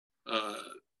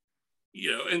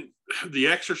and The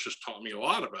Exorcist taught me a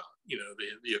lot about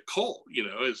the occult.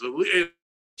 It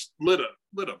lit a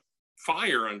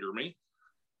fire under me.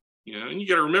 And you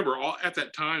got to remember, at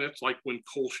that time, it's like when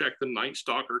Kolchak the Night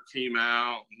Stalker came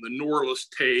out, and the Norliss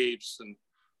tapes, and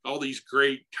all these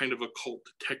great kind of occult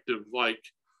detective-like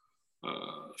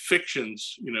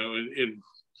fictions, in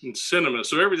cinema.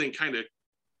 So everything kind of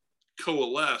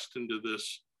coalesced into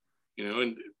this,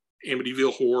 and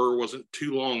Amityville Horror wasn't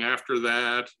too long after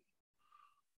that.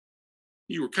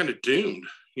 You were kind of doomed.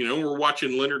 We're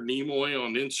watching Leonard Nimoy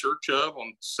on In Search Of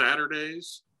on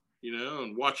Saturdays,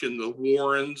 and watching the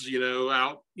Warrens,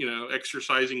 out,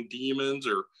 exorcising demons,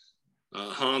 or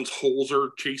Hans Holzer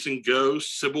chasing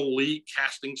ghosts, Sybil Lee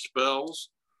casting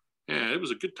spells. Yeah, it was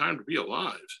a good time to be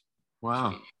alive.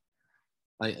 Wow.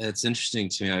 It's interesting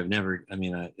to me. I've never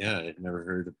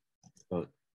heard about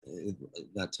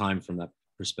that time from that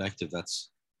perspective. I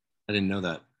didn't know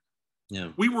that.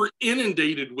 Yeah. We were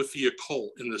inundated with the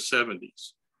occult in the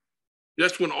 70s.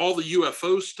 That's when all the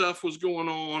UFO stuff was going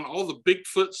on, all the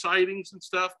Bigfoot sightings and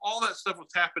stuff. All that stuff was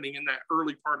happening in that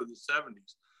early part of the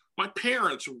 70s. My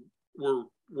parents were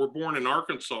born in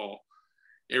Arkansas,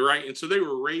 right? And so they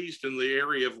were raised in the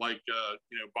area of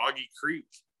Boggy Creek,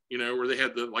 where they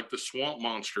had the swamp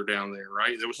monster down there,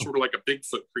 right? That was sort of like a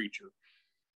Bigfoot creature.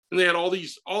 And they had all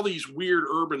these weird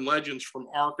urban legends from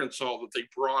Arkansas that they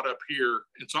brought up here.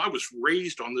 And so I was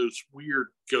raised on those weird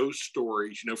ghost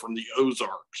stories, from the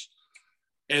Ozarks.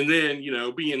 And then,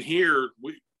 being here,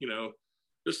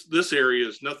 this area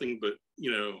is nothing but,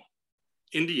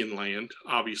 Indian land,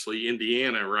 obviously,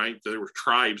 Indiana, right? There were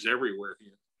tribes everywhere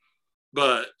here.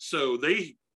 But so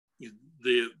the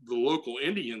local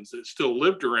Indians that still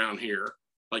lived around here,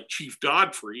 like Chief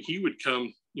Godfrey, he would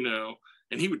come,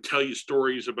 and he would tell you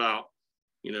stories about,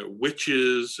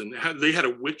 witches, and how they had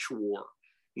a witch war.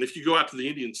 And if you go out to the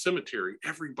Indian cemetery,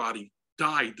 everybody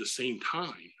died the same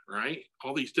time, right?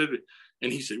 All these did it.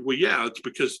 And he said, well, yeah, it's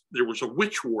because there was a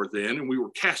witch war then, and we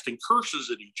were casting curses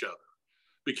at each other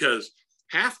because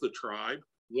half the tribe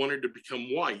wanted to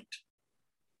become white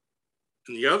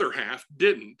and the other half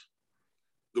didn't.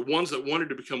 The ones that wanted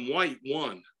to become white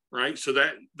won, right? So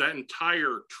that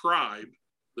entire tribe,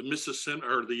 the Mississippi,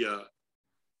 or the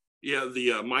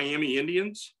Miami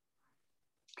Indians,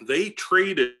 they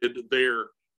traded their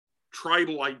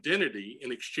tribal identity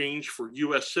in exchange for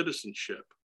U.S. citizenship.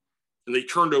 And they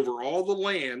turned over all the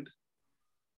land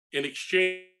in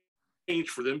exchange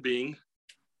for them being,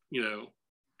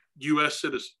 U.S.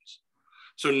 citizens.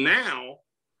 So now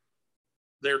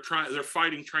they're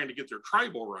fighting, trying to get their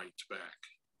tribal rights back.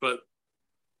 But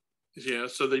yeah,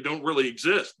 so they don't really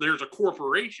exist. There's a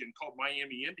corporation called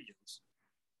Miami Indians.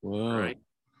 Wow. Right.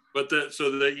 But so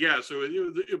they had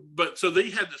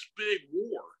this big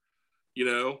war,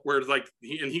 where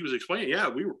he was explaining, yeah,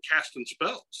 we were casting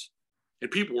spells. And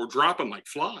people were dropping like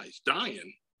flies,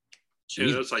 dying.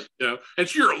 Jeez. It's like, and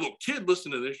so you're a little kid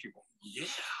listening to this, you go, yeah,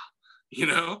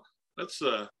 that's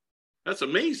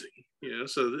amazing.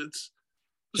 So this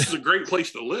is a great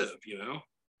place to live,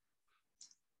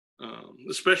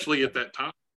 especially at that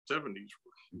time, 70s.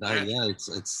 I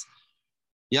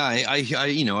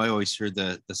always heard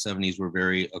that the 70s were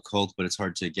very occult, but it's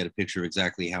hard to get a picture of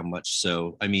exactly how much.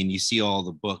 So, I mean, you see all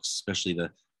the books, especially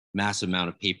the massive amount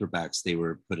of paperbacks they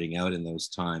were putting out in those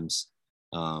times,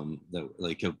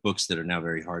 books that are now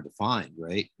very hard to find,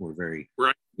 right? We're very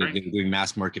doing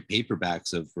mass market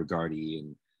paperbacks of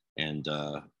Regardie and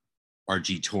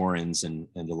R.G. Torrens and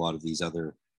a lot of these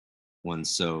other ones.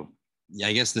 So yeah,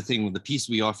 I guess the piece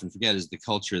we often forget is the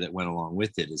culture that went along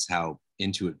with it, is how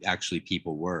into it actually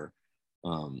people were.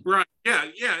 Right. Yeah.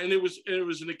 And it was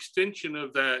an extension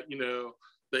of that,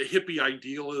 the hippie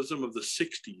idealism of the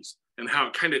 60s, and how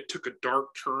it kind of took a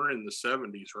dark turn in the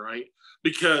 70s, right?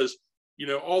 Because,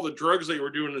 all the drugs they were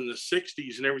doing in the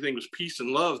 60s and everything was peace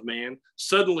and love, man.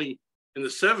 Suddenly in the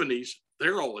 70s,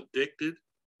 they're all addicted,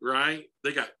 right?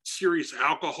 They got serious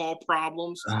alcohol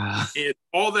problems and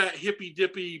all that hippy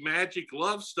dippy magic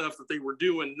love stuff that they were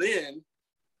doing then.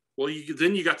 Well,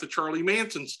 then you got the Charlie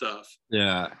Manson stuff.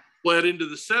 Yeah. Led into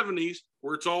the 70s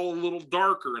where it's all a little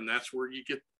darker, and that's where you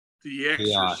get the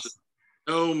Exorcist,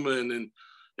 Omen,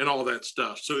 and all that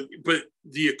stuff. So, but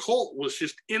the occult was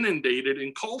just inundated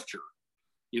in culture.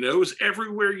 It was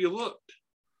everywhere you looked.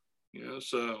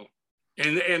 So,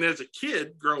 and as a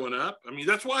kid growing up, I mean,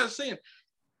 that's why I was saying,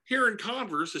 here in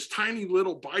Converse, this tiny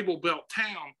little Bible Belt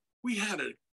town, we had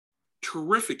a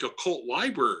terrific occult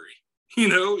library.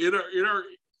 In our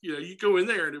you go in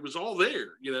there and it was all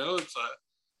there. It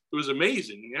was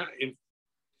amazing. Yeah,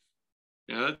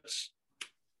 and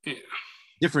Yeah.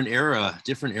 Different era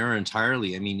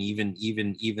entirely. I mean,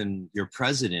 even your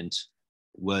president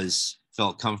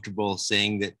felt comfortable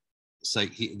saying that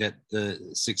that the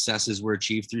successes were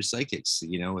achieved through psychics.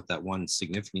 You know, with that one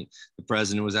significant, the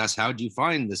president was asked, "How do you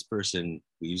find this person?"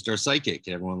 "We used our psychic."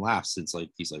 And everyone laughs. It's like,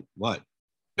 he's like, "What?"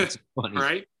 That's funny.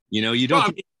 Right. You know, you don't. Well,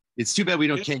 I mean, it's too bad we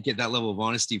can't get that level of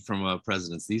honesty from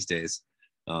presidents these days.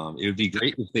 It would be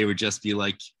great if they would just be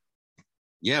like,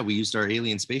 "Yeah, we used our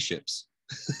alien spaceships."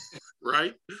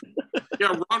 Right.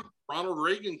 Yeah. Ronald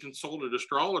Reagan consulted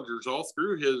astrologers all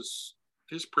through his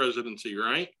presidency,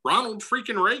 right? Ronald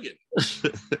freaking Reagan.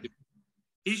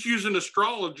 He's using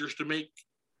astrologers to make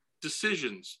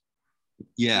decisions.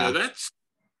 Yeah. You know,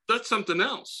 that's something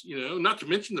else, you know, not to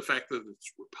mention the fact that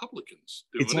it's Republicans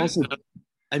doing it's also, it.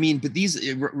 I mean, but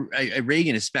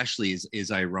Reagan especially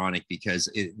is ironic because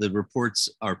the reports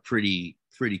are pretty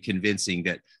convincing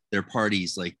that their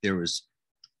parties, like, there was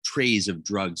trays of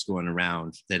drugs going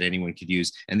around that anyone could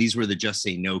use, and these were the just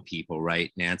say no people,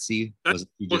 right? Nancy was,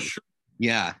 Sure.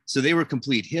 Yeah, so they were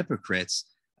complete hypocrites,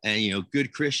 and, you know,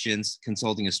 good Christians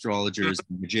consulting astrologers,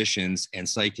 magicians, and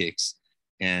psychics,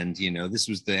 and, you know, this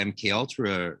was the MK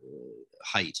Ultra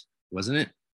height, wasn't it?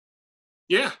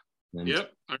 Yeah. And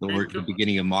Yep. the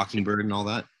beginning of Mockingbird and all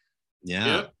that. Yeah.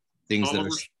 Yep.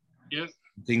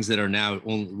 Things that are now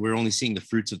we're only seeing the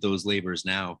fruits of those labors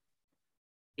now.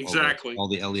 Exactly. All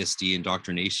the LSD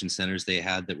indoctrination centers they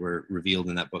had that were revealed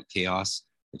in that book Chaos,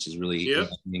 which is really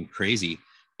crazy.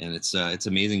 And it's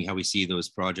amazing how we see those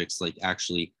projects, like,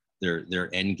 actually their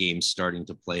end games starting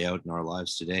to play out in our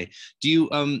lives today. Do you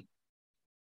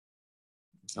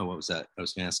what was that? I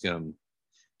was going to ask, do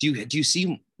you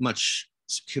see much,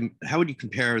 how would you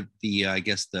compare the I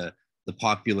guess the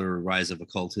popular rise of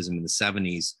occultism in the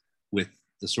 70s with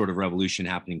the sort of revolution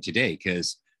happening today?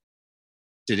 Because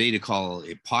today, to call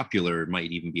it popular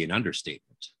might even be an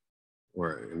understatement,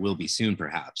 or it will be soon,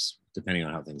 perhaps, depending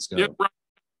on how things go. Yeah, right.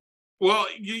 Well,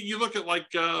 you look at, like,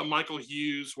 Michael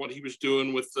Hughes, what he was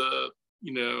doing with the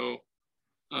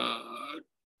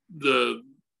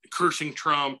cursing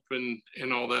Trump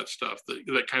and all that stuff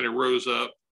that kind of rose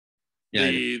up. Yeah,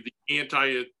 the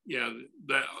anti,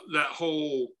 that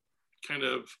whole kind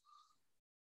of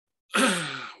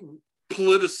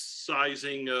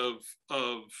politicizing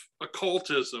of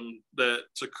occultism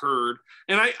that's occurred,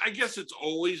 and I guess it's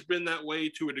always been that way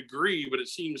to a degree, but it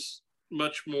seems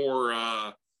much more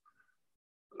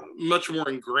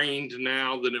ingrained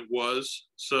now than it was.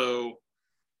 So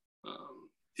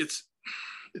it's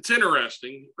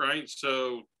interesting, right?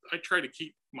 So I try to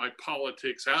keep my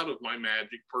politics out of my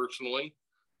magic personally,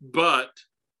 but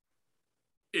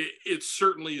it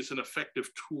certainly is an effective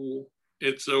tool.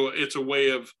 It's a way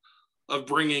of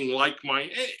bringing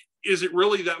is it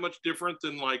really that much different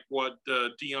than, like, what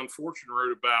Dion Fortune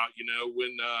wrote about, you know,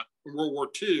 when in World War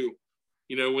II,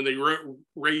 you know, when they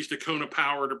raised a cone of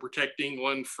power to protect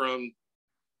England from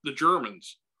the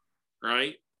Germans,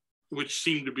 right? Which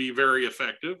seemed to be very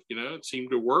effective. You know, it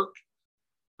seemed to work.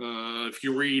 If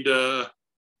you read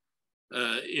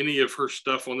any of her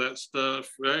stuff on that stuff,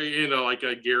 you know, like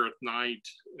Gareth Knight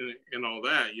and all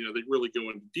that, you know, they really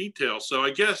go into detail. So I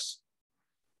guess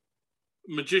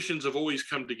magicians have always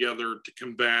come together to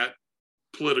combat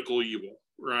political evil,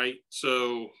 right?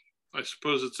 So I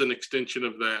suppose it's an extension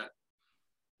of that.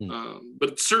 But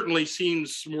it certainly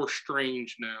seems more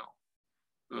strange now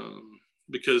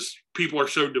because people are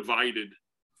so divided,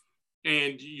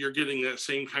 and you're getting that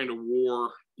same kind of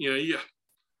war. You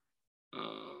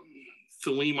know,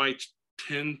 Thelemites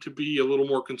tend to be a little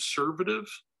more conservative.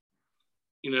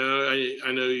 You know,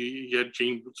 I know you had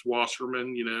James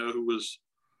Wasserman, you know, who was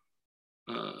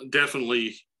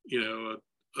definitely, you know,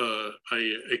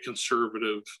 a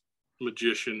conservative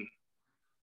magician.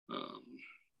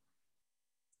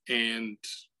 And,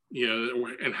 you know,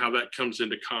 and how that comes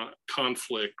into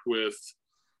conflict with,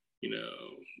 you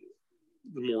know,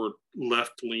 the more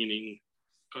left-leaning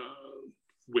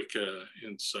Wicca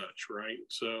and such, right?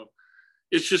 So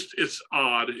it's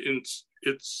odd.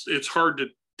 It's hard to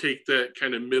take that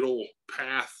kind of middle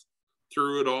path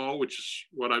through it all, which is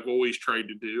what I've always tried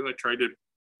to do. I try to,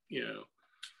 you know,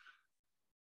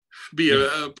 be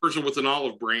a person with an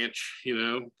olive branch, you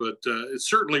know, but it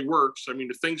certainly works. I mean,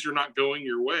 if things are not going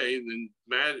your way, then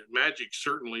magic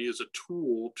certainly is a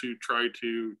tool to try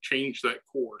to change that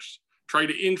course, try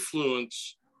to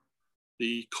influence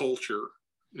the culture.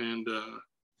 And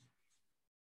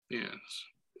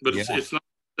but it's not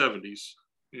the 70s,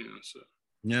 you know, so.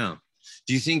 No.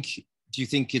 Do you think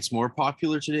it's more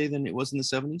popular today than it was in the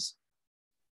 70s?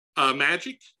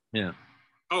 Magic? Yeah.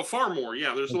 Oh, far more.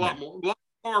 Yeah, there's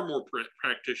far more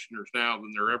practitioners now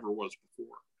than there ever was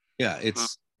before. Yeah,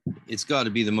 it's got to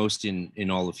be the most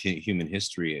in all of human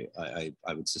history. I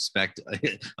would suspect,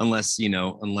 unless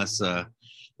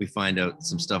we find out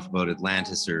some stuff about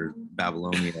Atlantis or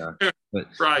Babylonia. But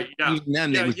Right. Yeah. even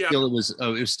then, Yeah. it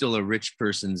was still a rich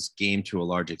person's game to a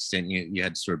large extent. You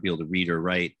had to sort of be able to read or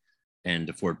write and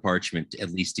afford parchment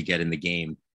at least to get in the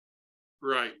game.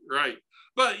 Right. Right.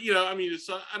 But I mean, it's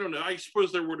I don't know. I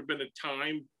suppose there would have been a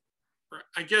time.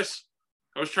 I guess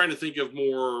I was trying to think of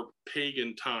more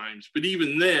pagan times, but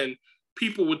even then,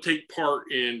 people would take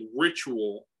part in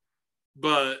ritual,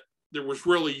 but there was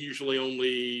really usually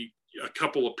only a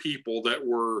couple of people that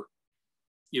were,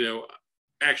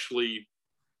 actually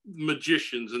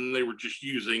magicians, and they were just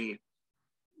using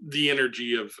the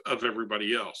energy of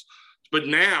everybody else. But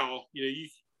now,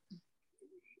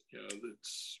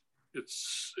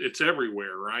 it's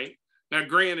everywhere, right? Now,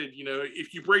 granted,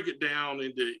 if you break it down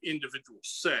into individual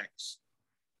sects,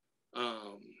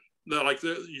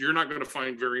 you're not going to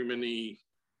find very many,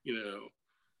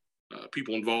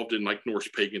 people involved in like Norse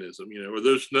paganism, or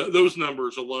those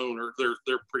numbers alone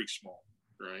they're pretty small,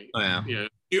 right? Oh, yeah.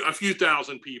 A few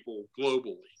thousand people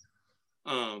globally.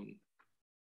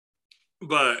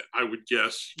 But I would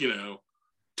guess,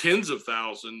 tens of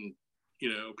thousands,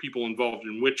 people involved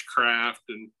in witchcraft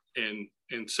and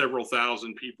several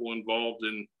thousand people involved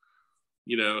in,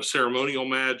 ceremonial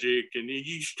magic, and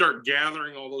you start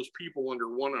gathering all those people under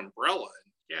one umbrella.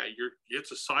 And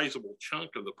it's a sizable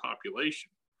chunk of the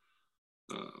population.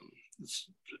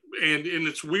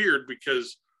 It's weird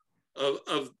because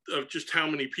of just how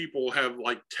many people have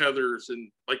like tethers,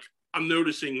 and like I'm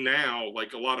noticing now,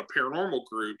 like a lot of paranormal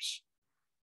groups,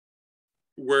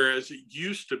 whereas it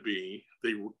used to be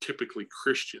they were typically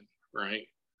Christian, right?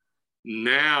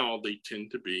 Now they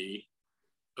tend to be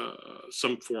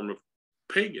some form of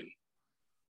pagan.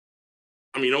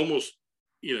 I mean, almost,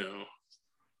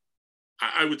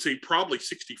 I would say probably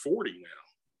 60-40 now,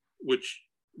 which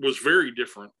was very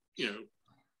different,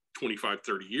 25,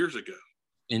 30 years ago.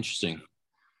 Interesting.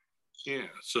 Yeah.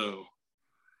 So,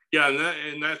 yeah.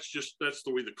 And that's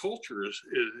the way the culture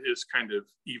is kind of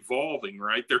evolving,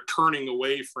 right? They're turning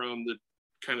away from the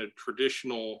kind of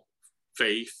traditional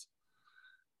faith,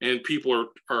 and people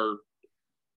are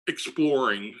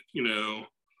exploring,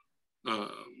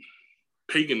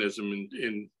 paganism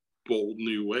in bold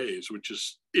new ways, which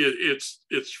is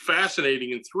it's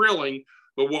fascinating and thrilling.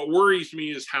 But what worries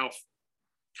me is how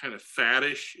kind of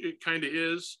faddish it kind of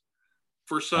is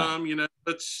for some.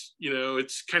 It's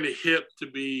kind of hip to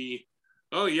be,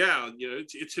 oh yeah,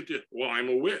 it's hip to, well, I'm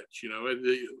a witch,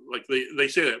 they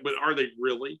say that, but are they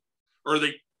really? Or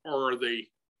are they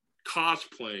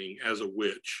cosplaying as a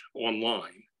witch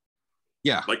online?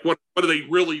 Yeah. Like what are they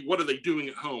doing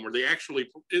at home? Are they actually,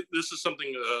 this is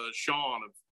something Sean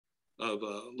of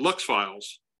Lux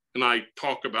Files and I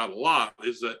talk about a lot,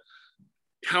 is that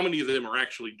how many of them are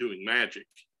actually doing magic,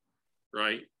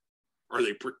 right? Are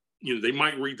they, they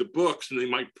might read the books and they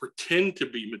might pretend to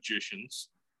be magicians,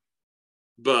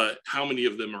 but how many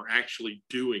of them are actually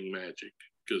doing magic?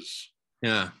 Because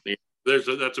that's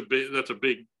a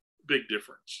big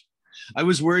difference. I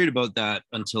was worried about that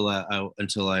until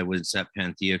I was at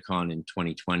PantheaCon in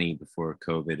 2020 before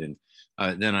COVID, and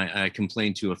then I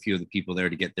complained to a few of the people there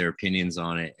to get their opinions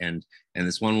on it, and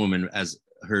this one woman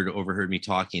overheard me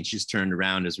talking, and she's turned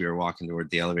around as we were walking toward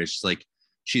the elevator.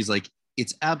 She's like,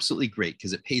 it's absolutely great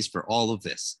because it pays for all of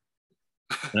this.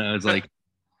 And I was like,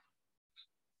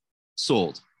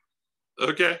 sold.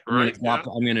 Okay, right. I'm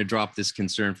going to drop this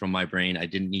concern from my brain. I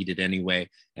didn't need it anyway,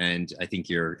 and I think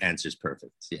your answer is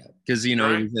perfect. Yeah, because it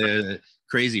was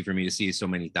crazy for me to see so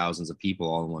many thousands of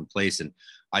people all in one place, and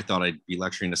I thought I'd be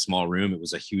lecturing in a small room. It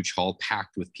was a huge hall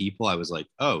packed with people. I was like,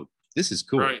 oh, this is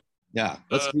cool. Right. Yeah,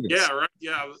 let's do this. Yeah, right.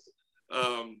 Yeah,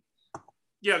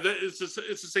 it's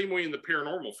the same way in the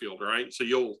paranormal field, right? So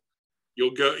you'll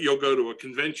go to a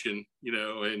convention,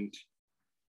 and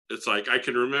it's like, I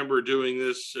can remember doing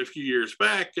this a few years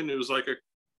back, and it was like a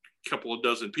couple of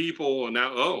dozen people, and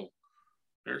now,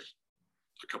 there's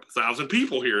a couple thousand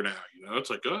people here now. It's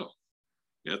like,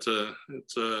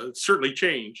 it's certainly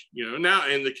changed. Now,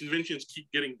 and the conventions keep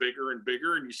getting bigger and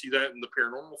bigger, and you see that in the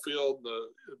paranormal field,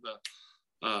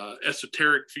 the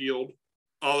esoteric field.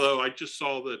 Although I just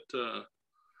saw that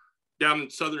down in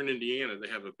southern Indiana, they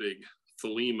have a big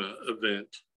Thelema event,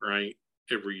 right,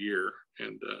 every year,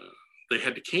 and they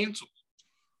had to cancel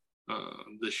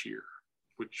this year,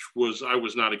 which I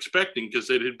was not expecting, because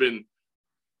it had been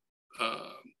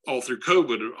all through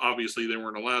COVID. Obviously, they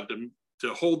weren't allowed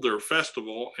to hold their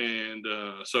festival, and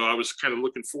so I was kind of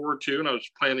looking forward to, and I was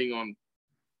planning on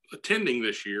attending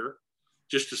this year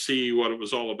just to see what it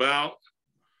was all about.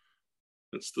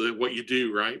 That's what you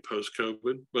do, right? Post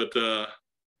COVID, but but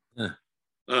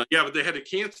they had to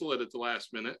cancel it at the last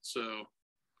minute. So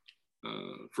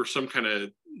for some kind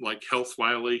of like health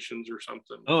violations or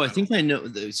something. Oh, I think I know.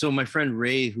 So my friend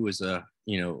Ray, who was a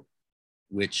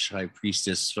witch high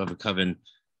priestess of a coven,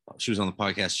 she was on the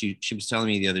podcast. She was telling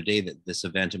me the other day that this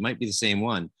event, it might be the same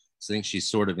one. So I think she's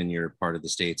sort of in your part of the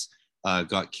States,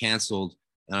 got canceled.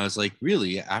 And I was like,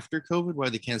 really? After COVID, why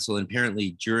they cancel? And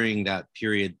apparently during that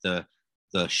period, the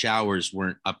showers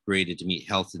weren't upgraded to meet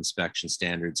health inspection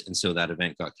standards. And so that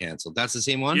event got canceled. That's the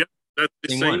same one? Yep, that's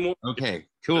the same one. Okay,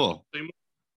 cool.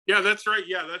 Yeah, that's right.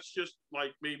 Yeah, that's just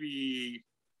like maybe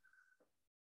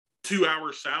 2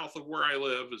 hours south of where I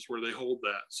live is where they hold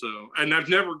that. So, and I've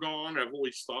never gone. I've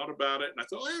always thought about it, and I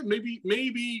thought,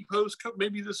 maybe post,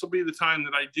 maybe this will be the time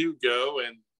that I do go.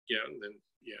 And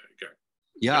okay.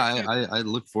 Yeah, I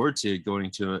look forward to going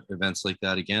to events like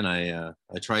that again. I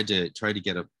tried to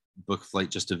get a book flight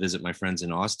just to visit my friends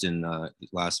in Austin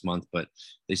last month, but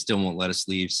they still won't let us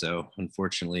leave. So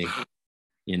unfortunately,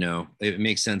 it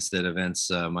makes sense that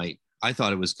events might. I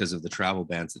thought it was because of the travel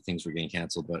bans that things were getting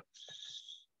canceled, but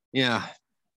yeah,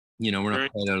 we're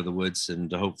not quite out of the woods,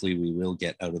 and hopefully we will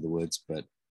get out of the woods. But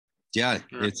yeah,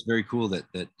 it's very cool that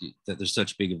there's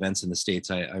such big events in the States.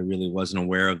 I really wasn't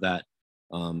aware of that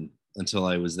until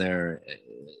I was there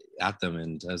at them,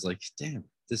 and I was like, damn,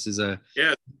 this is a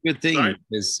good thing,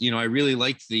 because I really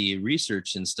liked the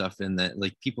research and stuff, and that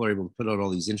like people are able to put out all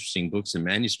these interesting books and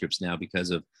manuscripts now because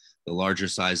of the larger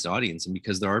sized audience, and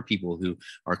because there are people who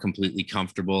are completely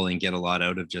comfortable and get a lot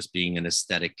out of just being an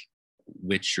aesthetic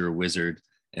witch or wizard,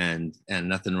 and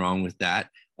nothing wrong with that.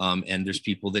 And there's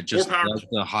people that just love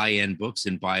the high-end books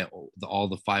and buy all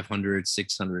the $500,000,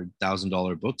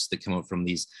 $600,000 books that come out from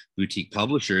these boutique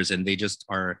publishers, and they just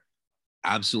are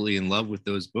absolutely in love with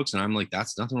those books. And I'm like,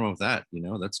 that's nothing wrong with that.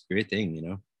 That's a great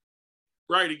thing.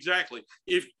 Right, exactly.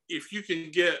 If you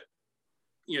can get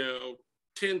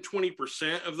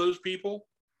 10-20% of those people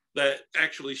that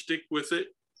actually stick with it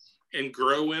and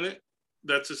grow in it,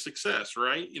 that's a success,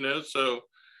 right? So,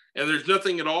 and there's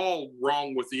nothing at all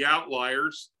wrong with the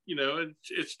outliers.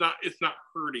 It's not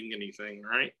hurting anything,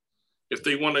 right? If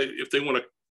they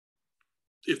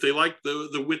like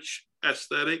the witch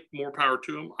aesthetic, more power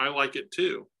to them. I like it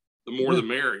too. The more the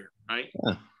merrier, right?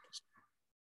 Yeah.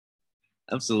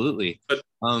 Absolutely. But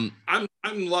I'm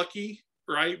lucky,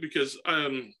 right? Because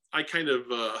I kind of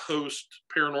host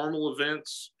paranormal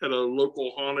events at a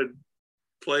local haunted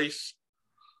place.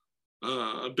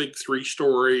 A big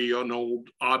 3-story, an old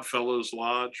Oddfellows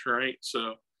Lodge, right?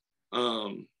 So,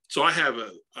 so I have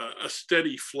a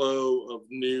steady flow of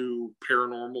new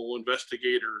paranormal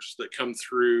investigators that come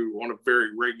through on a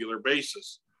very regular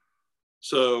basis.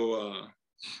 So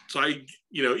I,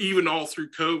 even all through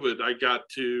COVID, I got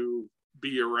to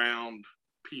be around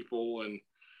people and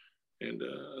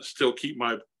still keep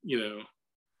my,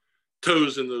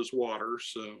 toes in those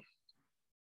waters. So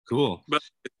cool. But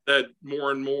that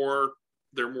more and more,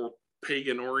 they're more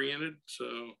pagan oriented.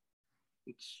 So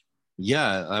it's.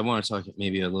 Yeah, I want to talk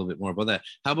maybe a little bit more about that.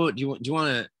 How about, do you want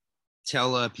to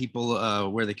tell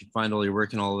people where they can find all your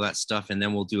work and all of that stuff, and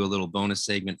then we'll do a little bonus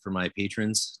segment for my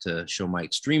patrons to show my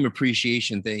extreme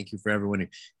appreciation. Thank you for everyone who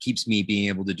keeps me being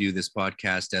able to do this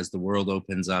podcast as the world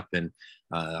opens up, and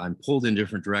I'm pulled in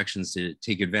different directions to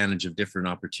take advantage of different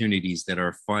opportunities that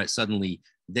are suddenly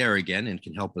there again and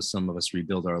can help some of us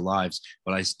rebuild our lives.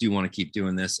 But I do want to keep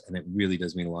doing this, and it really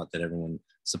does mean a lot that everyone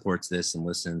supports this and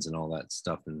listens and all that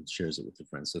stuff and shares it with their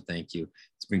friends. So thank you.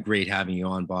 It's been great having you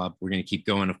on, Bob. We're going to keep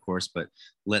going, of course, but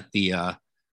let the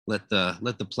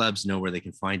plebs know where they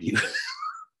can find you.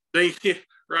 Thank you.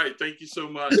 Right. Thank you so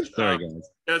much. Sorry, guys.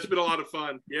 It's been a lot of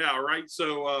fun. Yeah. Right.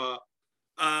 So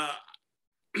my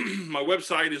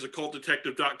website is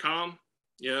occultdetective.com.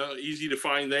 Easy to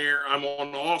find there. I'm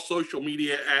on all social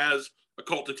media as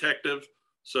Occult Detective.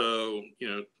 So,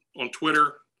 on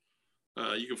Twitter,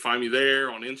 you can find me there,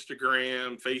 on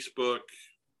Instagram, Facebook.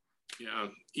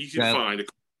 Easy to find,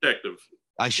 Occult Detective.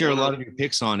 I share a lot of your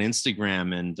pics on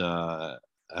Instagram, and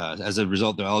as a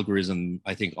result, the algorithm,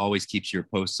 I think, always keeps your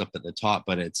posts up at the top,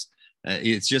 but it's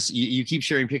just you keep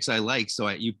sharing pics I like, so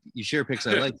you share pics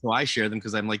I like, so I share them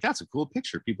because I'm like, that's a cool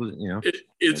picture. People,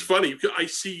 it's funny. I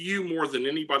see you more than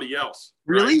anybody else.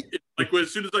 Really? Right? Like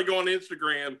as soon as I go on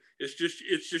Instagram, it's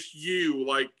just you.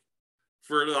 Like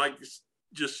for like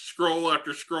just scroll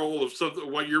after scroll of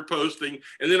something what you're posting,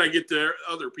 and then I get to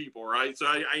other people. Right? So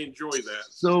I enjoy that.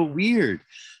 So weird.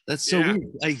 That's so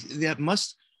weird.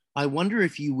 I wonder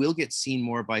if you will get seen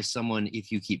more by someone if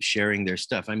you keep sharing their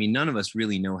stuff. I mean, none of us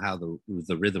really know how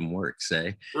the rhythm works,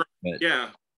 eh? Right.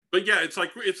 But yeah, it's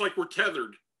like we're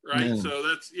tethered. right? Yeah. So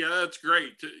that's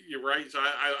great. You're right. So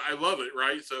I love it,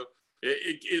 right? So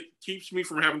it keeps me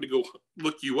from having to go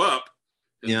look you up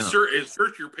and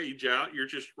search your page out. You're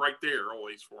just right there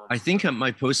always for me. I think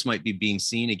my posts might be being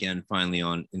seen again finally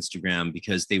on Instagram,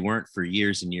 because they weren't for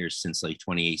years and years, since like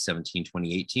 2017,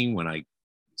 2018, when I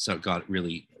got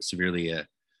really severely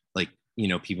like, you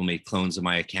know, people made clones of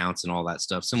my accounts and all that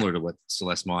stuff, similar to what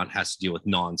Celeste Mott has to deal with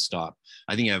nonstop.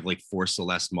 I think I have like 4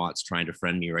 Celeste Motts trying to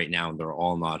friend me right now, and they're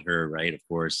all not her, right? Of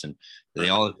course. And they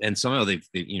all, and somehow they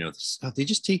you know, they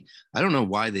just take, I don't know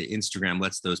why the Instagram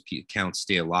lets those accounts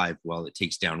stay alive while it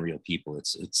takes down real people.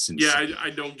 It's insane. Yeah,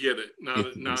 I don't get it.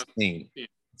 It's insane. Yeah.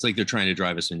 It's like they're trying to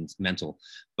drive us in mental.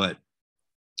 But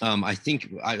I think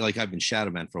I've been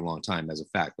shadow banned for a long time, as a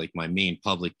fact. Like, my main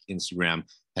public Instagram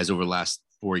has, over the last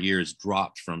 4 years,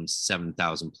 dropped from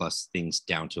 7,000 plus things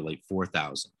down to like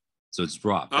 4,000. So it's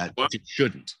dropped. It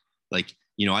shouldn't. Like,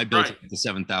 you know, I built it to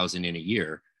 7,000 in a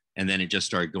year, and then it just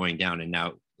started going down, and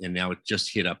now it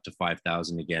just hit up to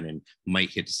 5,000 again, and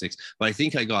might hit to 6. But I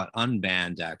think I got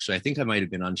unbanned, actually. I think I might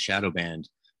have been unshadow banned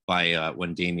by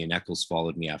when Damien Eccles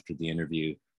followed me after the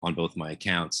interview on both my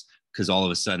accounts, because all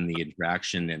of a sudden the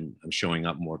interaction and I'm showing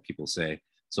up more, people say.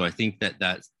 So I think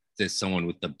that someone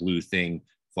with the blue thing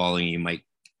following you might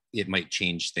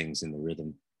change things in the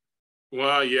rhythm.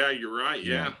 Well, yeah, you're right.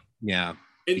 Yeah. Yeah.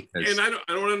 And I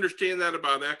don't understand that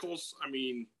about Eccles. I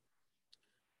mean,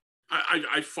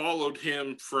 I followed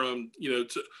him from, you know,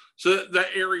 so that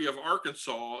area of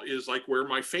Arkansas is like where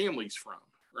my family's from,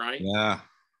 right? Yeah.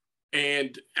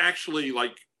 And actually,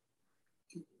 like,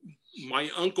 my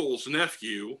uncle's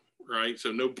nephew, right?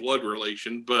 So no blood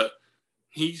relation, but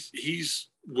he was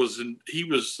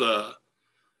the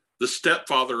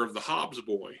stepfather of the Hobbs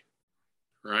boy,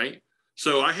 right?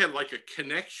 So I had like a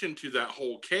connection to that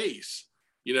whole case,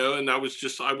 you know, and I was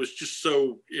just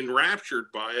so enraptured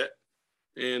by it,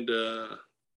 and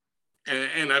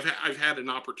I've had an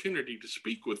opportunity to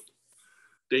speak with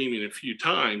Damien a few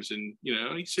times, and you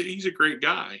know, he's a great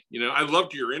guy. You know, I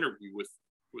loved your interview with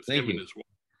him as well.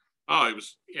 Oh, it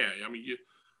was, yeah. I mean,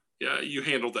 you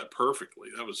handled that perfectly.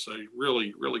 That was, I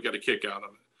really got a kick out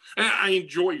of it. And I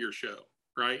enjoy your show,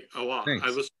 right? A lot. Thanks. I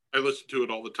listen to it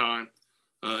all the time.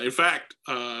 In fact,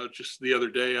 just the other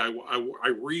day, I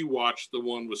rewatched the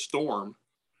one with Storm,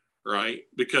 right?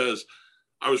 Because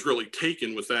I was really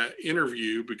taken with that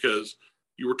interview, because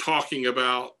you were talking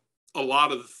about a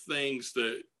lot of the things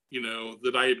that, you know,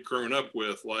 that I had grown up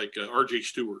with, like R.J.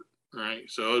 Stewart, right?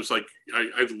 So it was like,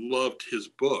 I loved his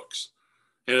books.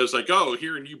 And it was like, oh,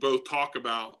 hearing you both talk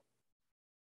about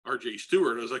R.J.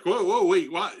 Stewart, I was like, whoa,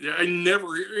 wait, what? I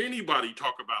never hear anybody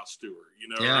talk about Stewart, you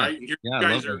know, right? And here you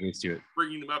guys are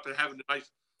bringing him up and having a nice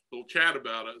little chat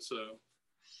about it. So,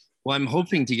 well, I'm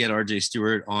hoping to get R.J.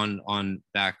 Stewart on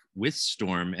back with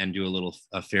Storm and do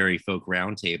a fairy folk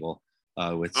roundtable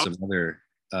with some other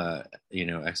you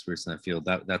know, experts in that field.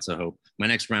 That's a hope. My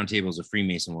next roundtable is a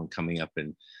Freemason one coming up,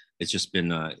 and it's just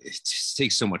been it just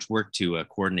takes so much work to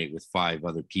coordinate with 5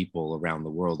 other people around the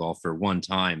world, all for one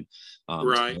time.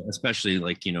 Right. So especially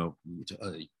like, you know,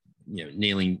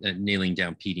 nailing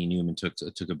down PD Newman took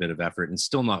a bit of effort, and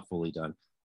still not fully done.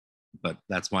 But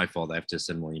that's my fault. I have to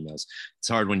send more emails. It's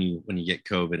hard when you get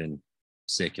COVID and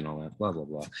sick and all that. Blah blah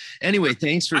blah. Anyway,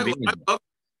 thanks for being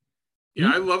here.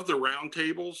 I love the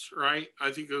roundtables. Right.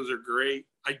 I think those are great.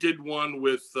 I did one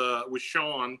with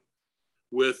Sean,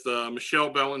 with Michelle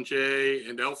Belanger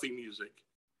and Elfie Music.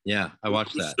 Yeah, I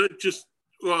watched that.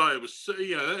 It was,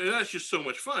 and that's just so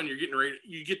much fun. You're getting ready,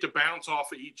 you get to bounce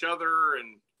off of each other,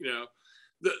 and you know,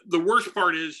 the worst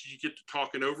part is you get to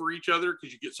talking over each other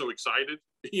because you get so excited,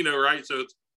 you know, right? So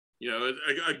it's, you know,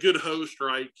 a good host,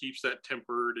 right, keeps that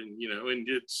tempered, and you know, and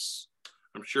it's,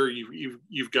 I'm sure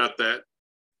you've got that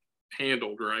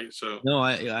handled, right? So no,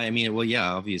 I mean, well,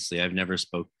 yeah, obviously I've never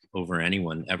spoke over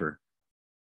anyone ever.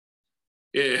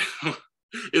 Yeah,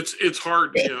 it's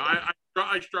hard, you know.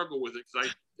 I struggle with it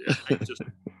because I just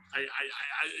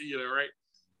you know, right?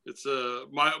 It's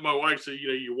my wife said, you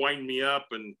know, you wind me up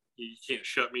and you can't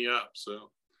shut me up.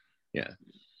 So yeah,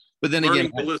 but then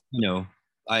again, you know,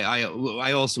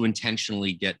 I also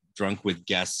intentionally get drunk with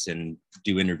guests and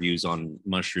do interviews on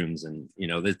mushrooms, and you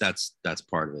know, that's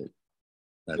part of it.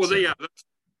 That's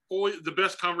always the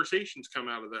best conversations come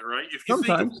out of that, right? If you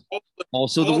sometimes think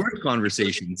also the worst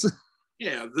conversations.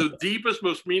 Yeah, the deepest,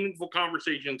 most meaningful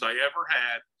conversations I ever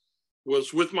had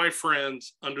was with my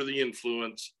friends under the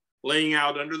influence, laying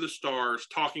out under the stars,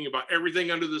 talking about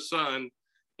everything under the sun,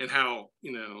 and how,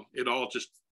 you know, it all just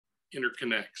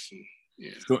interconnects. And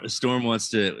yeah. Storm wants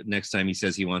to, next time he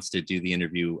says he wants to do the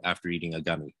interview after eating a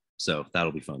gummy, so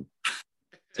that'll be fun.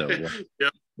 So yeah.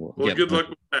 Well, good luck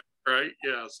with that. Right?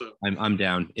 Yeah. So I'm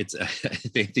down. It's I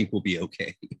think we'll be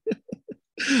okay.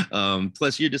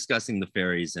 Plus, you're discussing the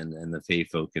fairies and the fae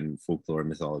folk and folklore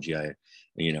mythology. I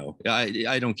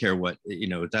don't care what,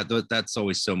 that's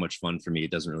always so much fun for me.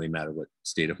 It doesn't really matter what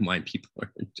state of mind people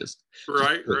are in. Just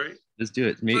right. Just do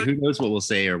it. Who knows what we'll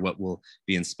say or what will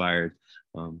be inspired.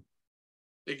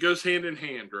 It goes hand in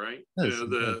hand, right? Yes,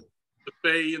 The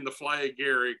fae and the Fly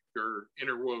Agaric are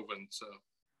interwoven. So,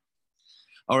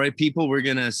 all right, people, we're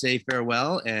gonna say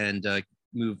farewell and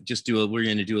we're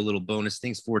going to do a little bonus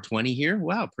things. 420 here.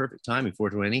 Wow, perfect timing.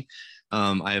 420.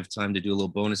 I have time to do a little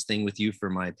bonus thing with you for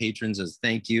my patrons as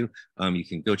thank you. You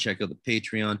can go check out the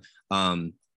Patreon.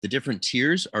 The different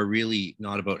tiers are really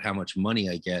not about how much money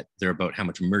I get. They're about how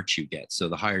much merch you get. So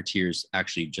the higher tiers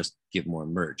actually just give more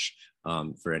merch.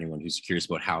 For anyone who's curious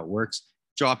about how it works,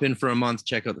 drop in for a month,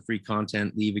 check out the free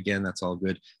content, leave again. That's all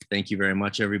good. Thank you very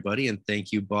much, everybody. And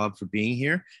thank you, Bob, for being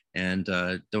here. And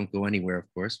don't go anywhere,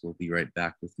 of course. We'll be right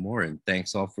back with more. And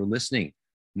thanks all for listening.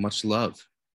 Much love.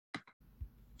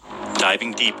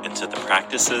 Diving deep into the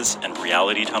practices and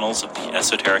reality tunnels of the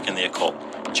esoteric and the occult,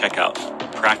 check out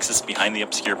Praxis Behind the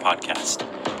Obscure podcast,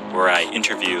 where I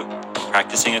interview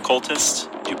practicing occultists,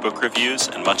 do book reviews,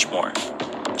 and much more.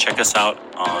 Check us out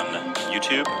on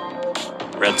YouTube,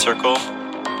 Red Circle,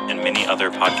 and many other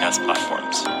podcast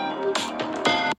platforms.